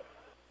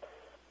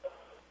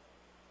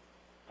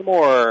some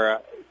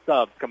more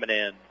subs coming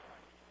in.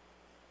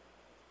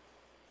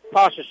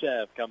 Pasha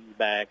Shev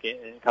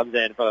comes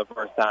in for the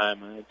first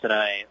time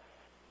tonight.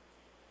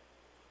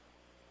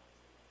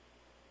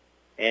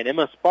 And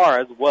Emma Spar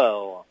as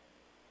well.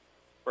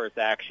 First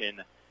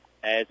action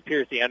as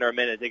Piercy under a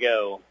minute to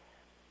go.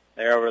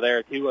 They're over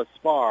there to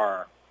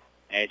Spar.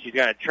 And she's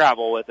going to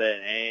travel with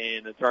it.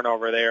 And the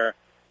turnover there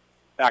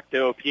back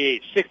to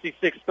OPH.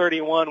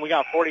 66-31. We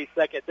got 40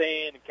 seconds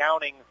in,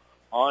 counting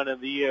on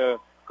the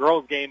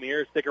girls game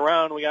here. Stick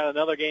around. We got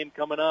another game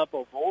coming up.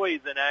 Boys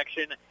in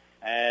action,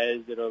 as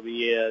it'll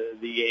be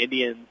the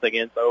Indians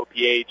against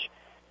OPH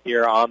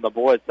here on the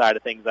boys side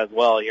of things as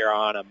well here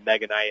on a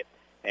mega night.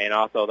 And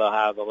also they'll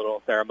have a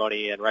little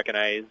ceremony and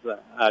recognize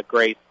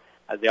Grace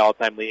as the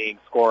all-time leading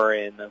scorer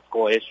in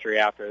school history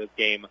after this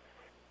game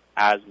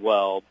as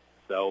well.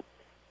 So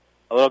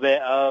a little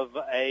bit of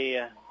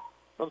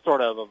some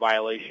sort of a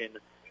violation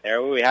there.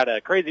 We had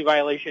a crazy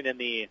violation in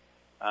the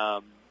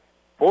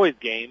boys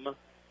game,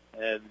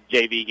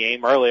 JV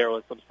game earlier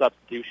with some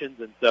substitutions,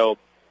 and so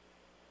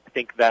I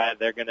think that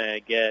they're going to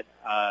get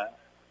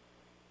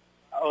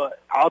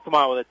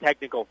Altamont with a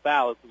technical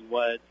foul. This is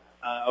what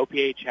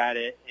OPH had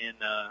it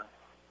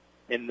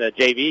in the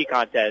JV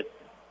contest.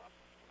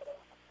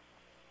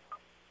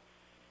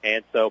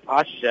 And so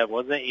Pasha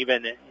wasn't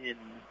even in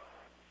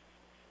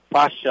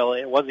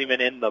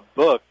the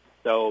book,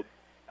 so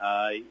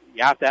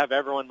you have to have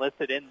everyone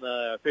listed in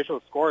the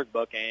official scores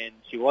book, and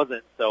she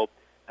wasn't. So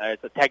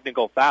it's a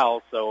technical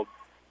foul. So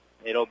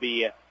it'll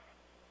be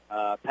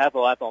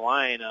Pethel at the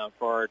line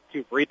for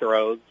 2 free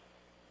throws.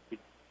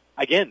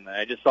 Again,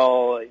 I just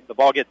saw the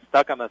ball get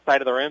stuck on the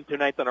side of the rim 2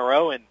 nights in a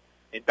row, and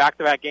in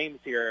back-to-back games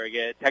here, you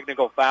get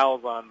technical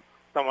fouls on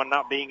someone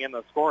not being in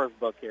the scorer's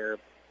book here.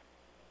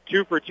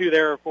 2 for 2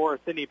 there for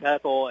Sydney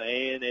Pethel,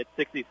 and it's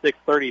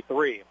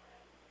 66-33.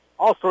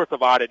 All sorts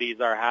of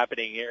oddities are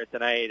happening here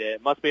tonight.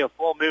 It must be a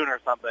full moon or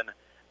something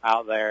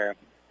out there.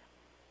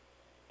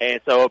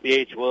 And so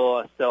OPH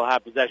will still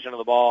have possession of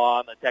the ball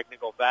on the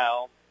technical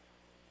foul.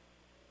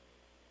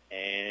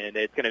 And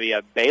it's going to be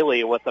a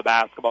Bailey with the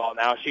basketball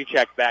now. She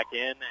checks back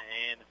in,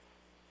 and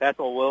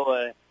Bethel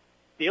will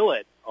steal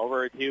it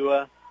over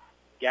to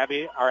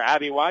Abby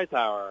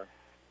Weishauer.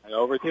 And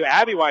over to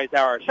Abby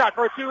Weishauer. Shot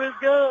for 2 is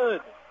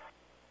good.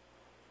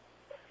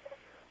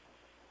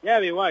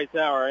 Abby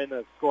Weishauer in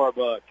the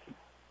scorebook.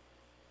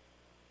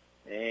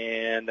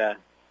 And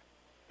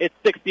it's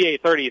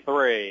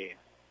 68-33.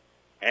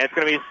 And it's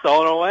going to be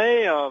stolen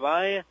away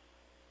by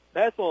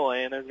Bethel,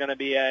 and there's going to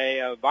be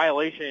a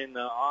violation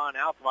on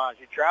Altamont.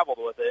 She traveled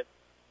with it.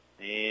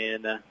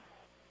 And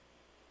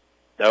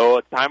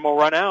so time will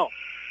run out.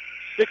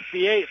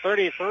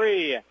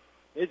 68-33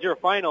 is your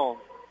final.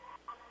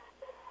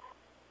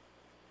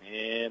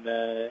 And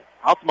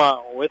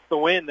Altamont with the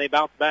win. They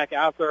bounce back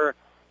after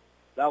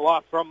that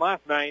loss from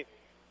last night.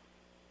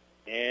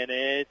 And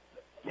it's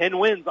 10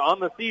 wins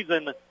on the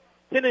season,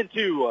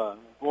 10-2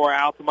 for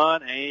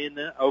Altamont, and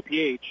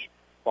OPH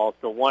falls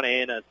to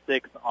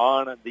 1-6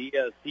 on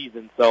the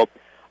season. So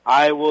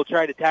I will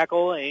try to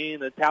tackle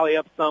and tally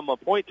up some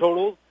point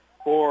totals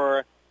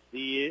for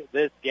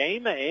this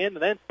game, and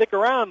then stick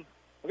around.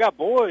 We got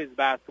boys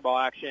basketball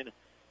action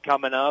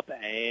coming up,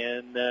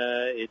 and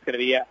it's going to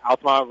be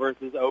Altamont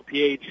versus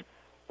OPH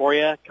for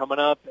you coming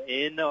up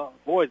in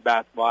boys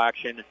basketball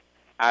action,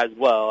 as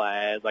well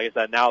as, like I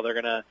said, now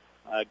they're going to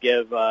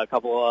give a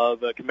couple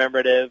of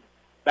commemorative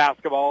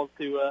basketballs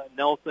to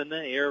Nelson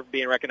here,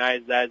 being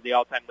recognized as the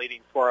all-time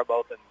leading scorer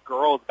both in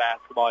girls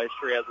basketball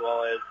history as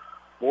well as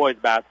boys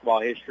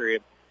basketball history,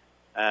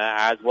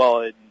 as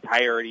well as the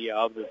entirety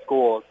of the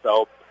school.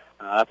 So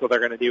that's what they're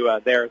going to do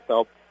there.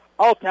 So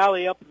I'll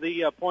tally up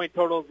the point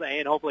totals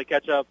and hopefully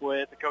catch up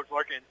with Coach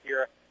Lurkins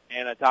here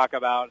and talk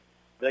about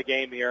the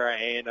game here.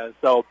 And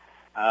so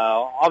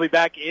I'll be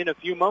back in a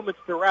few moments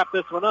to wrap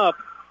this one up.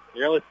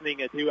 You're listening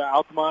to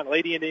Altamont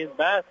Lady Indians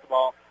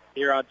basketball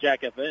here on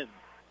Jack FM.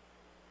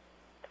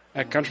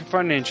 At Country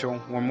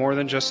Financial, we're more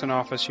than just an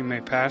office you may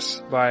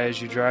pass by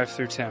as you drive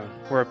through town.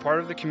 We're a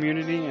part of the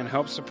community and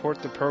help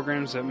support the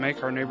programs that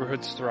make our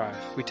neighborhoods thrive.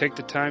 We take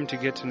the time to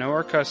get to know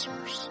our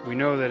customers. We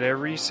know that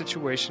every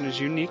situation is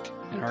unique,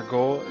 and our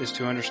goal is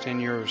to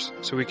understand yours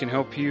so we can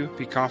help you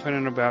be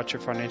confident about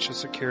your financial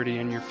security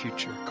and your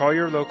future. Call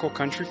your local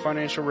Country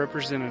Financial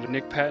representative,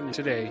 Nick Patton,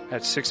 today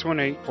at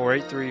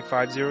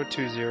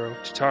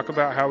 618-483-5020 to talk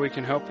about how we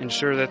can help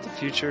ensure that the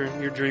future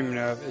you're dreaming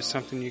of is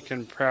something you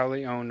can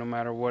proudly own no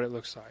matter what it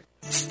looks like.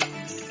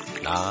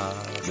 Ah,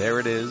 there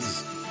it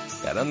is.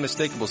 That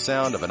unmistakable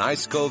sound of an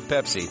ice-cold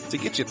Pepsi to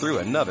get you through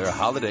another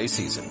holiday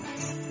season.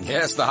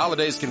 Yes, the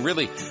holidays can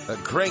really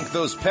crank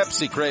those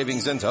Pepsi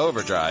cravings into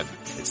overdrive.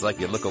 It's like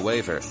you look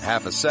away for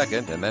half a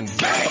second and then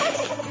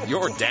bang!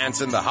 You're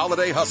dancing the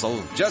holiday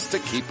hustle just to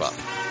keep up.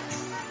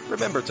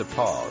 Remember to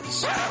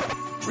pause,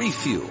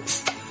 refuel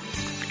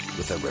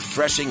with a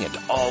refreshing and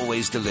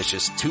always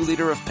delicious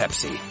 2-liter of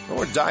Pepsi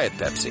or Diet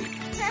Pepsi.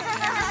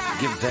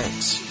 Give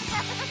thanks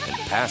and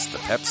pass the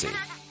Pepsi.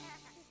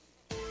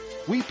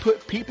 We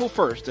put people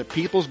first at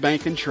People's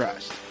Bank and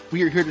Trust.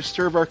 We are here to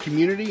serve our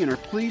community and are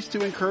pleased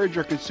to encourage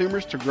our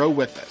consumers to grow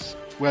with us.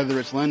 Whether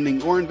it's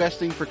lending or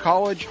investing for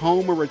college,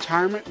 home, or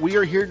retirement, we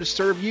are here to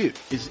serve you.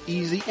 It's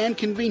easy and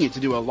convenient to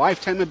do a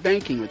lifetime of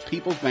banking with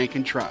People's Bank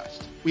and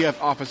Trust. We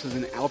have offices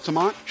in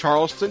Altamont,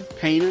 Charleston,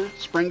 Pana,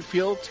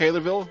 Springfield,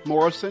 Taylorville,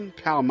 Morrison,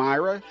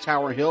 Palmyra,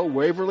 Tower Hill,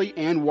 Waverly,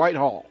 and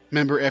Whitehall.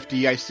 Member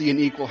FDIC and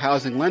equal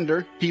housing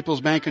lender,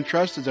 People's Bank and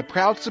Trust is a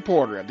proud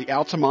supporter of the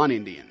Altamont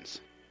Indians.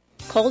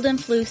 Cold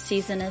and flu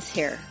season is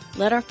here.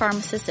 Let our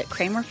pharmacists at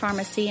Kramer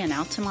Pharmacy in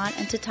Altamont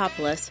and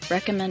Teutopolis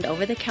recommend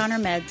over-the-counter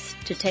meds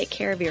to take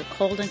care of your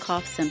cold and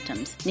cough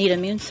symptoms. Need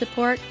immune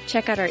support?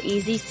 Check out our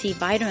Easy C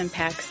vitamin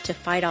packs to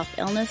fight off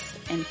illness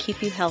and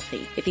keep you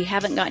healthy. If you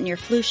haven't gotten your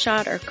flu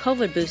shot or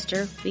COVID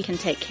booster, we can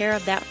take care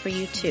of that for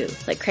you too.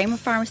 Let Kramer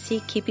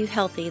Pharmacy keep you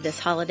healthy this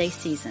holiday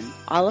season.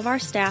 All of our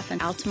staff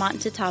in Altamont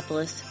and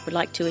Teutopolis would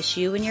like to wish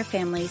you and your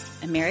families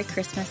a Merry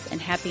Christmas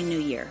and Happy New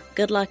Year.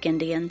 Good luck,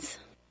 Indians.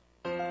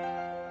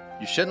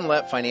 You shouldn't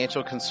let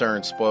financial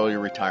concerns spoil your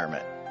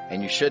retirement,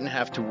 and you shouldn't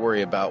have to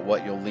worry about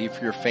what you'll leave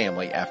for your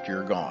family after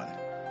you're gone.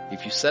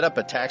 If you set up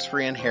a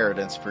tax-free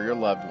inheritance for your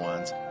loved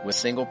ones with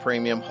single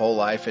premium whole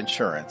life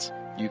insurance,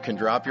 you can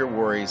drop your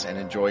worries and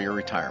enjoy your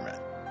retirement.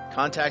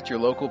 Contact your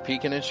local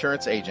Pekin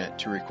Insurance agent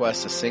to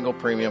request a single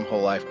premium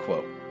whole life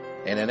quote.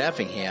 And in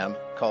Effingham,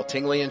 call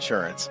Tingley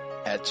Insurance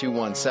at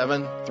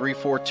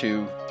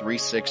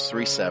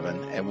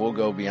 217-342-3637, and we'll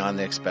go beyond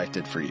the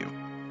expected for you.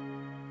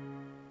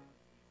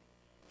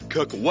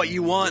 Cook what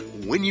you want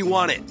when you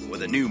want it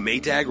with a new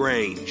Maytag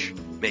range.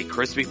 Make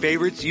crispy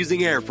favorites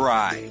using air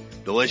fry.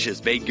 Delicious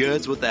baked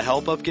goods with the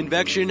help of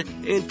convection,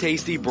 and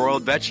tasty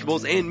broiled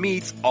vegetables and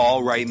meats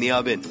all right in the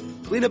oven.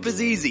 Cleanup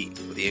is easy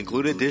with the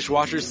included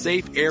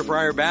dishwasher-safe air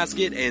fryer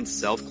basket and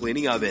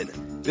self-cleaning oven.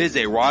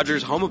 Visit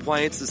Rogers Home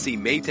Appliance to see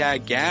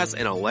Maytag gas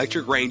and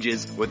electric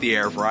ranges with the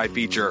air fry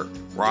feature.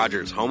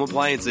 Rogers Home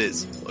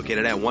Appliances,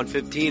 located at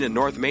 115 in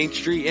North Main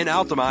Street in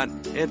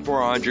Altamont and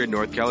 400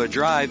 North Keller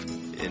Drive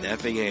in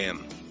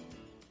Effingham.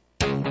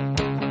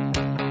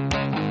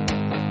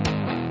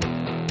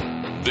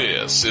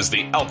 This is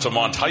the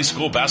Altamont High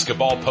School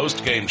Basketball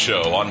Post-Game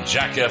Show on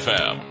Jack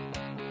FM.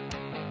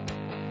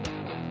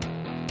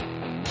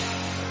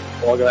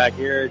 Welcome back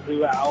here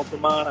to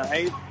Altamont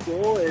High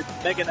School. It's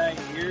Mega Night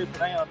here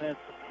tonight on this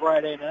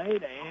Friday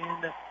night,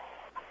 and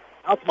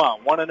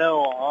Altamont 1-0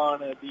 on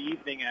the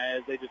evening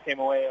as they just came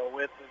away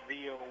with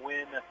the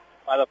win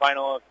by the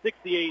final of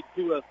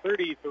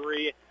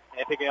 68-33,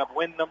 and picking up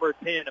win number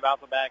 10,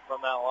 bouncing back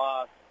from that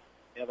loss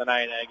the other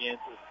night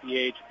against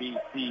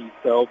CHBC.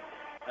 So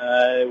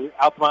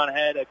Altamont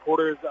had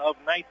quarters of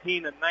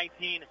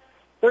 19-19,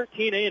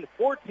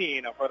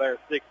 13-14 for their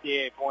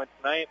 68 points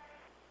tonight.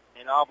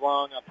 And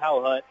Oblong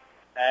Powhut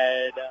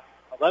had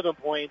 11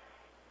 points,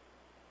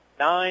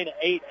 9,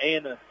 8,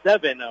 and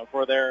 7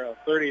 for their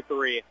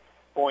 33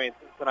 points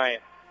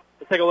tonight.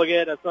 Let's take a look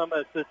at some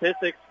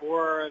statistics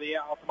for the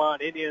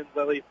Altamont Indians,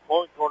 at least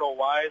point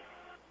total-wise,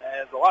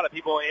 as a lot of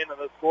people in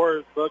the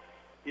scorers book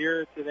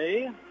here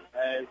today,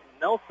 as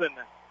Nelson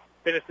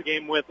finished the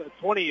game with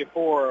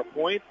 24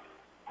 points.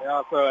 They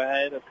also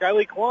had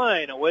Skyly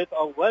Klein with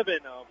 11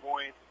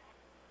 points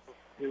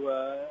to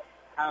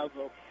have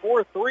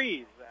 4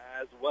 threes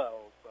as well.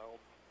 So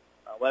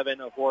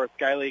 11 for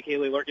Skyly.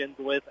 Kaylee Lurkins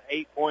with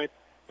 8 points.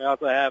 We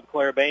also have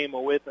Claire Bame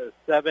with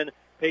 7.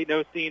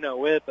 Peyton Osteen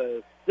with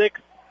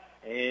 6.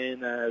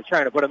 And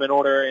trying to put them in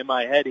order in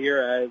my head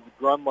here, as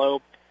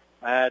Grunlow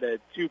had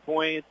 2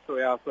 points.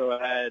 We also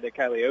had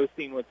Kylie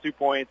Osteen with 2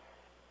 points.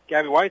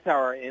 Gabby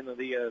Weishauer in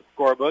the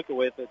scorebook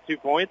with 2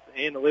 points,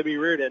 and Libby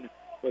Reardon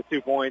with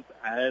 2 points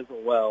as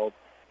well.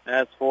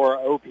 As for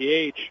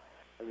OPH,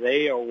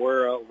 they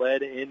were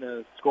led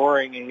in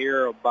scoring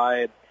here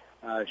by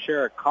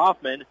Shara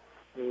Kaufman,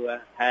 who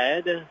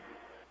had, as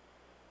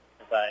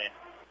I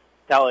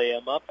tally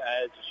him up,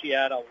 as she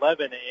had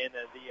 11 in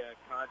the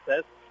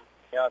contest.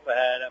 We also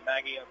had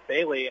Maggie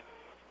Bailey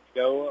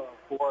go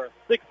for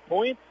 6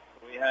 points.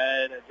 We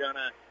had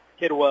Jonah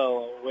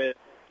Kidwell with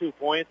 2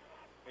 points.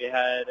 We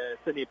had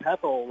Sydney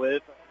Pethel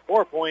with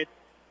 4 points.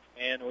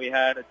 And we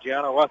had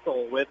Gianna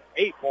Russell with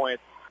 8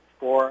 points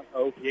for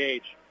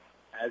OPH.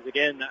 As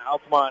again,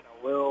 Altamont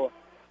will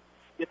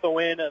get the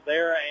win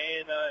there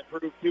and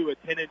improve to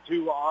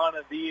 10-2 on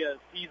the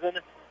season.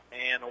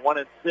 And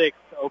 1-6,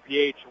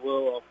 OPH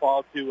will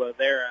fall to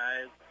there.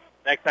 As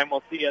next time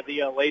we'll see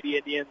the Lady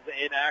Indians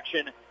in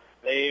action.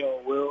 They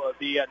will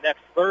be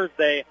next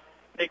Thursday.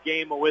 Big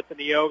game with the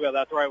Neoga.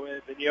 That's right,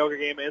 the Neoga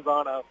game is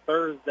on a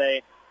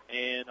Thursday,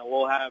 and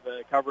we'll have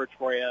coverage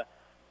for you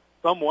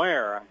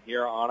somewhere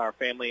here on our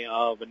family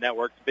of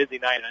networks. Busy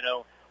night, I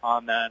know,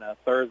 on that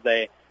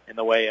Thursday in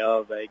the way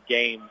of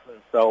games.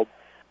 So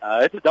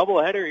it's a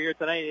doubleheader here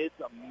tonight.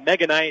 It's a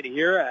mega night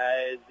here,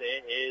 as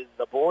it is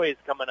the boys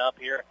coming up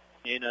here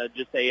in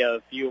just a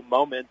few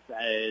moments,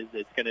 as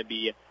it's going to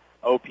be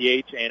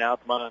OPH and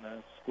Altamont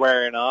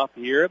squaring off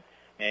here.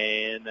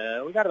 And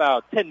we got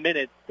about 10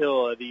 minutes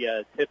till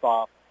the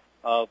tip-off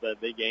of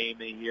the game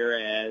here,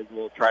 as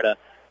we'll try to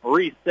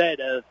reset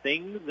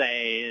things.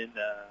 And,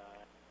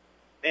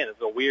 man,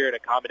 it's a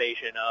weird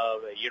combination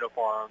of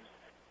uniforms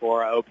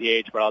for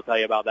OPH, but I'll tell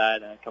you about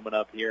that coming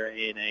up here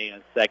in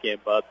a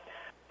second. But,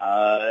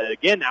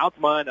 again,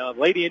 Altamont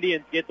Lady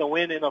Indians get the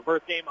win in the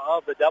first game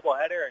of the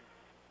doubleheader. And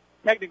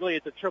technically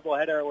it's a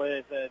triple-header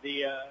with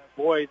the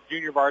boys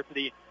junior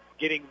varsity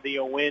getting the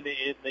win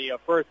in the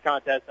first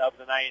contest of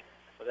the night.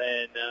 But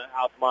then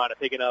Altamont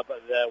picking up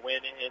the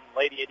win in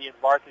Lady Indians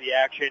varsity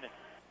action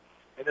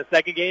in the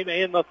second game,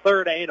 and the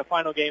third and the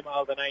final game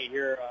of the night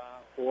here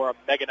for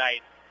Mega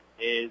Night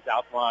is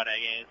Altamont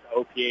against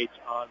OPH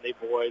on the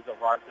boys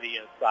varsity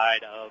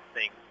side of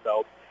things.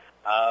 So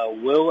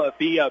we'll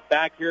be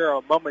back here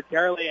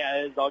momentarily,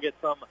 as I'll get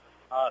some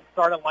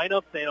starting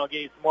lineups, and I'll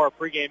give you some more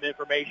pregame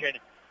information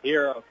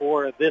here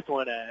for this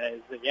one.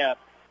 As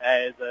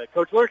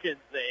Coach Lurkins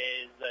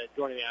is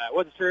joining me. I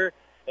wasn't sure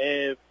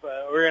if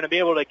we're going to be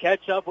able to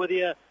catch up with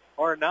you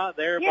or not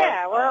there.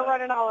 Yeah, but, we're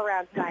running all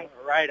around tonight.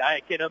 Right,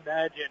 I can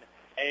imagine.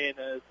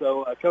 And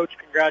so, Coach,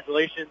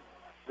 congratulations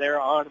there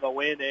on the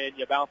win, and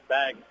you bounced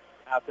back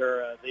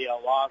after the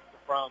loss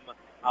from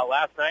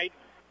last night.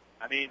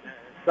 I mean,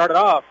 started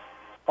off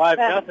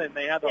 5-0.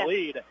 They had the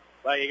lead,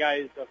 but you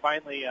guys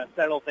finally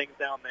settled things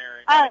down there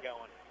and got it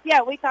going.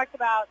 Yeah, we talked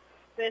about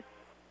this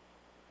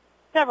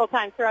several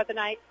times throughout the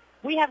night.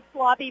 We have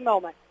sloppy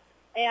moments,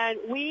 and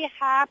we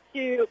have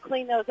to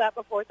clean those up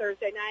before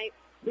Thursday night.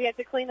 we have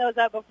to clean those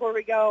up before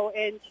we go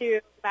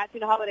into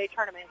Mattoon Holiday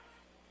Tournament.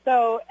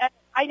 So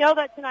I know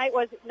that tonight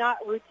was not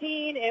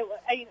routine.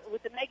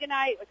 With the mega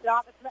night, with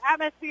the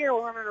atmosphere,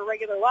 we're in a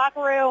regular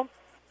locker room.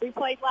 We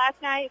played last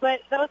night,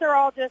 but those are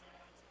all just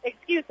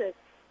excuses.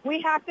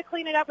 We have to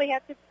clean it up. We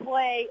have to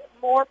play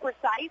more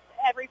precise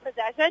every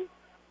possession.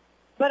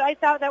 But I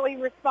thought that we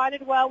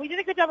responded well. We did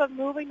a good job of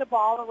moving the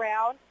ball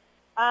around.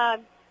 I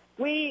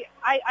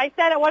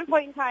said at one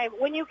point in time,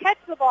 when you catch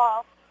the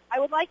ball, I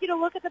would like you to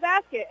look at the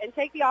basket and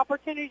take the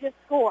opportunity to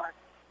score.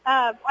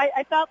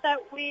 I felt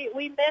that we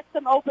missed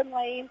some open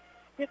lanes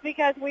just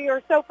because we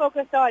were so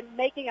focused on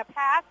making a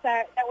pass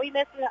that we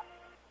missed an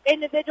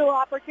individual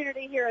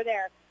opportunity here or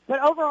there.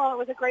 But overall, it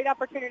was a great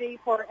opportunity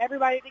for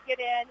everybody to get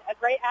in, a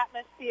great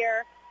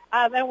atmosphere,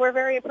 and we're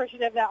very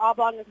appreciative that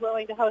Oblong is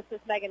willing to host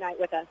this mega night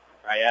with us.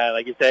 Right, yeah,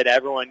 like you said,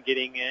 everyone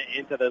getting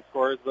into the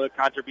scores, the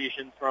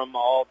contributions from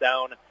all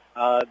down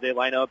the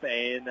lineup,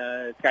 and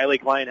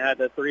Skylie Klein had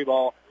the three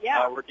ball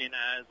working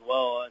as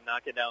well,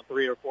 knocking down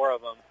 3 or 4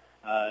 of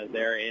them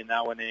there in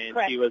that one, and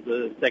Correct. She was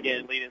the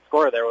second leading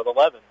scorer there with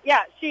 11.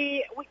 Yeah,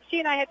 she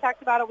and I had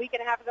talked about a week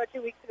and a half ago,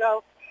 2 weeks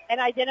ago, and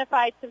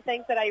identified some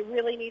things that I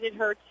really needed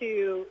her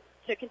to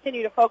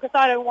continue to focus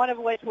on, and one of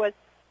which was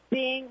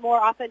being more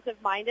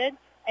offensive-minded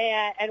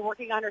and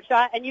working on her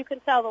shot. And you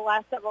can tell the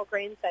last several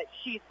games that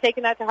she's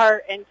taken that to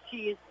heart, and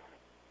she's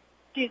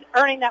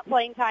earning that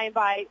playing time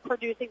by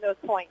producing those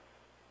points.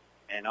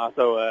 And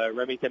also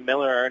Remington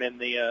Miller earning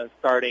the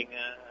starting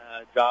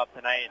job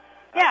tonight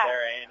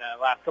there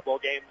in last couple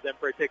of games in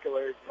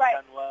particular. She's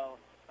done well.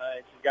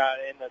 She's got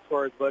in the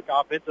scorer's book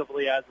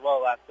offensively as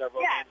well last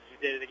several games.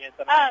 She did it again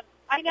tonight.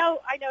 I know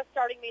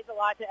starting means a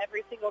lot to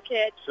every single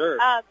kid. Sure.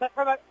 But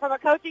from a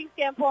coaching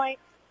standpoint,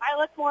 I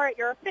look more at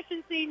your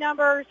efficiency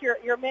numbers,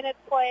 your minutes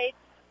played,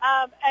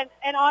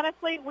 and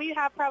honestly, we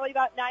have probably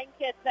about 9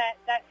 kids that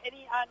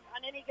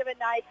on any given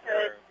night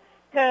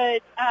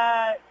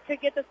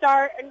could get the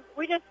start, and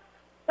we just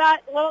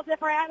thought a little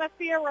different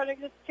atmosphere. We're going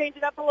to just change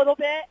it up a little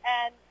bit,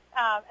 and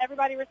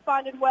everybody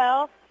responded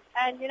well.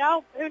 And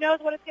who knows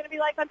what it's going to be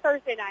like on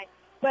Thursday night?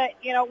 But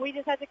we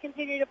just had to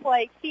continue to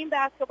play team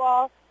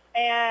basketball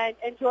and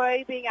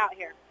enjoy being out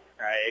here.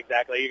 Right,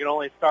 exactly. You can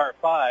only start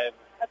 5.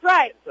 That's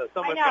right. So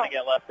someone's going to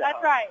get left out.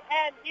 That's right.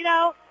 And,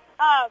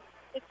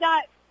 it's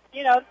not,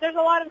 there's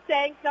a lot of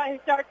sayings, not who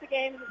starts the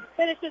game, who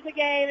finishes the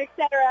game, et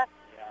cetera.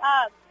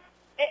 Yeah.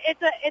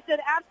 It's an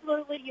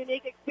absolutely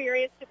unique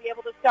experience to be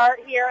able to start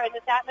here in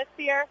this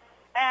atmosphere.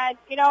 And,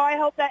 I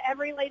hope that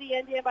every Lady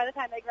Indian, by the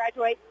time they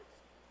graduate,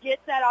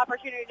 gets that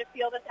opportunity to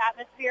feel this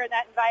atmosphere and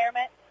that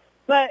environment.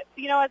 But,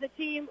 as a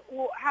team,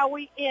 how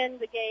we end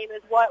the game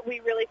is what we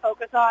really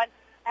focus on.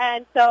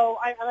 And so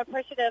I'm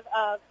appreciative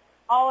of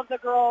all of the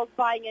girls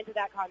buying into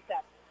that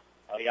concept.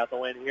 Oh, you got the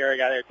win here. You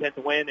got their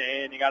 10th win,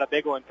 and you got a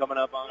big one coming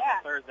up on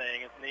Thursday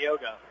against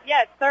Neoga.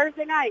 Yes,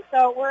 Thursday night.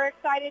 So we're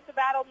excited to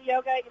battle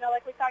Neoga.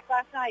 Like we talked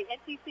last night,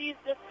 NTC is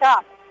just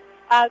tough.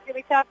 It's going to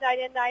be tough night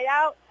in, night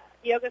out.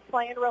 Neoga's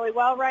playing really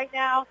well right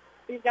now.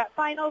 We've got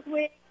finals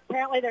week.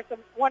 Apparently there's some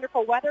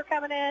wonderful weather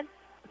coming in.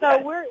 So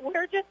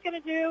we're just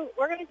going to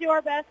do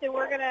our best, and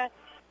we're going to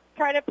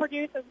try to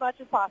produce as much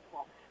as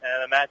possible.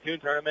 And the Mattoon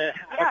tournament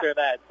after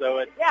that. So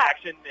it's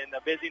action and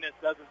the busyness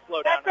doesn't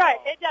slow down. That's right.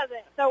 It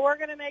doesn't. So we're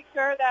going to make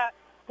sure that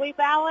we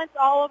balance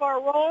all of our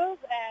roles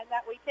and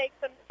that we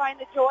find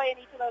the joy in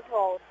each of those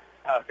roles.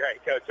 Oh,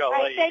 great, Coach. I'll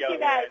let you go. Thank you,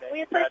 guys.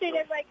 We appreciate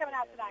everybody coming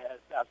out tonight. Yes,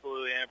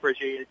 absolutely. And I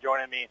appreciate you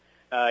joining me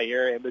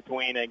here in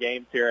between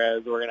games here,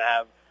 as we're going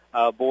to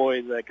have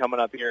boys coming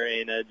up here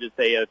in just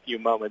a few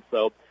moments.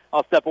 So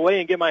I'll step away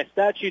and get my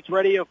stat sheets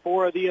ready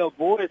for the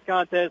boys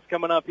contest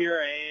coming up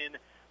here, and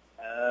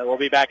we'll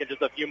be back in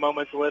just a few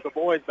moments with the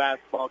boys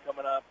basketball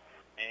coming up.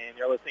 And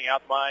you're listening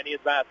out to my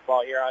Indians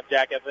basketball here on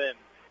Jack FM.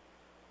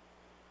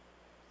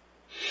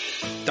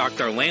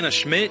 Dr. Lana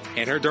Schmidt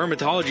and her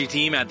dermatology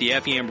team at the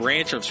Effingham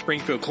branch of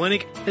Springfield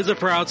Clinic is a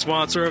proud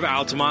sponsor of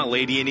Altamont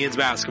Lady Indians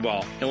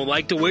basketball and would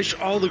like to wish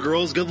all the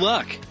girls good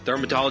luck.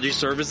 Dermatology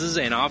services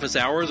and office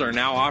hours are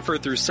now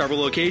offered through several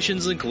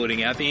locations,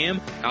 including Effingham,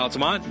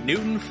 Altamont,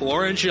 Newton,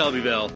 Flora, and Shelbyville.